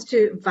it comes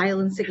to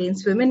violence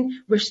against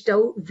women, we're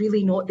still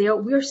really not there.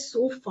 We're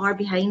so far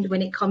behind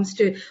when it comes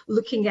to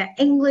looking at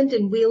England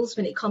and Wales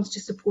when it comes to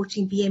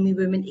supporting BME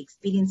women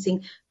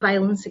experiencing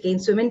violence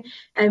against women.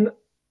 In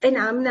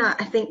AMNA,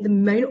 I think the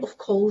amount of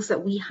calls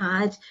that we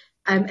had,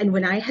 and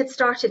when I had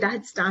started, I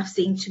had staff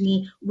saying to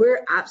me,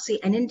 we're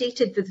absolutely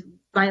inundated with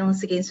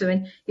violence against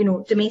women, you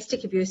know,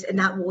 domestic abuse, and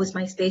that was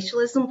my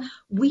specialism.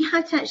 We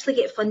had to actually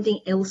get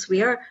funding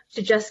elsewhere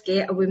to just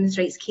get a women's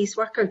rights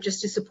caseworker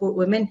just to support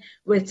women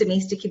with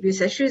domestic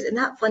abuse issues, and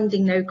that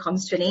funding now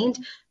comes to an end.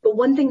 But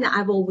one thing that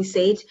I've always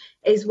said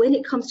is when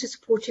it comes to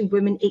supporting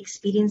women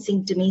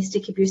experiencing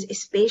domestic abuse,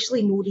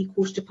 especially no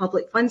recourse to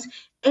public funds,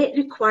 it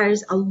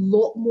requires a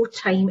lot more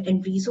time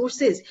and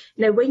resources.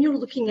 Now, when you're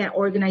looking at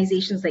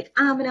organisations like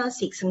AMNA,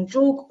 Sex and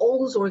Drog, all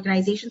those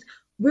organisations,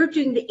 we're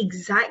doing the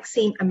exact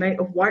same amount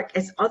of work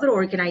as other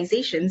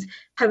organisations.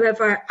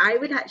 However, I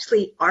would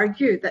actually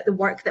argue that the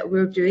work that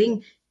we're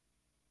doing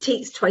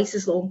takes twice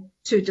as long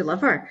to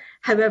deliver.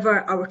 However,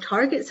 our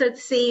targets are the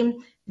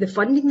same, the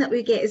funding that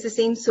we get is the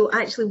same, so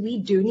actually we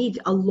do need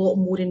a lot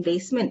more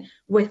investment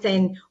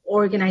within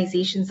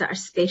organisations that are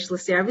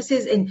specialist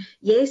services. And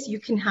yes, you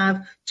can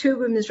have two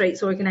women's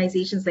rights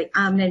organisations like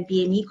AMNA and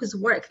BME because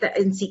the work that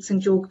in Sex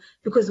and Drog,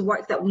 because the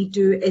work that we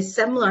do is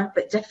similar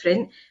but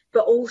different,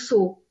 but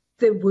also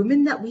the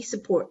women that we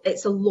support,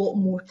 it's a lot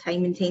more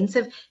time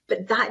intensive,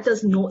 but that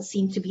does not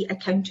seem to be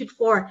accounted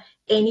for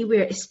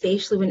anywhere,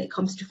 especially when it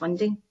comes to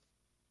funding.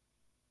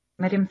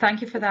 Miriam,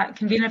 thank you for that.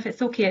 Convener, if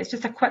it's okay, it's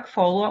just a quick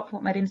follow-up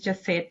what Miriam's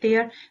just said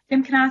there.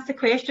 Miriam, can I ask the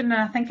question, and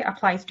I think it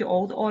applies to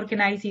all the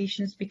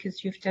organisations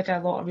because you've did a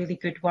lot of really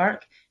good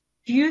work.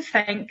 Do you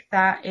think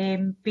that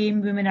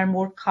BAME women are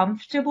more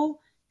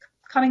comfortable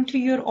coming to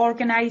your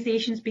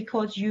organisations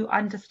because you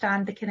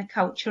understand the kind of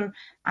culture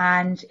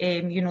and,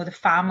 you know, the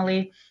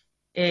family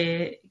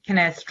kind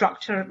of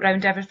structure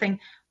around everything,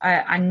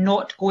 and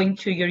not going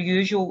to your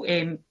usual,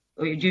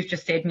 you've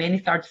just said many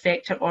third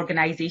sector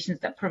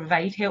organisations that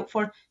provide help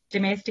for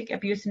domestic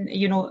abuse and,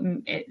 you know,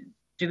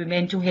 do with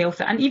mental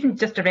health and even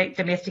just direct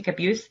domestic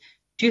abuse?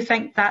 Do you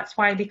think that's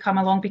why they come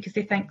along, because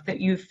they think that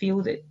you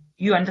feel that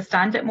you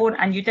understand it more?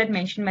 And you did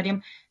mention,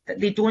 Miriam, that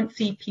they don't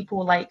see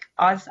people like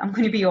us, I'm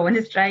going to be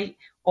honest, right,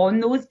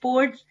 on those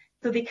boards,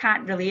 so they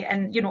can't relate.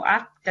 And, you know,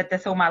 I did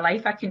this all my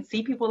life. I couldn't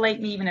see people like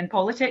me even in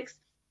politics.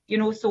 You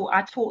know, so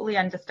I totally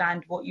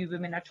understand what you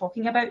women are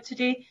talking about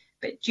today.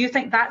 But do you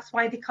think that's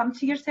why they come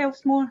to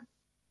yourselves more?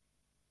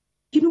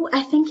 You know,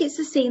 I think it's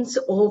a sense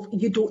of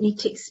you don't need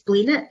to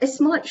explain it as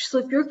much. So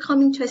if you're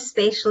coming to a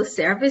specialist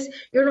service,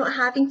 you're not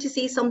having to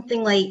say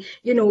something like,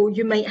 you know,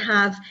 you might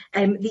have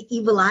the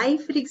evil eye,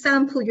 for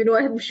example. You know,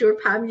 I'm sure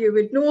Pam, you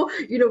would know,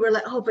 you know, we're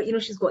like, oh, but you know,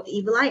 she's got the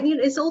evil eye. And, you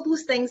know, it's all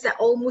those things that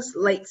almost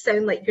like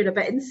sound like you're a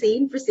bit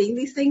insane for saying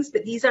these things,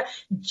 but these are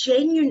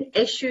genuine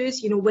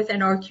issues, you know,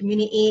 within our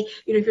community.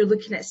 You know, if you're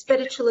looking at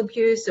spiritual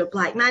abuse or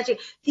black magic,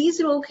 these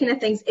are all kind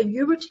of things. If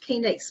you were to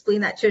kind of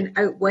explain that to an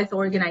out with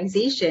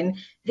organisation,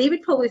 they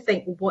would probably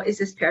think, well, what is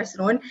this person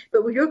on?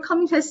 But when you're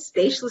coming to a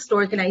specialist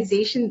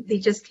organisation, they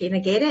just kind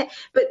of get it.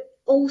 But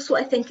also,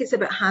 I think it's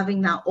about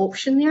having that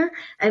option there.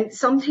 And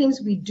sometimes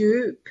we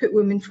do put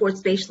women towards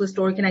specialist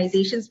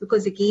organisations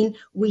because, again,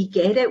 we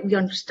get it, we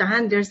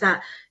understand there's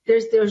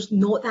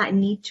not that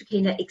need to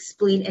kind of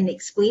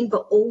explain,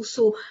 but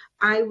also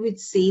I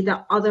would say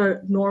that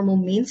other normal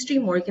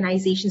mainstream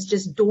organisations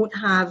just don't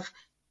have.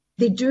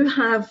 They do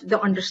have the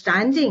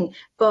understanding,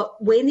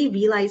 but when they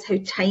realise how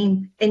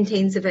time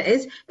intensive it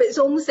is, but it's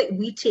almost like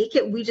we take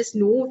it, we just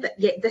know that,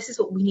 yeah, this is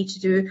what we need to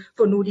do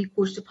for no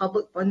recourse to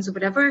public funds or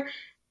whatever.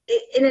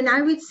 And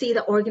I would say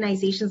that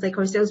organisations like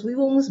ourselves, we've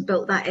almost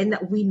built that in,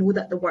 that we know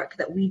that the work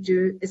that we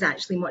do is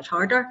actually much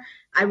harder,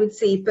 I would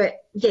say. But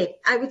yeah,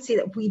 I would say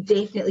that we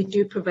definitely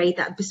do provide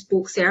that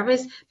bespoke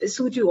service, but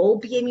so do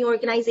all BME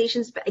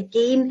organisations. But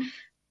again,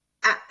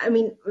 I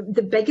mean,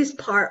 the biggest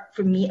part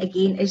for me,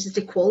 again, is just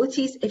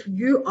equalities. If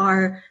you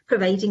are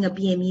providing a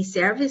BME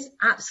service,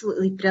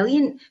 absolutely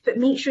brilliant, but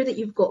make sure that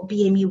you've got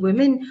BME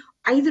women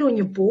either on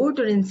your board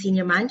or in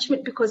senior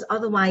management, because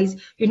otherwise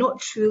you're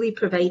not truly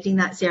providing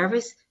that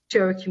service to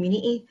our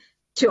community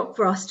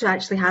for us to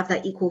actually have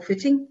that equal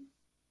footing.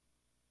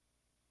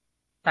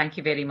 Thank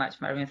you very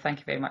much, Miriam. Thank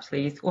you very much,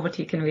 ladies. Over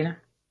to you,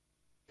 Convener.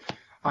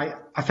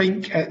 I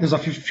think there's a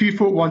few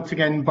folk once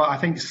again, but I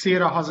think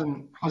Sarah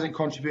hasn't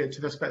contributed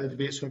to this bit of the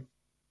debate. So,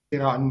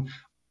 Sarah, and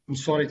I'm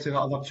sorry to the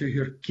other two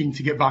who are keen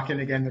to get back in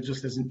again. There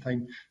just isn't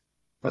time.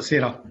 But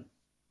Sarah.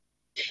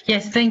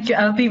 Yes, thank you.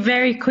 I'll be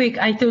very quick.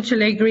 I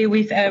totally agree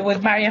with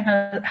what Mariam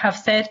have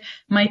said.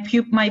 My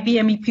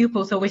BME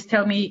pupils always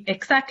tell me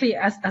exactly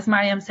as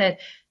Mariam said.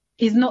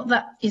 It's not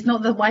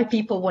that white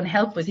people won't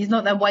help us. It's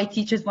not that white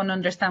teachers won't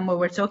understand what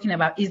we're talking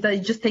about. It's that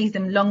it just takes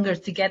them longer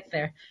to get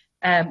there.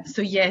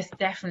 So yes,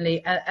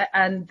 definitely.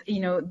 And you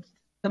know,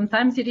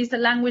 sometimes it is a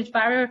language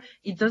barrier.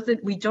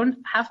 We don't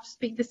have to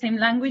speak the same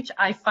language.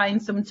 I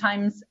find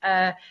sometimes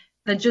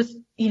that just,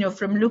 you know,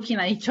 from looking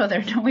at each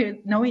other,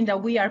 knowing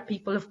that we are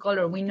people of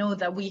color, we know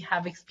that we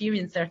have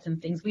experienced certain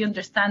things. We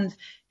understand,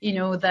 you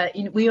know,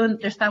 we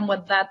understand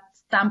what that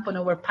stamp on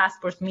our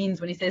passport means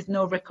when it says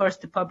no recourse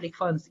to public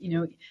funds. You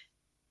know,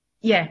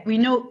 yeah, we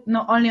know,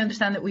 not only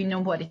understand that, we know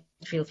what it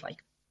feels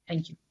like.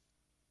 Thank you.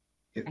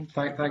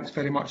 Thanks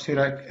very much,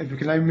 Sarah. If we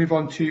can now move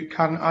on to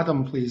Karen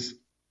Adam, please.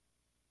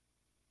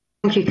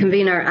 Thank you,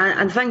 Convener,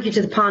 and thank you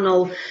to the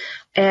panel.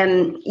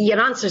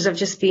 Your answers have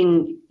just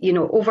been, you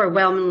know,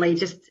 overwhelmingly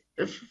just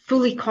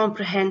fully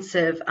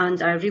comprehensive,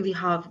 and I really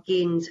have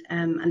gained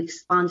and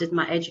expanded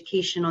my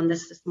education on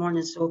this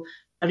morning. So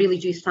I really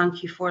do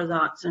thank you for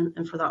that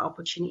and for that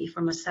opportunity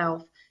for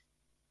myself.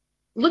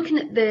 Looking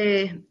at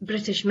the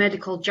British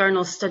Medical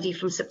Journal study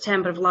from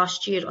September of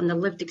last year on the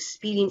lived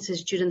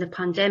experiences during the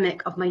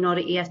pandemic of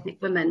minority ethnic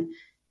women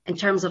in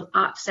terms of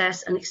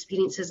access and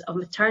experiences of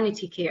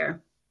maternity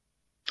care,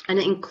 and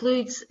it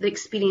includes the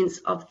experience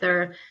of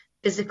their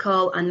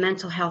physical and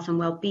mental health and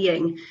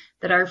well-being,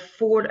 there are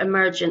 4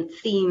 emergent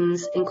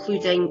themes,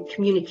 including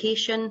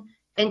communication,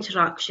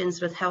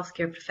 interactions with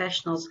healthcare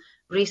professionals,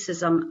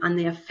 racism and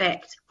the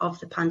effect of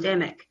the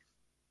pandemic,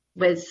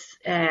 with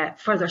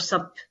further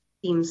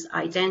sub-themes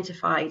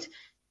identified.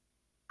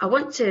 I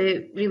want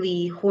to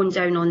really hone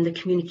down on the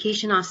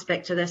communication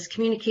aspect of this.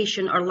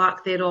 Communication or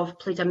lack thereof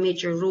played a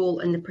major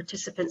role in the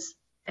participants'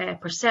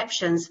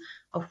 perceptions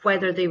of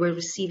whether they were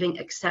receiving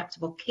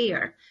acceptable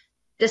care.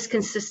 This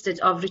consisted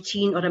of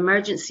routine or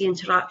emergency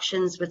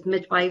interactions with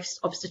midwives,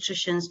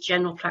 obstetricians,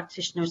 general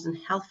practitioners and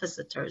health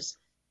visitors.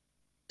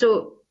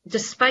 So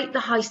despite the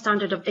high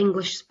standard of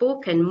English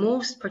spoken,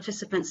 most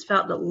participants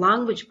felt that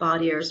language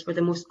barriers were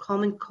the most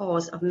common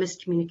cause of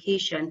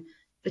miscommunication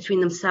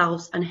between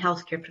themselves and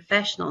healthcare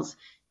professionals.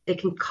 They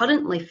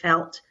concurrently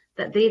felt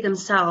that they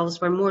themselves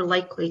were more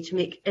likely to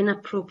make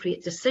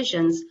inappropriate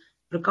decisions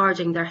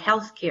regarding their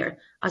healthcare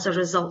as a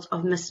result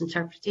of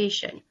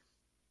misinterpretation.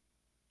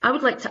 I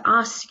would like to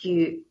ask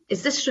you,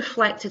 is this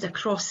reflected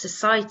across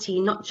society,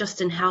 not just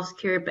in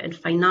healthcare, but in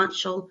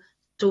financial,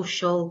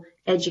 social,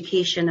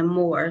 education and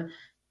more?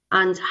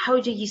 And how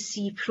do you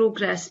see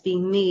progress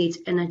being made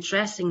in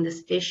addressing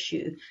this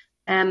issue?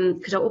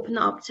 Could I open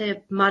that up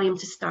to Mariam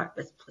to start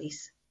with,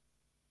 please?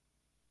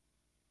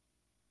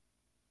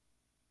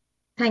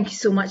 Thank you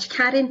so much,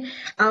 Karen.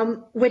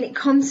 When it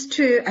comes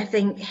to, I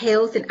think,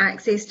 health and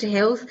access to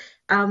health,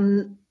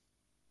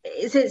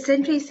 it's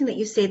interesting that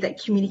you say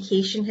that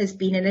communication has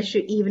been an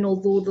issue, even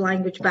although the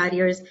language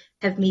barriers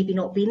have maybe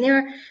not been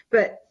there.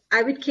 But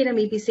I would kind of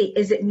maybe say,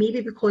 is it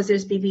maybe because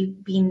there's maybe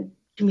been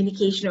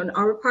communication on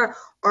our part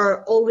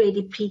or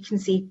already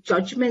preconceived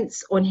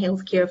judgments on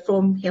healthcare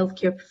from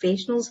healthcare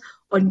professionals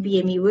on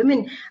BME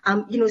women?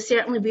 You know,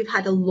 certainly we've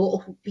had a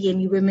lot of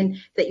BME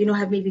women that, you know,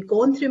 have maybe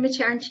gone through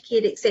maternity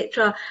care,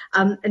 etc.,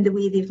 and the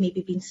way they've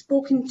maybe been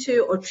spoken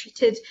to or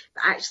treated,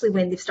 but actually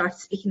when they've started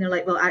speaking, they're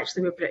like, well,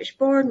 actually we're British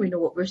born, we know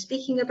what we're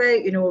speaking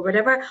about, you know, or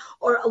whatever.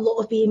 Or a lot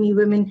of BME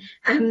women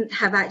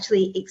have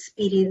actually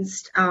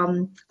experienced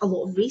a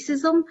lot of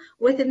racism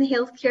within the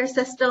healthcare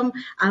system,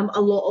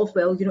 a lot of,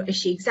 well, you know, is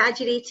she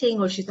exaggerating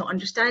or she's not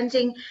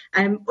understanding,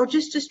 or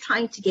just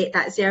trying to get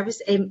that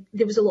service.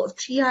 There was a lot of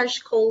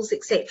triage calls,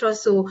 etc.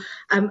 So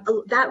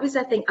that was,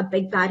 I think, a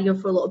big barrier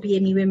for a lot of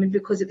BME women,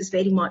 because it was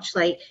very much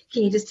like,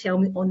 can you just tell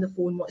me on the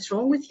phone what's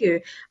wrong with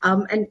you?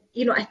 And,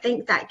 you know, I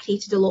think that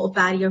created a lot of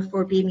barrier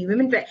for BME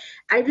women. But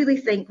I really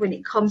think when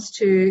it comes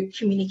to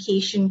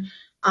communication,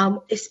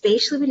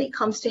 especially when it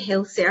comes to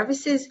health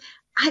services,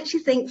 I actually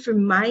think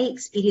from my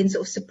experience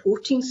of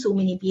supporting so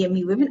many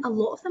BME women, a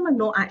lot of them are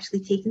not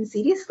actually taken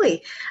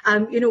seriously.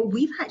 You know,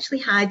 we've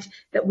actually had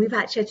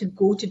to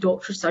go to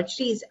doctor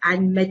surgeries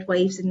and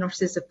midwives and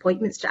nurses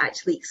appointments to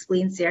actually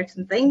explain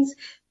certain things.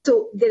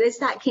 So there is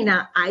that kind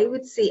of, I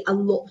would say, a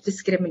lot of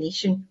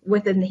discrimination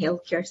within the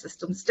healthcare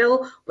system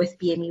still with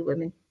BME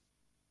women.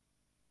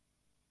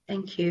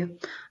 Thank you.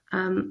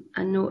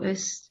 I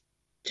noticed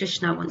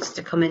Trishna wants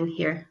to come in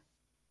here.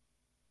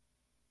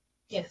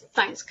 Yes,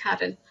 thanks,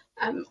 Karen.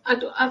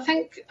 I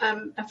think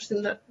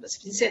everything that's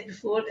been said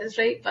before is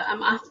right, but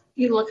I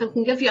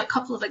can give you a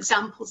couple of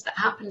examples that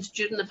happened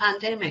during the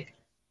pandemic.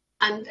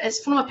 And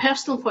it's from a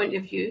personal point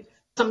of view,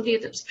 somebody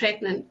that was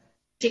pregnant,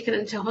 taken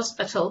into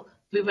hospital,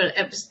 it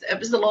was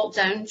the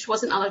lockdown, she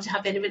wasn't allowed to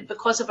have anyone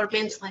because of her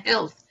mental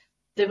health.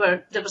 There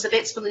was an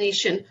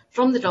explanation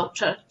from the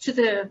doctor to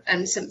the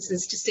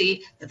Simpsons to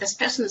say that this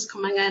person is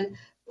coming in,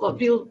 got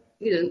real,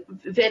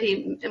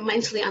 very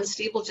mentally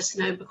unstable just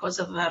now because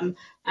of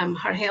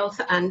her health,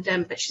 and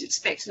but she's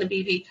expecting a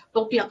baby,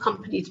 will be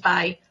accompanied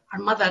by her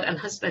mother and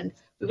husband.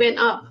 We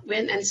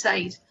went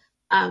inside.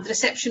 The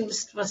reception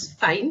was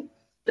fine.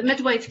 The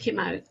midwife came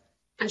out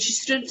and she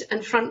stood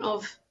in front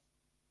of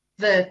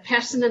the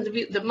person in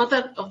the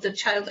mother of the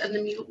child in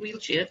the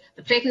wheelchair,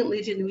 the pregnant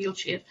lady in the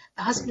wheelchair,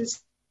 the husband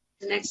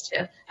next to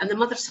her, and the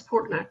mother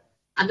supporting her.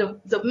 And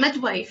the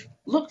midwife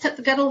looked at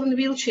the girl in the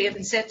wheelchair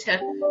and said to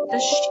her,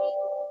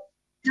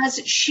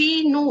 does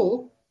she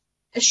know,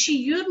 is she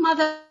your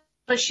mother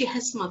or is she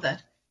his mother?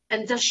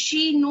 And does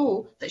she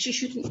know that she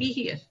shouldn't be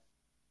here?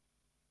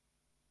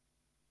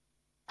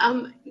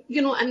 And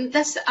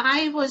this,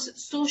 I was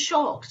so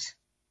shocked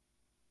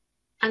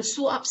and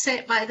so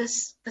upset by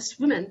this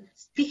woman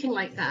speaking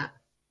like that.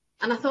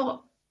 And I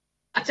thought,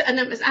 and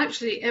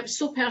it was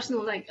so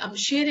personal, like I'm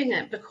sharing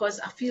it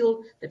because I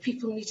feel that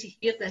people need to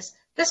hear this.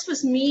 This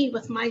was me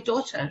with my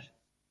daughter.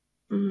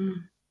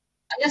 And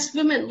this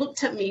woman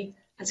looked at me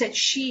and said,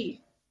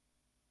 she.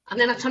 And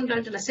then I turned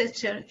around and I said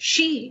to her,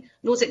 she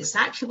knows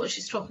exactly what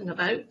she's talking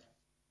about.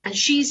 And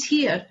she's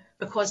here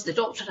because the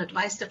doctor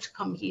advised her to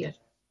come here.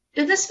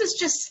 Now, this was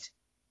just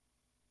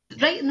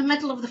right in the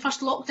middle of the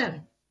first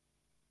lockdown.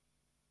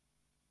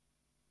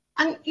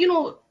 And,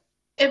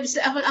 I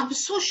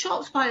was so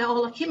shocked by it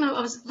all. I came out,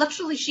 I was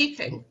literally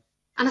shaking.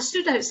 And I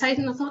stood outside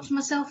and I thought to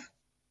myself,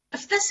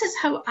 if this is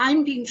how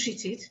I'm being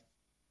treated,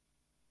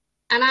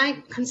 and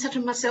I consider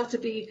myself to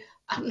be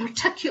an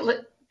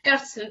articulate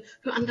person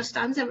who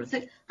understands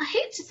everything, I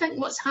hate to think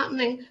what's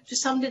happening to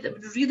somebody that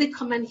would really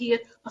come in here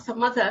with a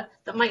mother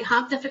that might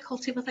have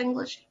difficulty with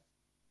English.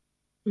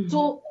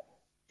 So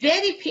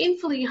very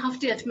painfully, you have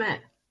to admit,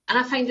 and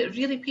I find it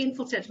really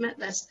painful to admit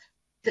this,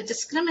 the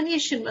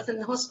discrimination within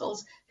the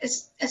hospitals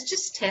is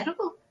just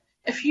terrible.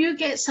 If you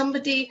get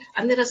somebody,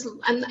 and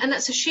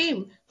it's a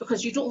shame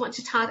because you don't want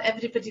to tar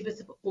everybody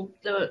with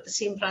the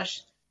same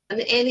brush. And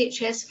the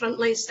NHS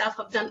frontline staff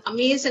have done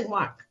amazing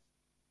work.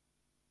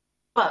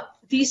 But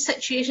these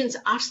situations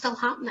are still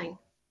happening.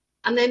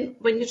 And then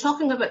when you're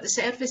talking about the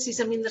services,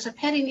 there's a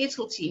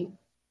perinatal team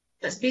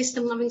that's based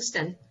in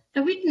Livingston.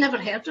 Now, we'd never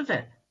heard of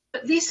it,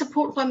 but they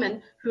support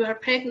women who are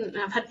pregnant and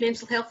have had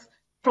mental health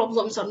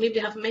problems or maybe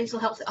have mental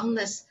health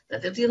illness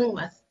that they're dealing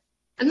with.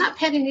 And that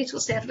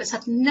perinatal service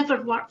had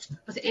never worked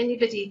with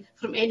anybody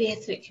from any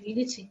ethnic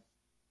community.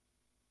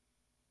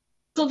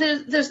 So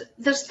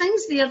there's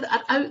things there that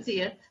are out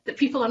there that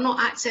people are not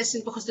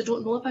accessing because they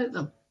don't know about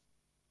them,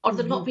 or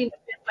they're not being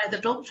referred by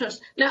the doctors.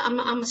 Now,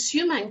 I'm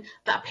assuming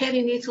that a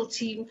perinatal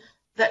team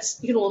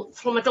that's,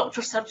 from a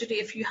doctor's surgery,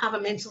 if you have a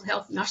mental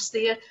health nurse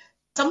there,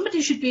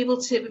 somebody should be able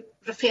to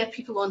refer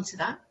people onto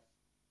that.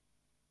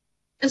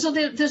 And so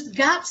there's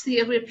gaps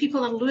there where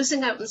people are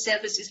losing out on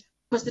services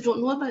because they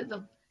don't know about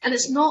them. And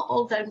it's not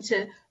all down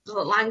to the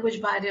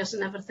language barriers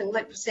and everything.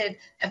 Like we said,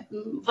 a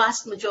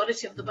vast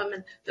majority of the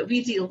women that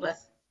we deal with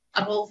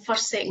are all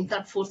first, second,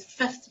 third, fourth,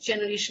 fifth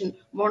generation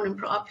born and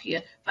brought up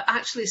here. But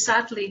actually,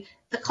 sadly,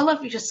 the colour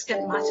of your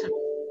skin matters.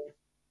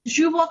 Because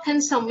you walk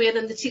in somewhere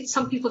and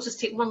some people just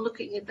take one look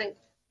at you and think,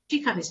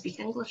 she can't speak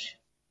English.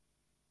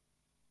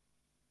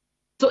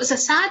 So it's a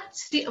sad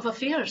state of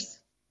affairs.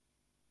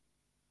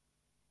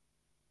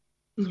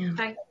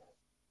 Yeah.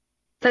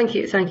 Thank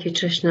you,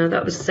 Trishna.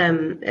 That was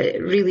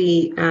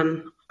really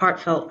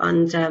heartfelt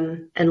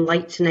and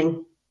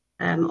enlightening,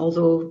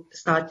 although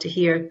sad to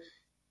hear.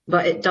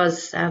 But it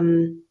does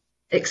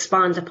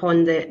expand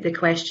upon the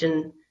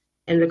question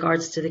in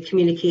regards to the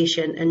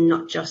communication and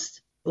not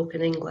just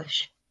spoken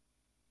English.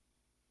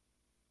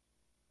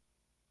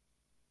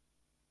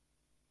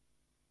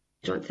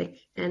 I don't think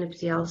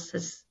anybody else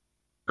has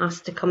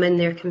asked to come in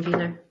there,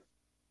 convener.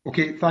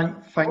 Okay,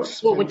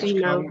 thanks. What would you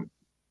know?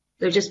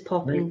 They're just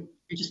popping. Right.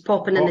 They're just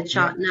popping in the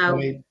chat now.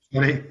 Sorry.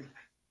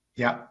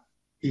 Yeah.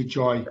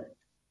 Joy.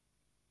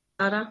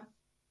 Sarah?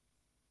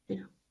 Yeah.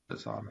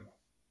 That's Sarah.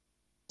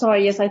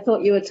 Sorry, yes, I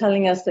thought you were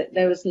telling us that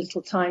there was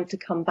little time to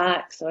come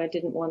back, so I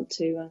didn't want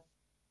to.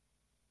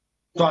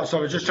 So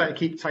I was just trying to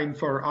keep time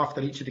for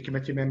after each of the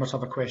committee members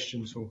have a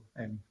question. So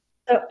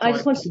I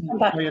just wanted to come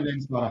back.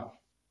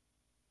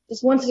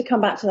 Just wanted to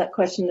come back to that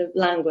question of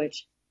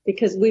language,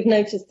 because we've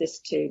noticed this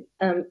too,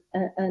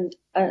 and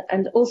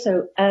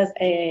also as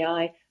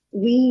AAI,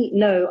 we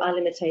know our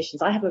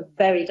limitations. I have a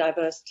very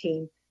diverse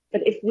team,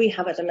 but if we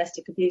have a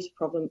domestic abuse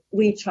problem,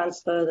 we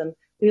transfer them,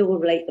 we all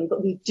relate them,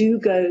 but we do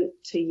go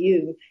to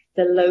you,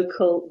 the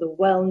local, the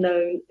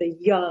well-known, the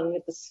young,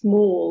 the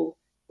small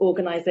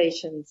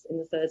organisations in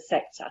the third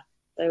sector.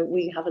 So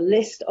we have a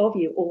list of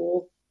you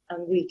all,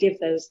 and we give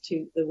those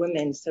to the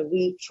women. So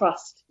we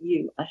trust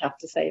you, I have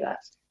to say that.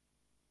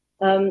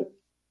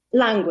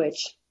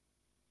 Language.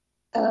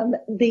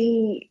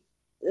 The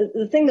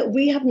thing that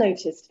we have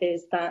noticed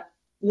is that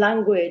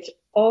language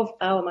of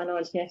our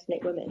minority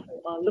ethnic women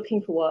who are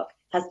looking for work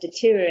has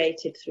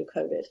deteriorated through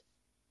COVID.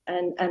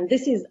 And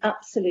this is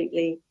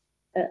absolutely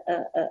a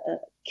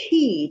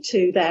key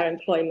to their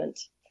employment.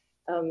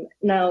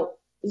 Now,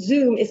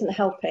 Zoom isn't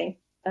helping.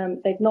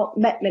 They've not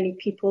met many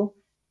people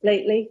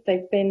lately.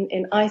 They've been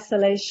in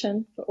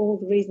isolation for all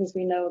the reasons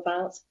we know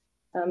about.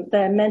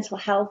 Their mental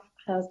health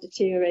has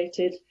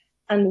deteriorated,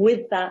 and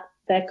with that,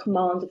 their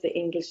command of the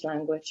English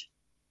language.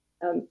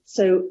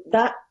 So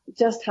that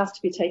just has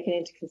to be taken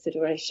into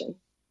consideration.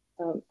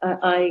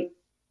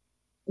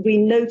 We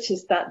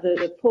noticed that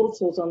the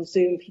portals on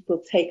Zoom, people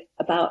take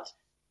about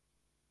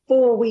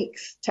 4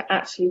 weeks to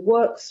actually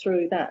work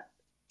through that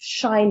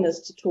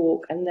shyness to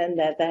talk, and then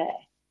they're there.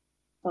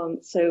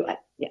 So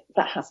yeah,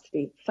 that has to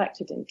be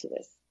factored into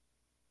this.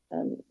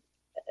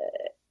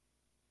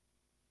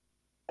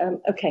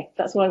 Okay,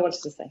 that's all I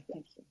wanted to say.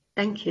 Thank you.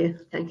 Thank you.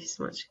 Thank you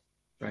so much.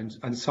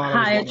 And Sarah,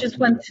 Hi, I just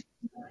wanted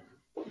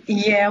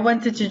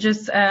to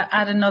just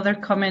add another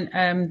comment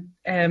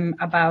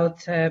about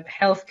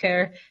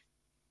healthcare,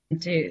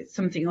 and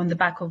something on the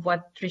back of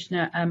what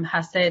Trishna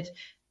has said.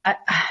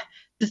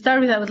 To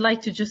start with, I would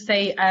like to just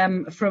say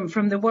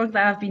from the work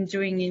that I've been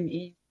doing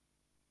in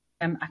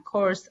a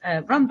course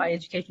run by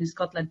Education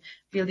Scotland,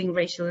 building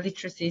racial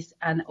literacies,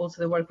 and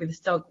also the work with the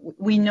STOG,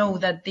 we know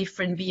that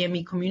different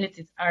BME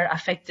communities are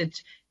affected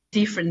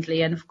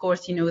differently, and of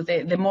course, you know,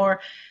 the more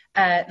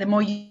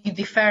you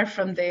differ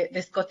from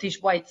the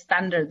Scottish white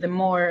standard, the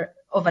more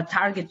of a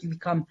target you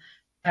become.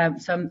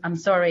 So I'm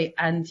sorry,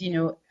 and you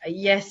know,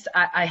 yes,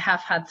 I have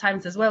had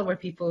times as well where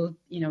people,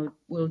 you know,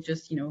 will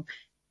just, you know,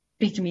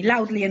 speak to me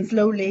loudly and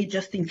slowly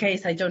just in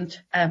case I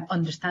don't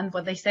understand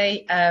what they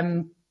say.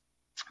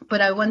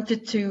 But I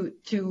wanted to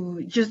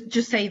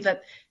just say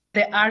that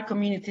there are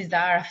communities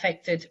that are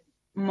affected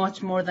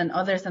much more than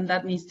others, and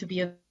that needs to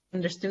be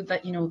understood,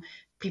 that, you know,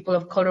 people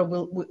of colour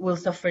will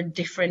suffer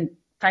different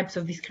types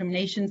of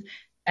discriminations.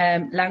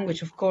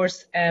 Language, of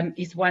course,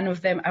 is one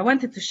of them. I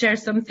wanted to share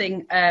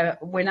something.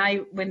 When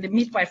the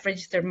midwife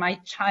registered my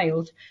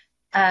child,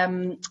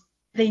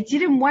 they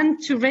didn't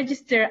want to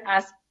register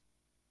as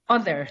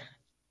other,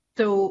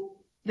 so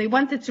they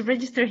wanted to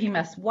register him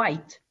as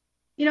white.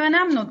 You know, and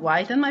I'm not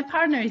white, and my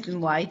partner isn't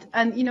white,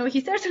 and you know,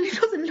 he certainly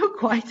doesn't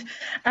look white.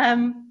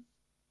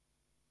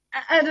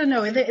 I don't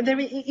know.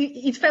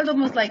 It felt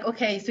almost like,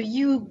 okay, so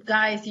you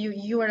guys,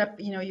 you are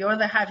you know, your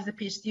other half is a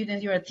PhD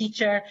student, you're a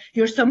teacher,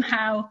 you're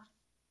somehow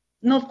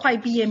not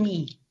quite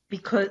BME,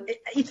 because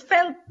it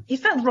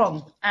felt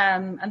wrong,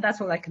 and that's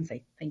all I can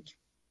say. Thank you.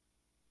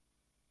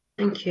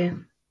 Thank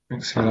you.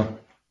 Thanks, Sarah.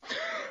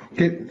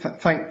 Okay,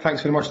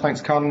 thanks very much.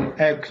 Thanks, Karen.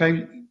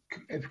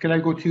 Can I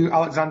go to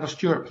Alexander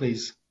Stewart,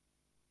 please?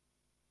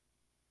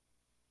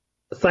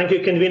 Thank you,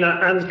 Convener.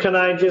 And can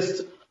I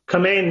just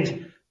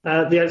commend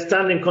the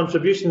outstanding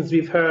contributions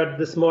we've heard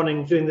this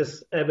morning during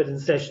this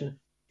evidence session.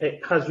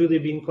 It has really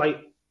been quite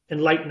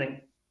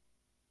enlightening.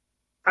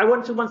 I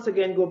want to once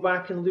again go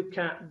back and look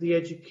at the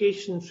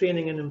education,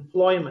 training and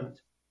employment.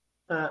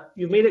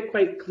 You've made it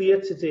quite clear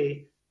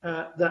today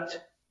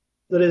that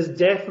there is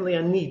definitely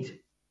a need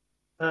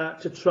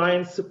to try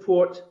and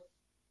support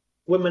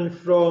women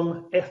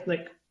from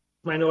ethnic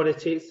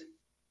minorities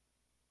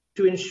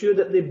to ensure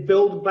that they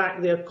build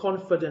back their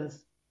confidence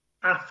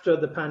after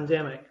the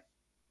pandemic.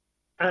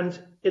 And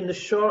in the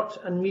short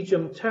and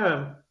medium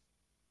term,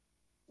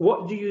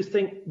 what do you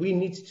think we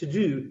need to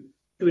do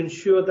to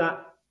ensure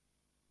that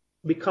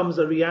becomes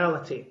a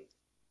reality?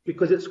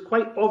 Because it's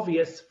quite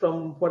obvious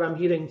from what I'm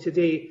hearing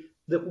today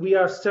that we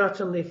are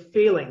certainly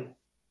failing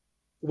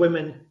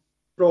women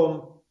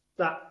from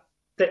that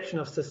section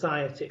of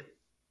society.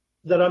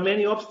 There are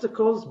many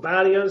obstacles,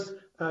 barriers.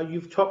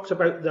 You've talked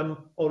about them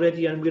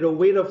already, and we're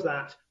aware of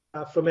that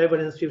from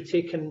evidence we've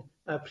taken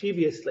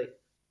previously.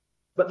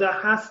 But there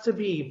has to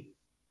be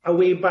a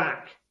way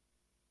back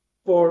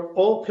for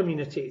all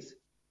communities,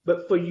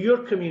 but for your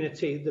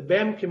community, the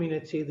BEM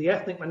community, the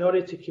ethnic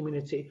minority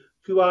community,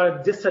 who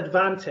are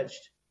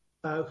disadvantaged,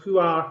 who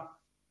are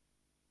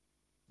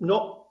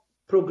not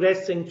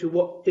progressing to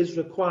what is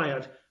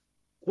required.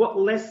 What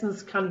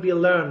lessons can be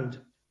learned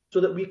so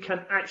that we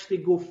can actually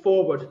go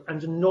forward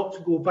and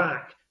not go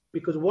back?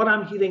 Because what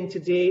I'm hearing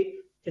today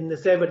in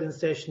this evidence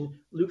session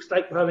looks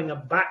like we're having a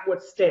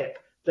backward step,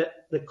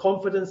 that the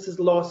confidence is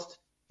lost,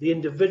 the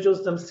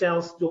individuals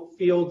themselves don't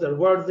feel they're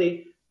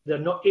worthy, they're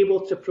not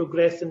able to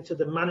progress into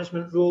the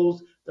management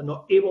roles, they're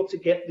not able to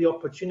get the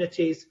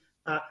opportunities,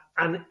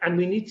 and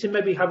we need to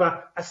maybe have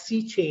a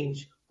sea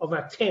change of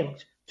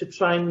attempt to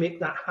try and make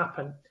that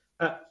happen.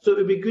 So it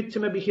would be good to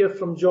maybe hear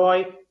from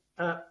Joy,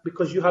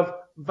 because you have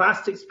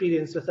vast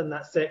experience within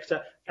that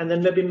sector, and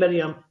then maybe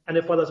Miriam, and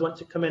if others want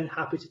to come in,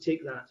 happy to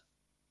take that.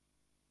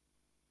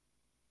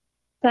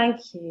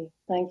 Thank you,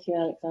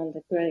 Alexander.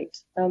 Great.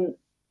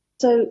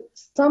 So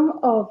some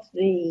of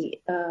the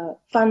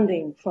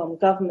funding from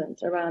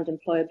government around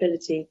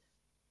employability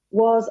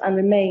was and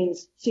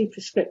remains too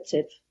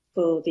prescriptive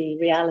for the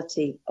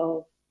reality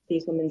of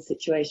these women's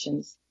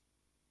situations.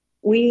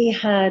 We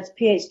had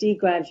PhD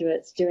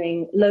graduates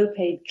doing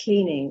low-paid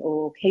cleaning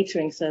or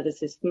catering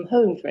services from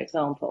home, for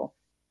example,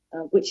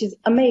 which is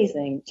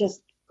amazing,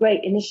 just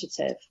great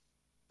initiative.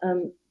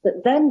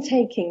 But then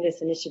taking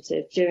this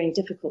initiative during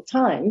difficult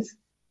times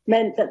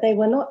meant that they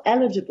were not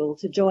eligible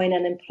to join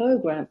an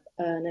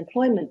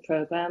employment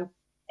program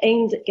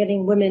aimed at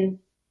getting women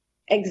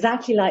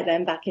exactly like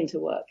them back into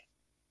work,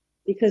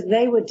 because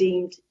they were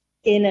deemed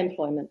in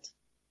employment.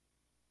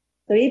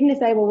 So even if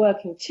they were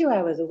working 2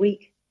 hours a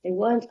week, they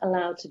weren't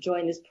allowed to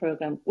join this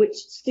program, which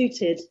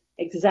suited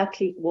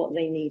exactly what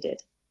they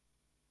needed.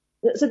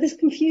 So this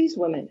confused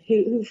women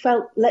who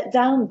felt let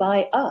down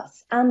by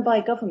us and by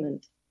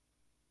government.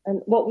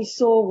 And what we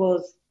saw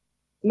was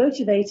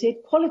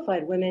motivated,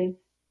 qualified women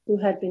who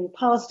had been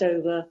passed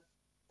over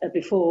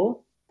before,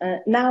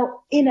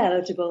 now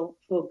ineligible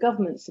for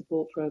government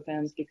support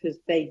programs because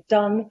they'd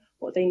done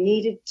what they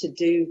needed to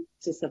do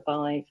to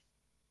survive.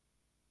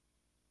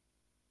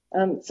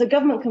 So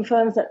government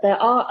confirms that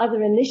there are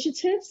other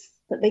initiatives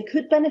that they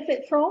could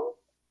benefit from,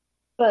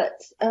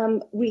 but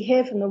we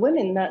hear from the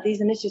women that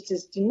these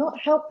initiatives do not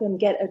help them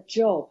get a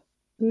job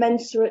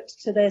commensurate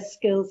to their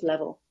skills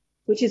level,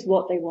 which is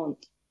what they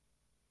want.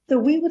 So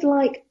we would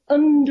like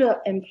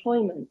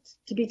underemployment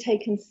to be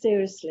taken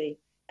seriously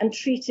and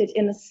treated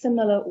in a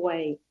similar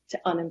way to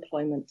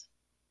unemployment.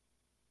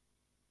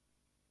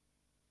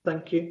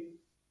 Thank you.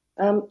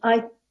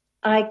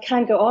 I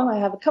can go on. I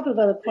have a couple of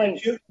other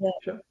points. Sure.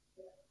 Sure.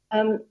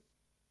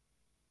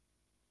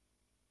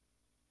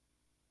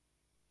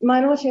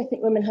 Minority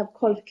ethnic women have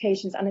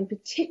qualifications, and in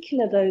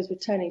particular those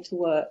returning to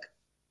work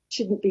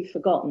shouldn't be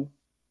forgotten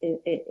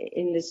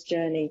in this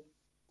journey.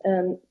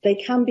 They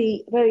can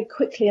be very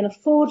quickly and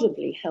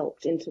affordably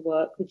helped into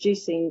work,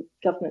 reducing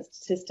government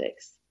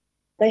statistics.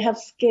 They have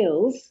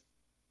skills.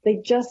 They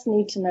just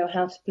need to know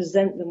how to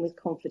present them with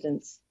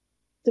confidence.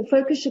 The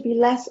focus should be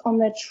less on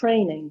their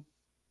training.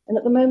 And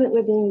at the moment,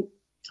 we're being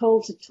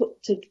told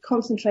to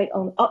concentrate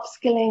on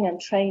upskilling and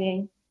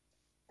training.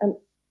 And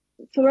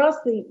for us,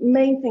 the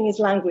main thing is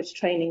language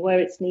training where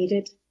it's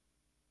needed.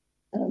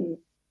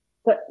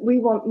 But we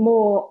want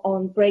more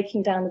on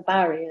breaking down the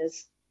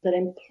barriers that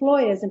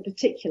employers in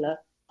particular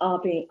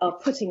are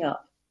putting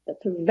up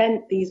that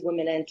prevent these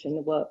women entering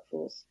the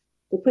workforce.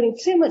 We're putting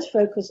too much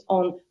focus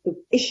on the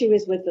issue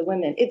is with the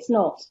women. It's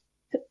not.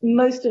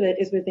 Most of it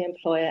is with the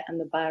employer and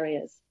the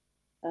barriers.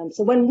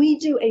 So when we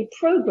do a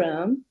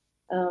program,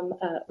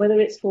 whether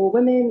it's for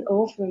women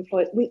or for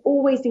employers, we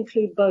always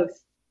include both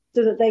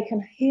so that they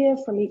can hear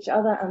from each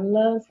other and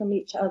learn from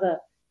each other.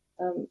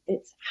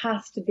 It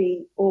has to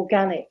be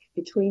organic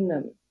between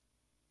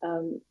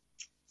them.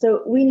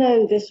 So we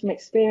know this from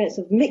experience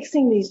of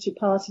mixing these two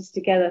parties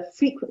together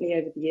frequently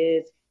over the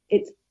years.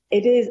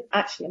 It is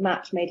actually a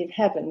match made in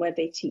heaven where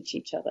they teach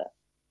each other.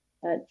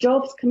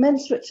 Jobs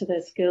commensurate to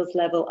their skills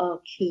level are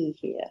key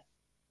here.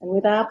 And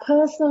with our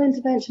personal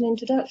intervention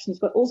introductions,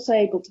 we're also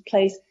able to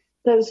place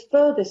those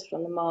furthest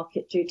from the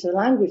market due to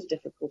language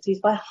difficulties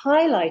by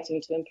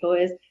highlighting to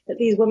employers that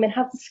these women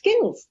have the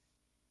skills.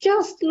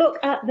 Just look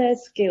at their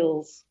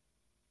skills.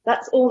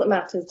 That's all that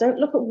matters. Don't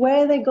look at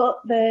where they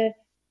got their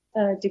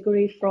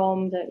degree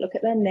from. Don't look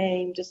at their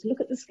name. Just look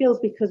at the skills,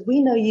 because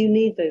we know you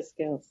need those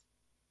skills.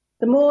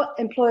 The more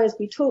employers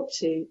we talk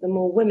to, the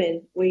more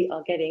women we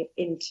are getting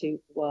into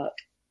work.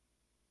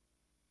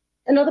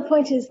 Another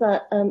point is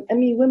that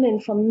ME women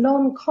from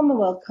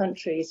non-Commonwealth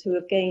countries who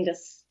have gained a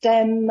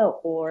STEM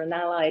or an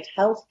allied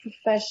health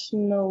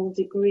professional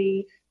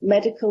degree,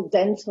 medical,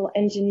 dental,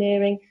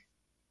 engineering,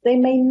 they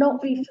may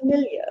not be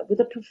familiar with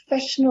the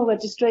professional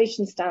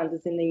registration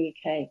standards in the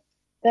UK.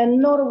 They're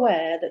not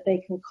aware that they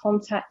can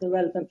contact the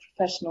relevant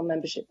professional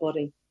membership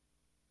body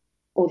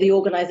or the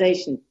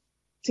organisation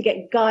to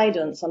get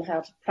guidance on how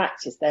to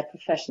practice their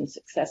profession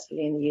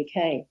successfully in the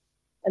UK.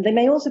 And they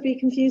may also be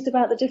confused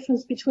about the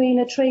difference between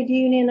a trade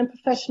union and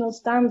professional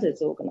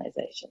standards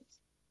organisations.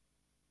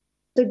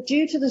 So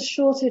due to the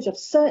shortage of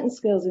certain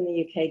skills in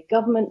the UK,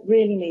 government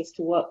really needs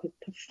to work with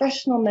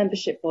professional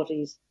membership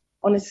bodies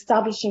on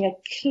establishing a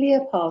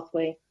clear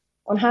pathway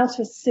on how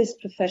to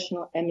assist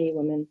professional ME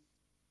women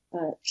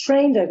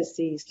trained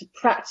overseas to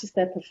practice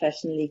their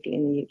profession legally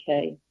in the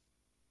UK.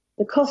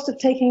 The cost of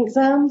taking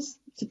exams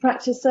to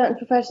practice certain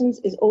professions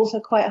is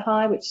also quite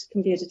high, which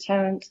can be a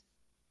deterrent.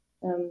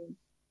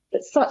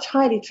 But such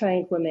highly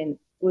trained women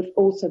would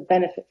also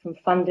benefit from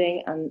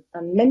funding and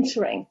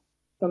mentoring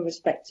from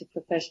respective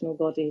professional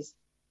bodies.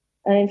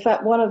 And in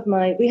fact,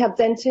 we have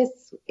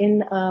dentists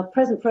in our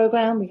present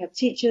programme, we have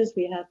teachers,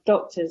 we have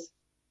doctors,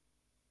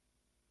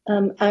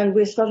 and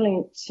we're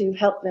struggling to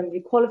help them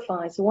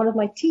requalify. So one of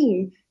my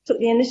team took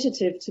the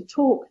initiative to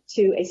talk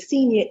to a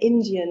senior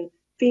Indian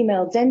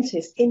female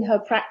dentist in her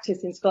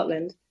practice in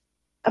Scotland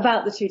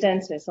about the two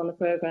dentists on the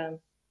programme.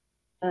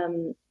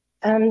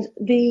 And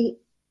the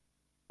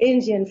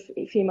Indian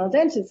female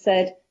dentist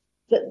said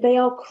that they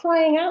are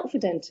crying out for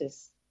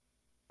dentists.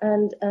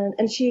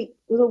 And she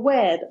was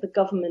aware that the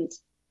government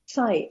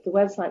site, the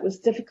website, was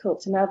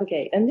difficult to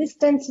navigate. And this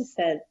dentist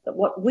said that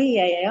what we,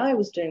 AAI,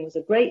 was doing was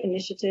a great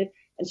initiative,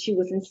 and she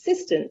was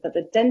insistent that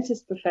the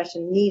dentist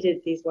profession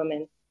needed these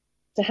women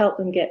to help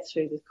them get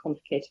through this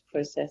complicated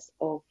process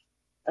of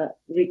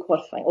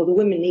requalifying, or the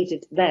women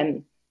needed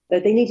them.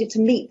 They needed to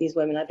meet these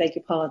women, I beg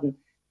your pardon,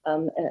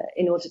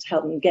 in order to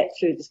help them get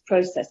through this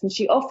process. And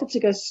she offered to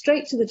go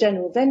straight to the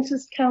General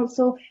Dentist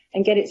Council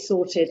and get it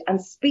sorted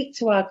and speak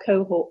to our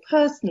cohort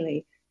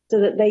personally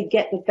so that they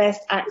get the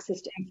best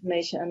access to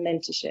information and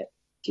mentorship.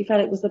 She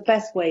felt it was the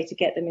best way to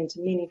get them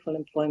into meaningful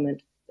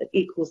employment that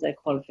equals their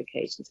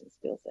qualifications and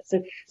skill sets.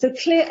 So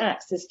clear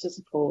access to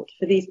support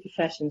for these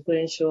professions will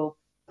ensure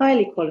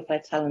highly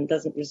qualified talent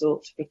doesn't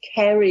resort to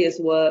precarious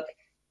work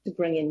to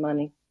bring in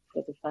money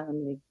for the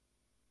family.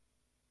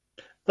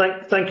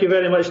 Thank you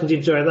very much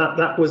indeed, Joy.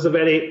 That was a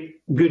very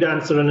good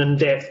answer and in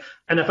depth.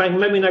 And if I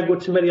maybe now go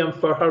to Miriam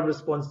for her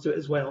response to it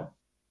as well.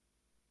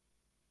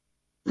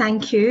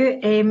 Thank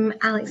you,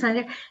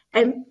 Alexander.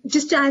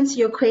 Just to answer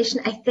your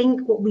question, I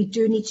think what we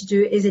do need to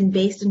do is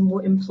invest in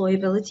more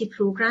employability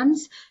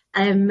programmes.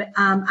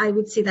 I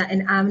would say that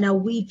in Amina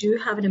we do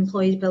have an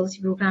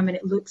employability programme, and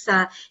it looks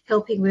at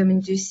helping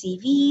women do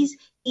CVs,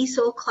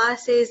 ESOL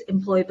classes,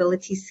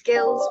 employability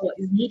skills, what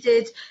is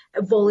needed,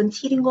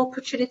 volunteering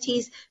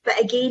opportunities. But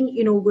again,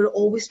 you know, we're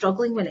always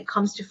struggling when it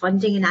comes to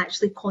funding and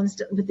actually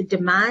constant with the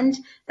demand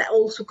that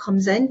also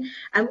comes in.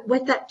 And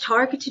with that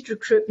targeted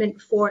recruitment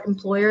for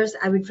employers,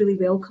 I would really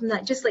welcome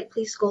that. Just like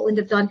Police Scotland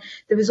have done,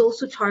 there was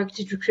also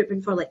targeted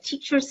recruitment for like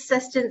teachers'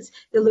 assistants.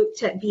 They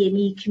looked at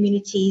BME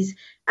communities,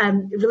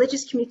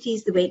 religious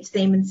communities. They went to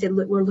them and said,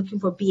 look, we're looking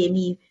for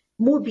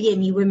more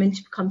BME women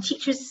to become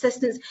teachers'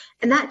 assistants,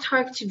 and that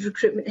targeted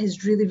recruitment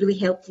has really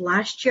helped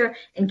last year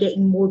in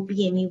getting more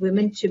BME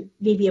women to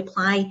maybe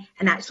apply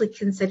and actually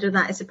consider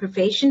that as a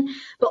profession.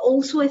 But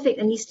also I think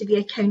there needs to be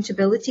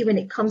accountability when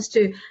it comes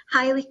to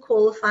highly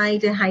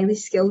qualified and highly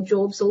skilled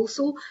jobs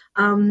also.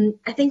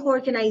 I think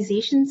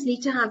organisations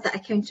need to have that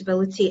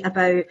accountability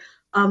about,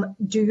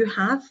 do you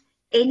have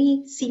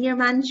any senior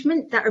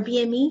management that are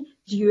BME?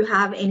 Do you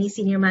have any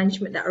senior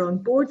management that are on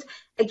boards?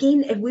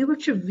 Again, if we were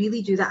to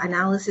really do that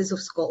analysis of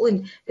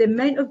Scotland, the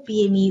amount of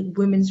BME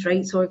women's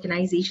rights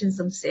organisations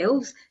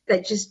themselves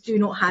that just do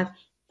not have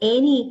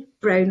any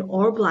brown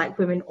or black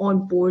women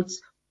on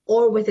boards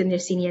or within their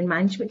senior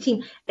management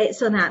team,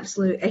 it's an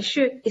absolute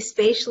issue,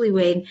 especially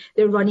when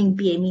they're running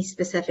BME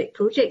specific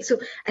projects. So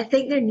I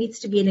think there needs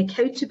to be an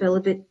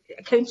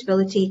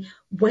accountability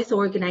with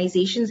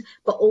organisations,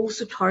 but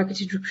also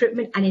targeted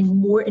recruitment and in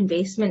more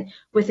investment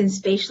within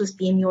specialist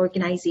BME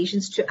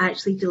organisations to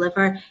actually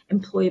deliver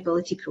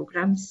employability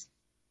programmes.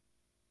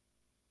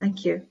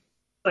 Thank you.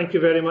 Thank you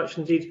very much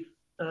indeed.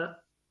 I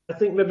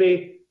think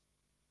maybe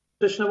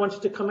Krishna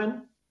wanted to come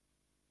in.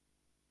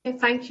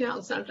 Thank you,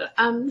 Alexandra.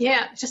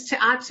 Just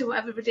to add to what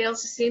everybody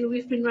else is saying,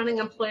 we've been running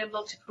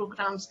employability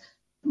programmes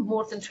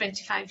more than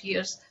 25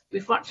 years.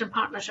 We've worked in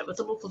partnership with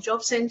the local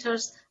job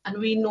centres, and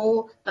we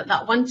know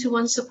that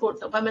one-to-one support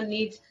that women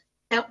need,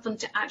 help them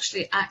to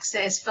actually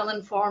access, fill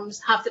in forms,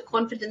 have the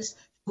confidence to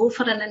go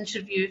for an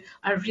interview,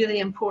 are really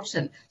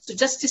important. So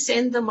just to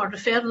send them or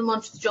refer them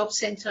onto the job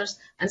centres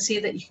and say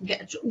that you can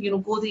get,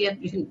 go there,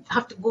 you can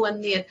have to go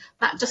in there,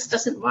 that just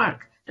doesn't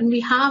work. And we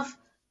have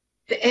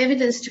the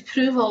evidence to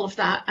prove all of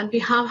that, and we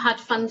have had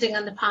funding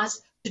in the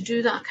past to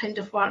do that kind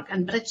of work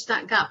and bridge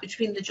that gap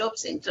between the job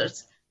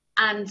centres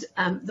and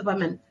the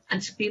women,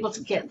 and to be able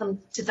to get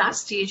them to that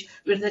stage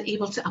where they're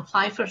able to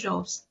apply for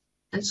jobs.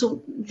 And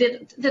so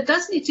there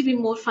does need to be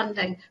more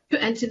funding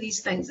put into these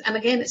things. And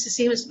again, it's the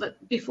same as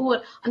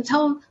before,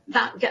 until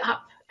that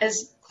gap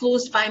is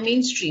closed by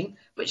mainstream,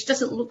 which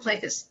doesn't look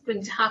like it's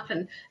going to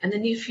happen in the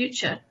near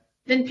future,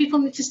 then people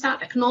need to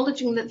start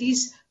acknowledging that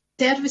these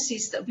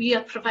services that we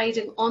are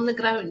providing on the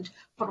ground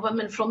for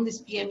women from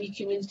these BME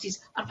communities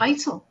are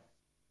vital.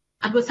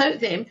 And without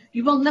them,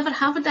 you will never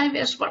have a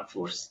diverse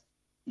workforce.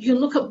 You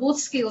can look at both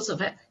scales of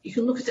it. You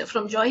can look at it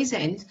from Joy's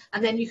end,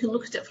 and then you can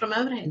look at it from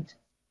our end.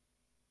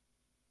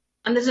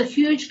 And there's a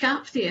huge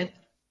gap there.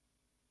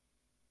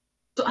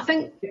 So I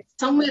think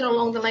somewhere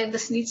along the line,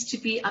 this needs to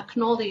be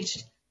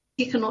acknowledged,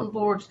 taken on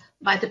board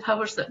by the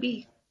powers that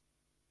be.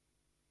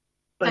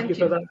 Thank you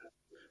for that.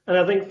 And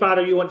I think,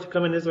 Farah, you want to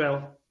come in as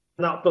well.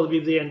 And that'll probably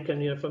be the end,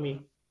 Kenya, for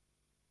me.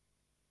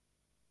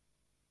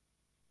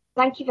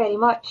 Thank you very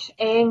much.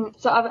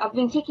 So I've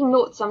been taking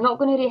notes, so I'm not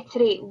going to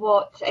reiterate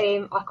what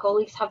our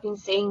colleagues have been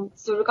saying.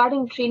 So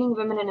regarding training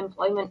women in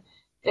employment,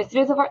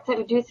 through the work that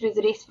we do through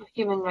the Race for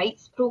Human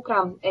Rights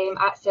programme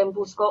at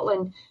Sembo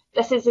Scotland,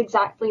 this is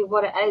exactly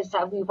what it is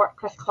that we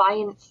work with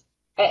clients.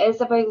 It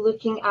is about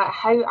looking at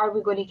how are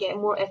we going to get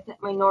more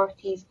ethnic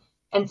minorities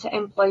into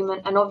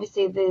employment, and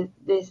obviously the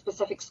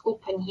specific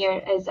scope in here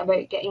is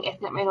about getting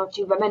ethnic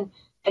minority women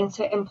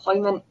into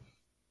employment,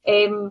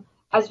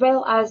 as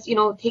well as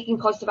taking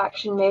positive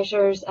action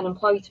measures and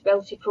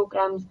employability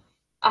programmes.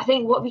 I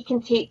think what we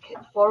can take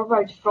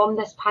forward from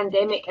this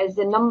pandemic is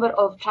the number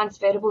of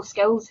transferable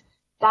skills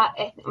that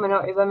ethnic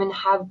minority women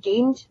have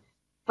gained.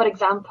 For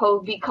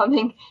example,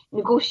 becoming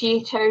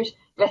negotiators,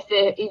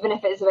 even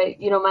if it's about,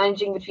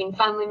 managing between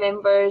family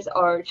members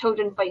or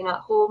children fighting at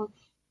home,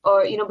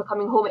 or,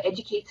 becoming home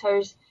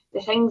educators,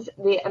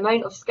 the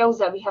amount of skills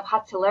that we have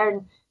had to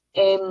learn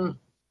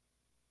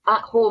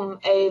at home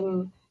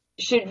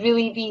should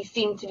really be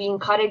seen to be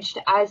encouraged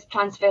as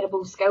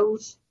transferable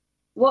skills.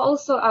 What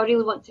also I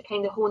really want to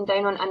kind of hone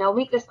down on, and I'll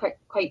make this quite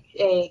quick,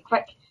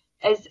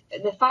 is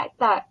the fact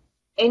that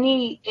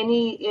any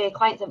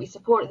clients that we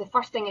support, the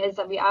first thing is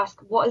that we ask,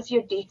 what is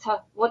your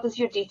data? What does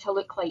your data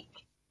look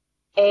like?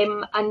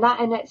 And that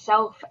in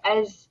itself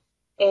is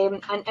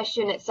an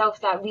issue in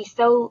itself, that we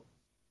still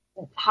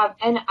have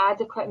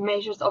inadequate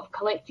measures of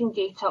collecting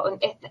data on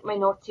ethnic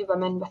minority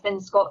women within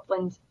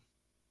Scotland.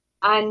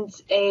 And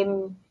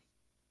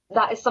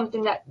that is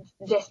something that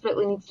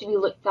desperately needs to be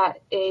looked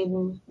at.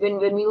 When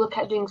we look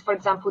at doing, for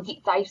example,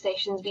 deep dive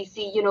sessions, we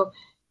see,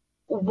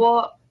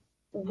 what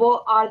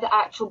are the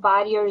actual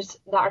barriers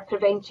that are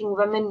preventing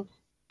women,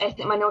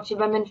 ethnic minority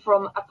women,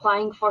 from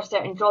applying for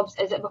certain jobs?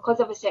 Is it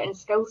because of a certain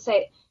skill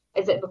set?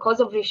 Is it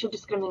because of racial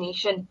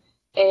discrimination?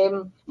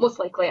 Most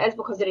likely it is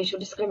because of racial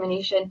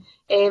discrimination.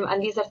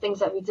 And these are things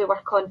that we do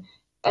work on.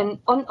 And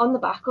on the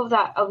back of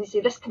that,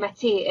 obviously this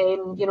committee,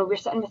 we're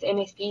sitting with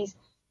MSPs,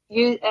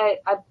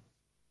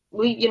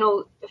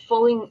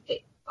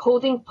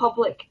 holding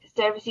public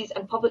services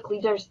and public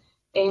leaders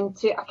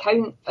to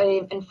account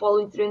and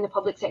following through in the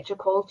public sector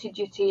equality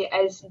duty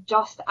is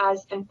just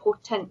as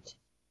important.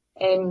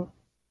 So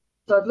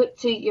I'd look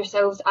to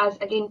yourselves as,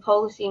 again,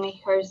 policy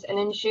makers in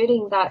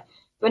ensuring that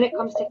when it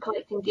comes to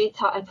collecting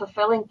data and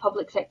fulfilling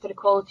public sector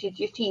equality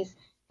duties,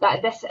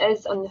 that this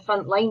is on the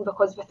front line,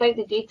 because without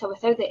the data,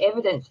 without the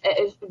evidence, it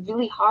is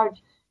really hard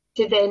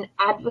to then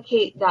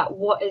advocate that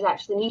what is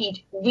actually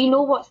needed. We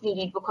know what's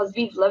needed because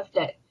we've lived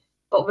it.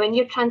 But when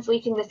you're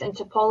translating this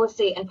into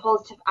policy and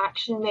positive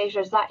action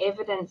measures, that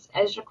evidence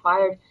is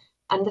required.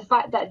 And the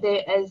fact that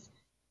there is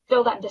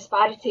still that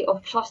disparity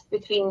of trust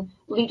between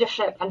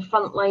leadership and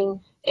frontline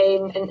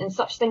and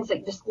such things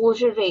like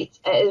disclosure rates,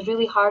 it is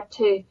really hard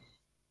to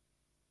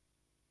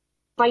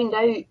find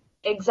out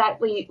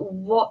exactly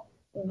what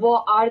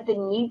are the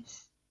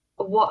needs,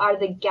 what are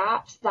the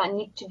gaps that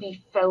need to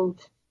be filled.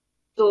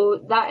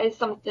 So that is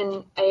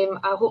something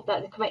I hope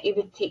that the committee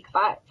would take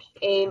back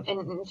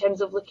in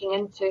terms of looking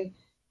into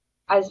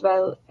as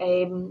well.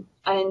 And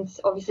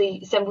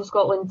obviously Symbol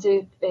Scotland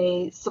do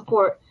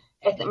support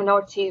ethnic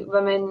minority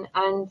women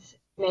and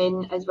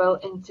men as well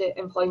into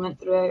employment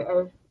throughout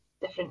our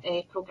different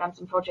programmes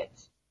and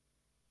projects.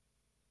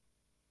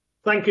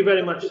 Thank you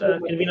very much,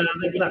 Convener.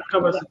 I think that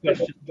covers the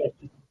question.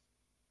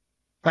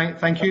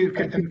 Thank you.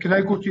 Can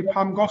I go to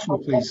Pam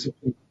Gosnell, please?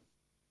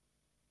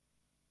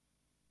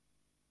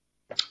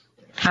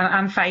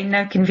 I'm fine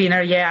now,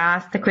 Convener. Yeah, I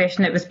asked the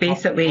question. It was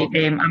basically,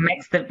 I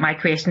mixed my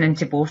question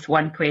into both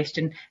one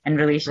question in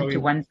relation to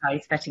one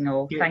size fitting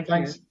all. Yeah,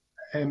 Thank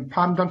you.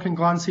 Pam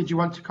Duncan-Glancy, do you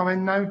want to come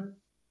in now?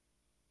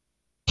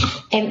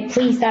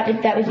 Please,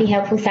 that would be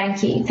helpful.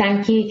 Thank you.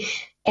 Thank you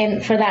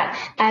for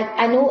that.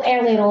 I know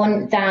earlier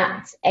on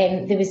that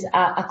there was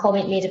a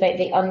comment made about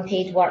the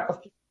unpaid work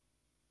of people,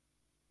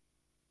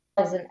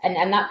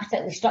 and that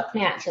particularly struck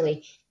me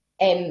actually,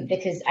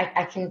 because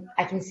I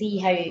can see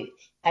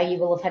how you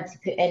will have had to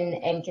put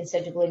in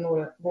considerably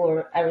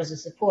more hours of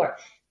support.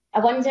 I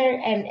wonder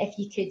if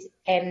you could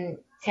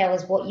tell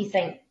us what you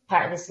think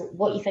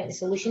the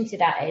solution to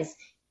that is,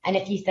 and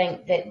if you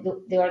think that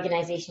the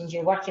organisations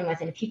you're working with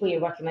and the people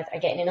you're working with are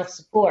getting enough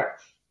support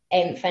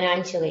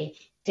financially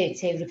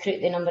to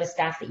recruit the number of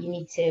staff that you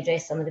need to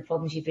address some of the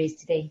problems you've raised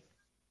today.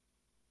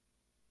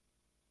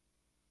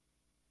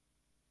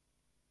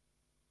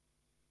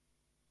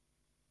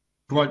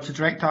 You want to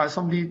direct that at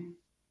somebody?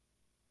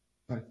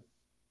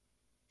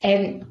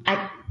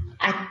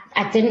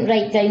 I didn't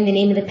write down the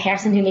name of the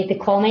person who made the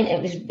comment.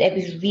 It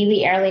was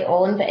really early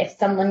on, but if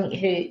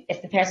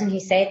the person who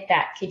said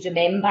that could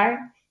remember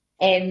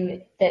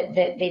that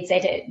they'd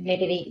said it,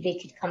 maybe they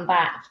could come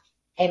back.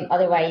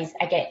 Otherwise,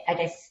 I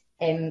guess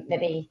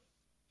maybe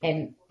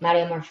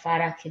Mariam or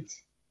Farah could.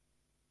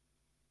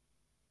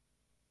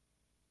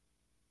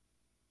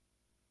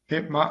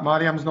 Okay,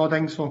 Mariam's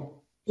nodding, so.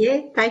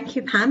 Yeah, thank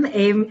you,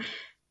 Pam.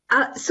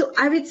 So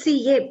I would say,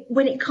 yeah,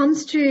 when it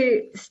comes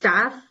to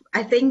staff,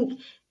 I think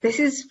this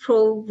is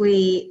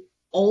probably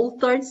all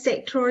third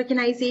sector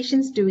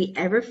organisations. Do we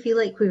ever feel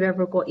like we've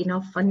ever got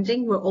enough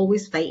funding? We're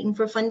always fighting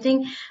for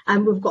funding,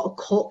 and we've got a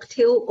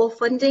cocktail of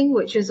funding,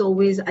 which is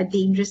always a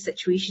dangerous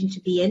situation to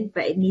be in,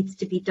 but it needs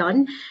to be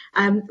done.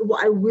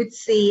 What I would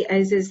say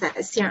is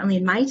that certainly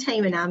in my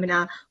time in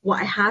Amina,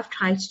 what I have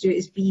tried to do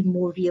is be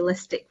more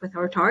realistic with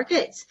our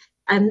targets.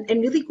 And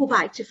really go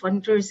back to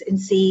funders and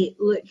say,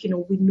 look,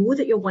 we know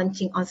that you're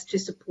wanting us to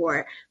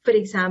support, for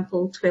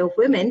example, 12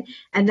 women,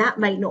 and that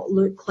might not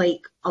look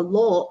like a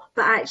lot,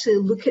 but actually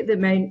look at the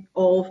amount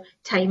of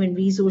time and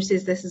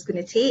resources this is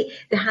going to take.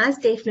 There has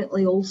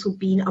definitely also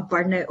been a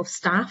burnout of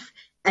staff.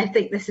 I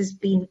think this has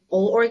been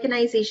all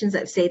organisations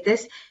that have said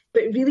this,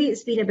 but really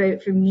it's been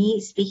about, for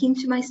me, speaking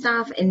to my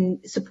staff and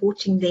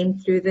supporting them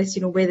through this,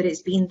 whether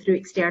it's been through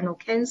external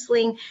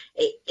counselling,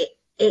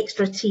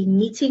 extra team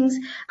meetings.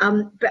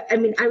 But I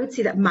mean, I would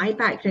say that my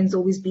background's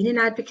always been in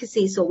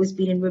advocacy. It's always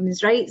been in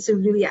women's rights. So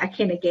really, I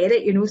kind of get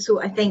it, you know.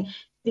 So I think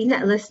being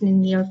that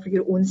listening ear for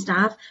your own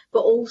staff, but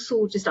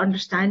also just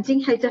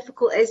understanding how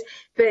difficult it is.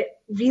 But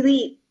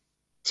really,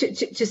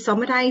 to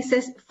summarise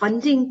this,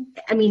 funding,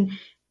 I mean,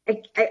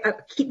 I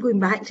keep going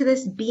back to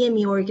this,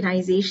 BME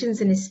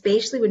organisations, and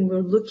especially when we're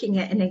looking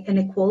at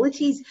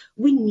inequalities,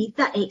 we need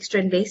that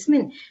extra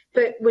investment.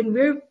 But when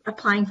we're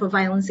applying for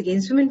violence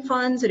against women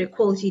funds or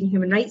equality and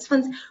human rights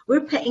funds,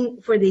 we're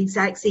paying for the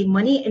exact same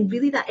money, and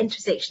really that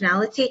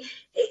intersectionality,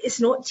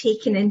 it's not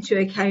taken into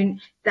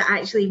account that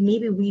actually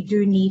maybe we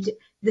do need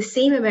the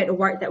same amount of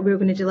work that we're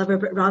going to deliver,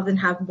 but rather than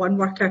have one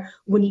worker,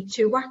 we need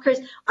two workers.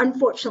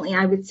 Unfortunately,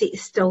 I would say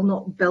it's still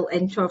not built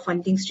into our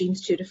funding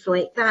streams to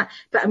reflect that,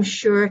 but I'm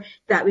sure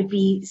that would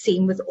be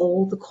same with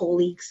all the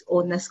colleagues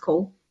on this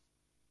call.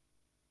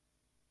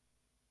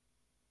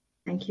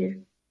 Thank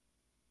you.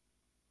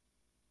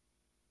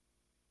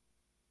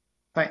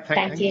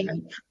 Thank you.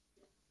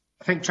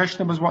 I think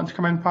Trishna was wanting to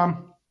come in,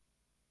 Pam.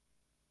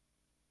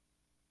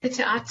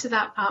 To add to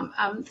that, Pam,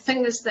 the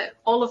thing is that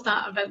all of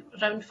that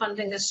around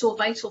funding is so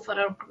vital for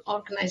our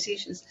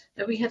organisations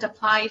that we had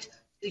applied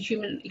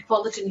the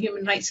Equality and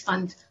Human Rights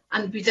Fund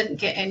and we didn't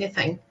get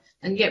anything.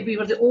 And yet we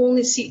were the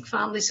only Sikh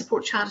family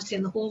support charity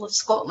in the whole of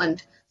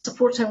Scotland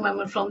supporting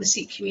women from the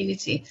Sikh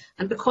community.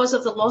 And because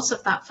of the loss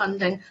of that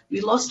funding,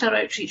 we lost our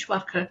outreach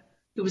worker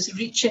who was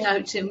reaching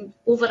out to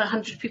over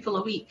 100 people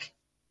a week.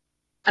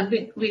 And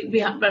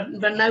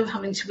we're now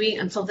having to wait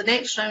until the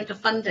next round of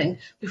funding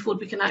before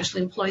we can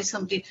actually employ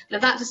somebody. Now,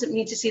 that doesn't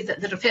mean to say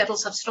that the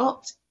referrals have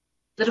stopped.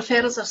 The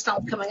referrals are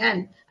still coming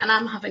in, and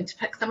I'm having to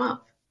pick them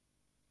up.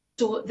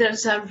 So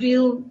there's a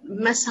real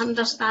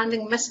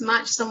misunderstanding,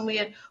 mismatch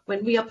somewhere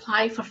when we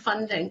apply for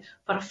funding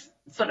for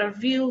a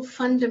real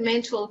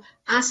fundamental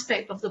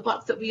aspect of the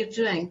work that we are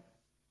doing,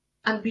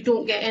 and we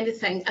don't get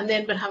anything, and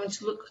then we're having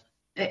to look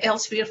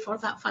elsewhere for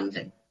that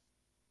funding.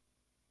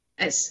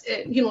 It's,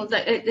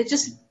 it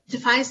just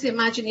defies the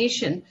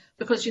imagination,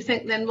 because you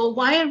think then, well,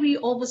 why are we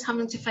always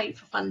having to fight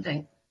for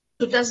funding?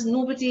 So does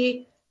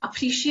nobody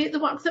appreciate the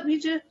work that we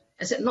do?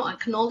 Is it not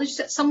acknowledged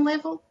at some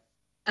level?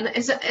 And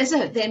is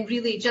it then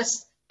really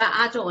just that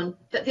add-on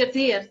that they're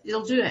there,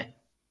 they'll do it?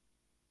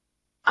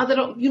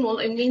 Other,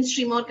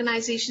 mainstream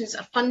organisations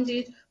are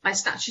funded by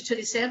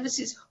statutory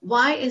services.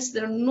 Why is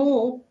there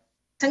no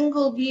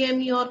single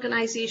BME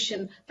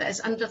organisation that is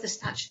under the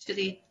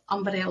statutory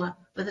umbrella,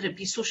 whether it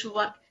be social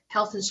work,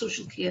 health and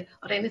social care,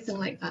 or anything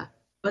like that,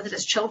 whether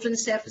it's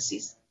children's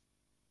services?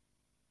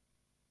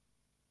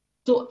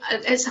 So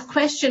it's a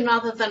question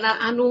rather than,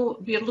 I know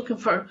we're looking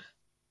for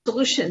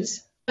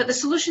solutions, but the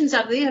solutions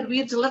are there.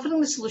 We're delivering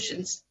the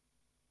solutions,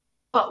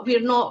 but they're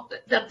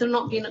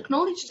not being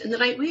acknowledged in the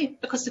right way,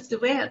 because if they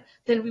were,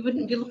 then we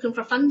wouldn't be looking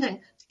for funding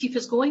to keep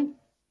us going.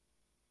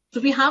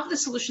 So we have the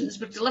solutions,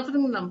 we're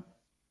delivering them.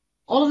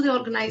 All of the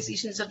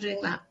organisations are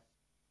doing that.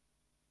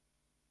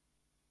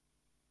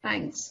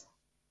 Thanks.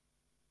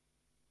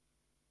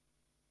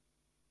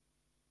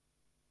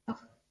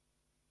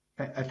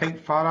 I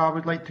think Farah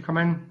would like to come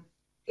in.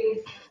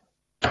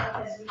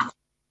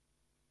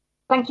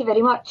 Thank you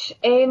very much.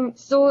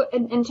 So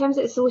in terms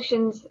of the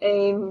solutions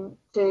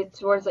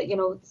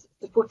towards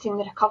supporting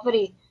the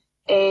recovery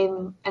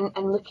and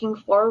looking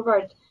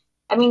forward,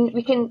 I mean,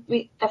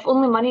 if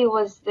only money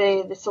was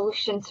the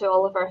solution to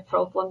all of our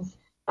problems,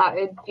 that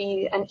would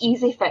be an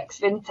easy fix,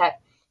 wouldn't it?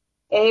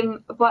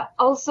 But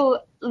also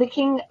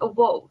looking at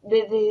what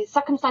the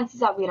circumstances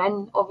that we're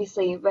in,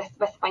 obviously with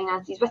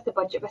finances, with the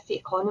budget, with the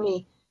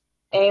economy,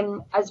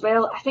 as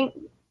well. I think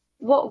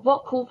what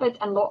COVID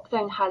and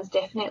lockdown has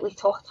definitely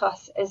taught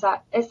us is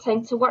that it's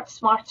time to work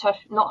smarter,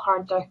 not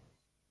harder.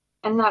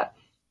 And that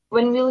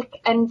when we look,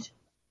 and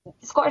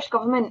the Scottish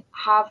Government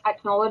have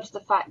acknowledged the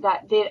fact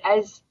that there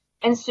is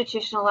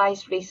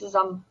institutionalised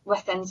racism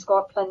within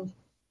Scotland.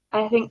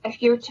 And I think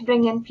if you're to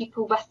bring in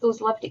people with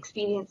those lived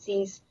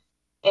experiences,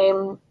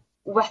 including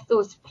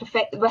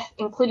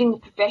the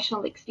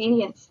professional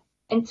experience,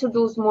 into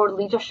those more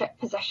leadership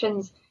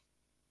positions,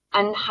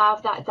 and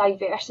have that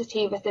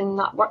diversity within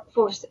that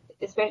workforce,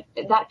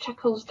 that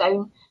trickles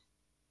down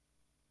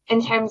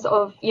in terms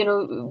of,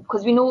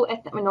 because we know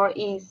ethnic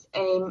minorities,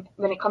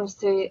 when it comes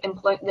to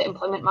the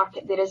employment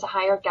market, there is a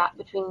higher gap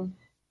between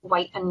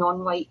white and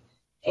non-white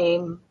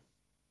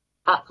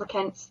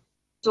applicants.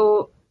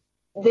 So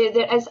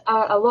there is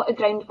a lot of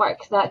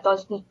groundwork that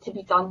does need to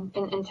be done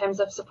in terms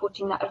of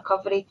supporting that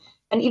recovery.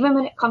 And even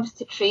when it comes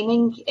to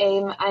training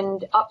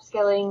and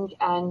upskilling,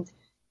 and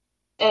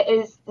it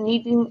is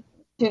needing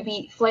to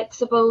be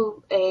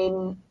flexible.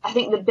 I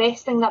think the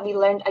best thing that we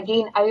learned,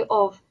 again, out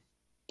of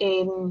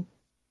the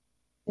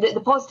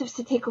positives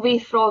to take away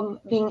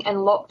from being in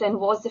lockdown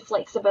was the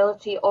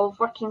flexibility of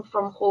working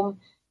from home,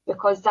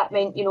 because that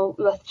meant,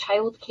 with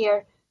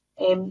childcare,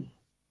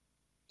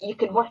 you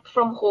could work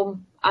from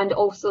home and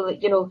also,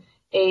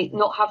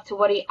 not have to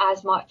worry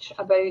as much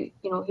about,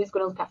 who's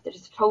going to look after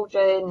his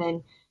children,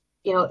 and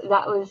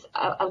that was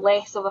a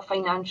less of a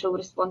financial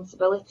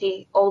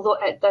responsibility, although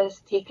it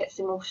does take its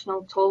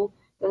emotional toll.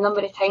 the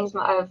number of times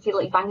I feel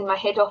like banging my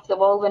head off the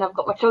wall when I've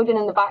got my children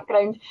in the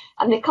background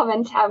and they come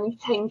into a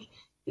meeting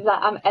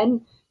that I'm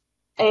in.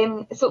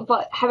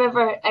 But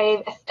however,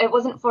 if it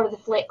wasn't for the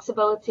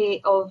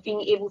flexibility of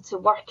being able to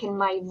work in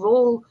my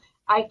role,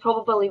 I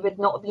probably would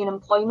not be in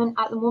employment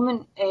at the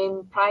moment.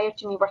 Prior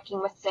to me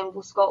working with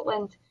Semble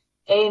Scotland,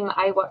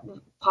 I worked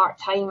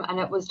part-time and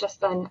it was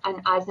just an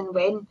as and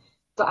when.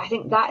 So I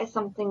think that is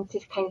something to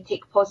kind of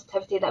take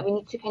positivity, that we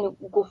need to kind of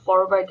go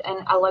forward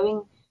and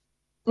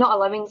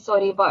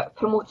but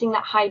promoting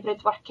that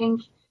hybrid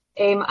working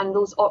and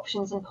those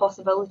options and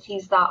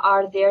possibilities that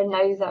are there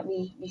now that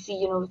we see,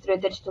 you know, through a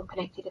digital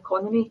connected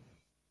economy.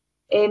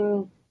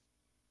 And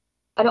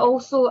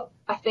also,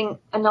 I think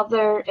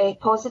another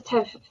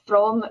positive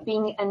from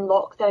being in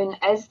lockdown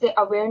is the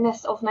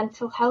awareness of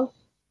mental health.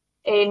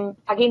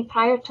 Again,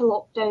 prior to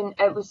lockdown,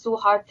 it was so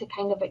hard to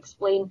kind of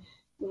explain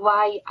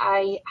why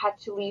I had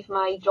to leave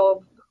my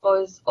job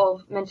because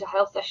of mental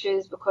health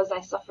issues, because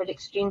I suffered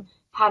extreme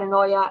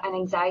paranoia and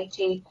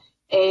anxiety.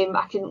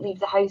 I couldn't leave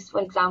the house, for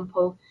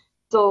example.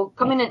 So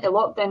coming into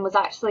lockdown was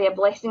actually a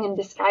blessing in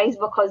disguise,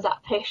 because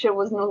that pressure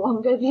was no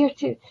longer there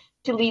to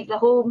leave the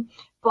home.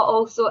 But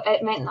also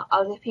it meant that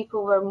other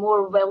people were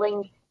more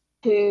willing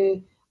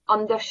to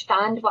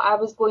understand what I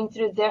was going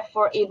through,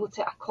 therefore able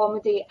to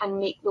accommodate and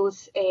make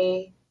those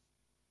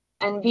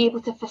and be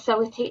able to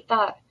facilitate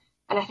that.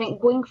 And I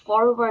think going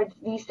forward,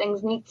 these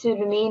things need to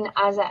remain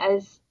as it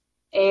is,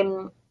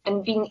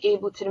 and being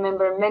able to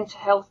remember mental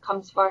health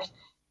comes first.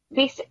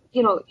 Basic,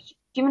 you know,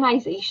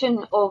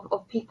 humanisation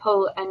of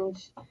people, and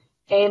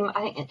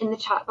I think in the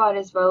chat bar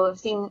as well, I've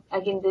seen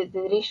again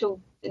the racial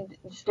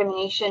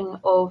discrimination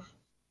of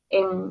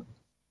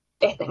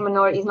ethnic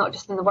minorities, not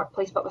just in the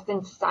workplace but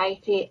within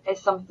society,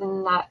 is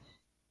something that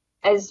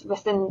is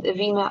within the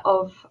remit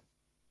of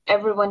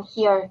everyone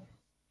here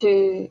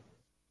to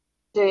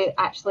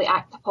actually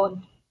act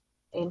upon.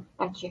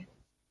 Thank you.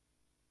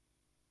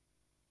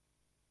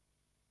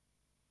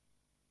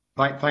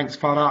 Thanks,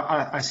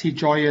 Farah. I see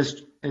Joy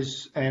is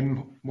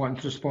wanting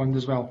to respond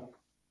as well.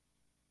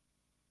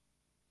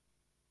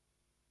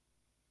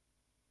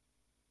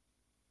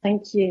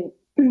 Thank you.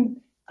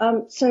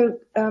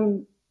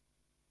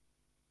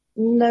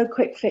 No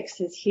quick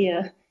fixes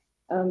here,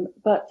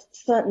 but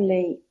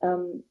certainly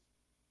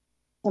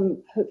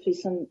hopefully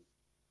some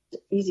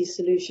easy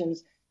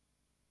solutions.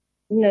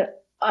 You know,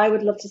 I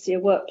would love to see a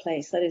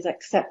workplace that is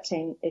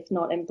accepting, if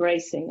not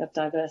embracing, of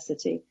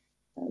diversity.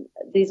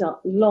 These are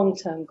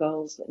long-term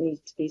goals that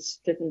need to be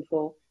striven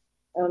for.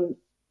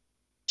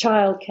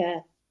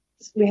 Childcare,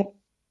 we have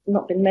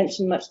not been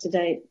mentioned much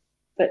today,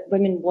 but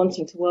women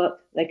wanting to work,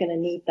 they're going to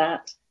need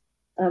that.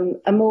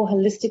 A more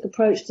holistic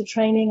approach to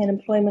training and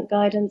employment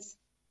guidance,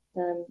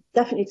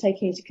 definitely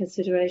taking into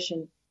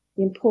consideration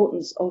the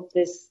importance of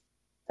this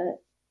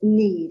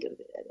need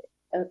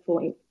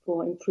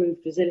for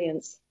improved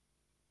resilience.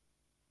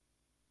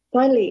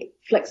 Finally,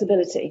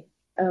 flexibility.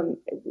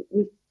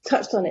 We've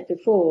touched on it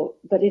before,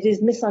 but it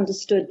is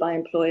misunderstood by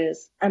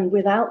employers, and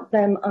without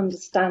them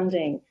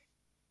understanding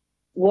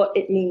what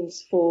it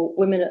means for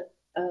women,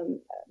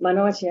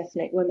 minority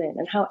ethnic women,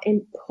 and how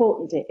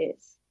important it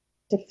is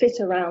to fit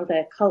around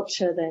their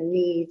culture, their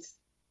needs,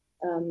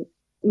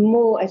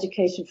 more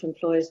education for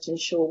employers to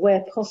ensure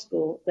where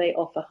possible they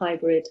offer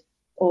hybrid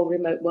or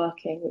remote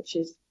working, which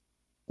is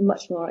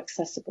much more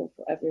accessible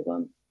for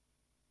everyone.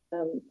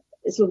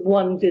 It's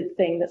one good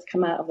thing that's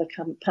come out of the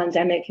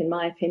pandemic, in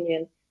my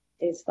opinion,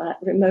 is that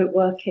remote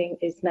working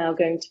is now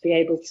going to be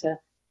able to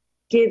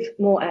give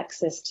more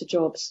access to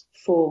jobs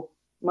for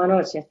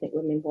minority ethnic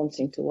women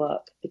wanting to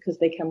work, because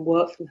they can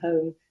work from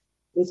home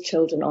with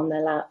children on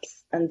their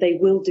laps, and they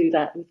will do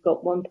that. We've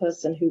got one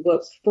person who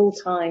works full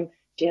time.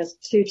 She has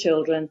 2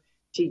 children.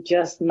 She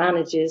just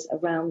manages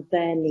around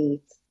their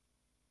needs.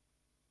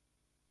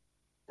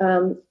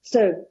 And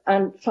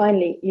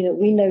finally, you know,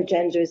 we know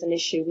gender is an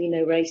issue. We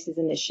know race is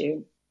an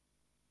issue.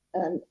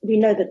 And we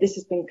know that this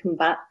has been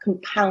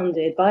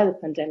compounded by the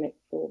pandemic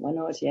for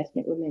minority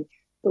ethnic women.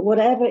 But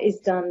whatever is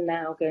done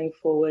now going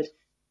forward,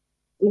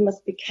 we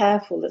must be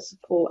careful that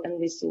support and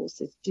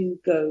resources do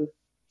go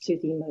to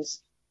the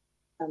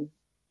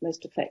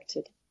most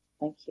affected.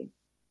 Thank you.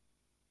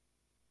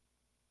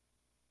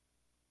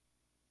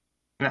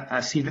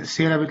 I see that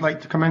Sarah would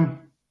like to come in.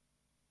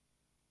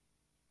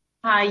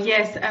 Hi,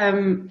 yes,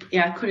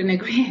 I couldn't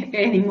agree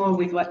any more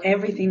with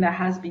everything that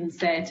has been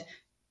said.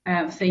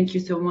 Thank you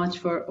so much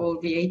for all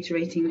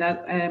reiterating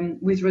that.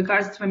 With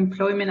regards to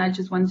employment, I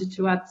just wanted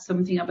to add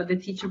something about the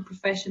teacher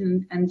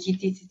profession and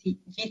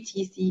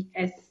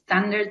GTCS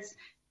standards.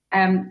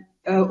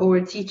 Our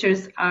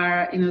teachers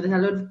are, you know, there's a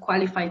lot of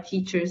qualified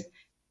teachers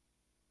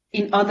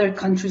in other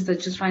countries that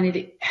just find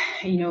it,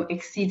 you know,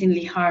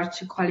 exceedingly hard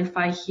to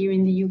qualify here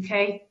in the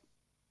UK.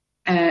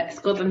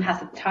 Scotland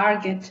has a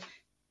target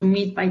to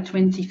meet by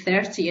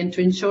 2030, and to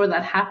ensure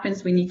that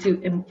happens, we need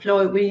to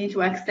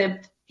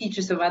accept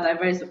teachers of a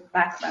diverse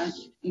background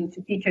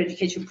into teacher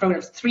education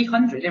programs,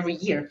 300 every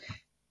year.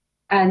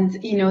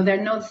 And, you know,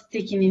 they're not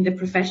sticking in the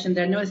profession,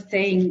 they're not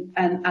staying,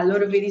 and a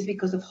lot of it is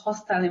because of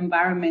hostile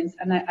environments.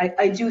 And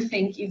I do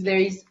think if there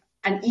is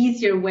an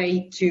easier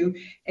way to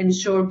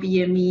ensure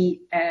BME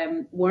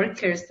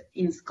workers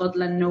in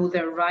Scotland know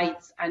their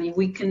rights, and if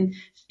we can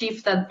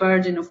shift that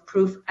burden of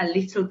proof a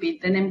little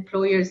bit, then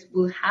employers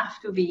will have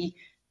to be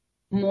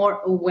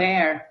more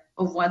aware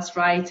of what's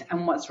right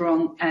and what's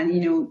wrong. And,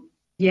 you know,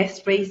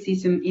 yes,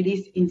 racism, it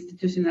is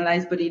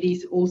institutionalized, but it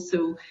is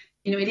also,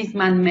 you know, it is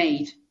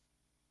man-made.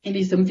 It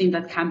is something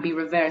that can be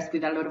reversed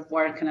with a lot of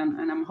work, and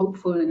I'm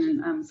hopeful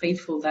and I'm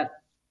faithful that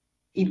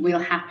it will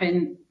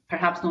happen,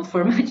 perhaps not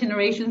for my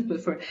generations,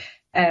 but for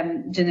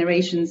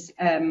generations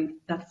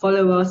that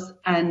follow us.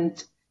 And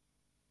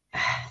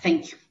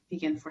thank you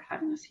again for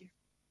having us here.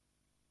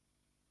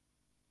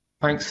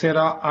 Thanks,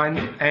 Sarah.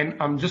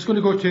 And I'm just going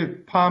to go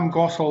to Pam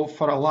Gossel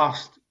for a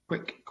last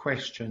quick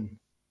question.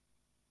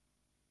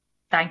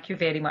 Thank you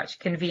very much,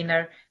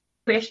 Convener.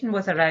 Question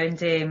was around,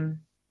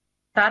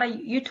 Sarah,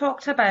 you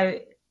talked about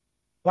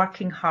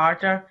working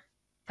harder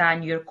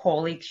than your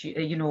colleagues,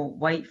 you know,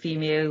 white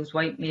females,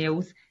 white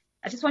males.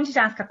 I just wanted to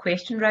ask a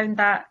question around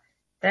that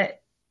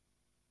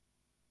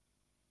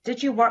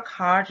did you work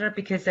harder?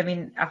 Because, I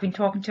mean, I've been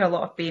talking to a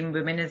lot of BAME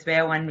women as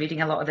well and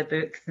reading a lot of the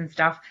books and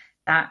stuff,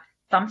 that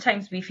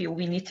sometimes we feel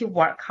we need to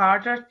work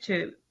harder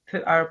to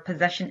put our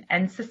position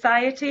in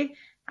society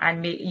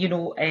and make, you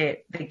know,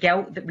 the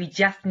guilt that we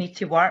just need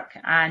to work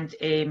and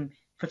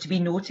for to be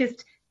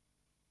noticed.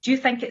 Do you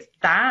think it's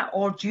that,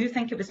 or do you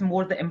think it was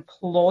more the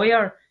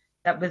employer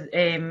that was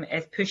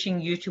is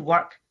pushing you to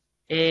work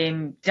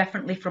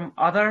differently from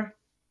other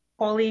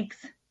colleagues?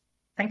 I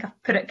think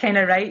I've put it kind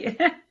of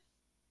right.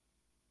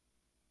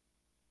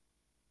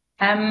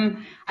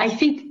 I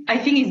think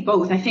it's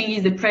both. I think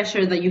it's the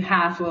pressure that you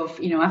have of,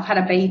 you know, I've had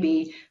a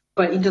baby,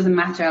 but it doesn't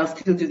matter. I'll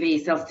still do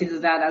this. I'll still do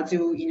that. I'll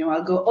do, you know,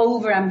 I'll go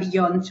over and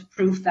beyond to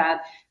prove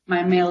that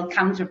my male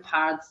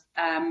counterparts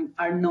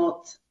are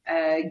not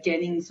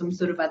getting some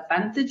sort of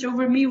advantage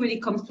over me when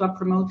it comes to a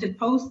promoted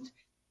post.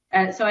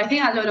 So I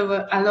think a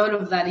lot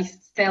of that is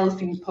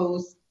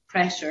self-imposed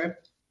pressure,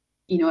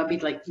 you know, a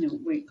bit like, you know,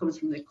 where it comes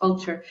from the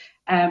culture.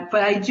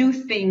 But I do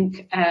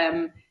think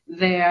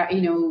there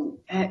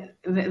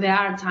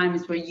are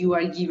times where you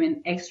are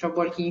given extra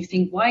work and you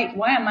think, why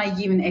am I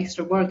given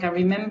extra work? I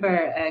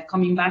remember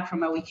coming back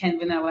from a weekend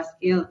when I was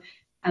ill,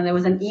 and there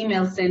was an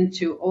email sent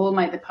to all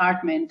my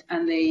department,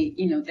 and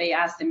they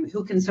asked them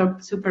who can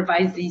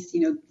supervise these,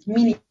 you know,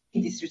 mini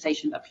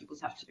dissertation that people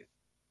have to do.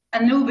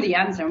 And nobody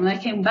answered. When I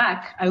came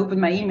back, I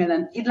opened my email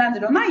and it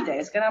landed on my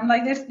desk. And I'm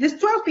like, there's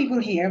 12 people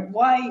here.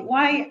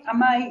 Why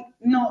am I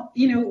not,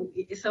 you know?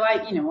 So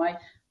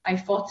I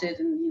fought it,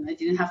 and, you know, I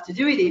didn't have to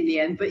do it in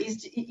the end. But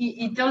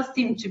it does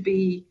seem to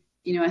be,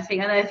 you know, I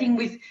think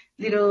with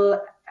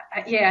little,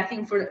 I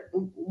think for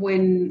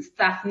when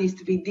staff needs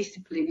to be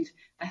disciplined,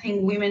 I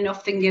think women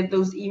often get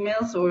those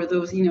emails or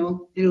those, you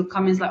know, little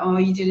comments like, oh,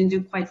 you didn't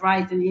do quite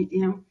right. And,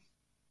 you know,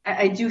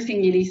 I do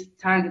think it is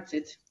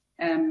targeted.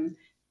 I'm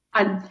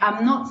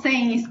not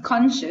saying it's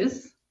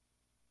conscious,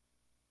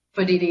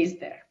 but it is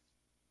there.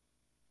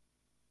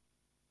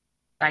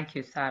 Thank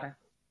you, Sarah.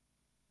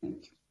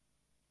 Thank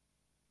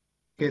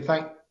you. Okay,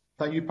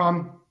 thank you,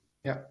 Pam.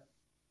 Yeah.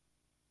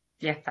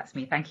 Yes, that's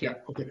me. Thank you. Yeah,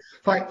 okay.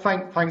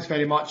 Thanks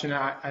very much. And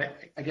I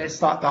guess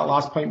that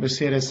last point was,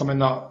 Sarah, is something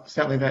that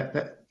certainly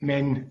that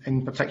men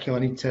in particular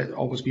need to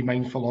always be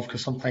mindful of,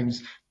 because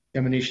sometimes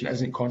discrimination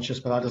isn't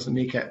conscious, but that doesn't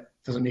make it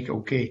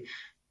okay.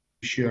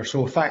 Sure.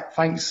 So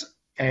thanks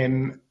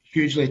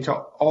hugely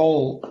to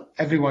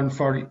everyone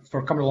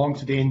for coming along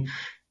today and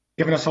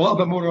giving us a little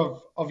bit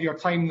more of your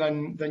time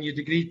than you'd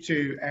agreed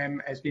to.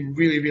 It's been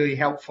really, really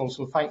helpful.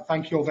 So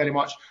thank you all very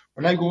much.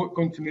 We're now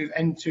going to move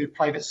into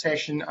private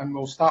session, and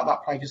we'll start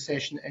that private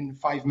session in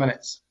 5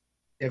 minutes.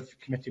 Give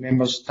committee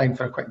members time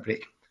for a quick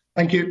break.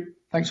 Thank you.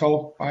 Thanks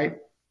all. Bye.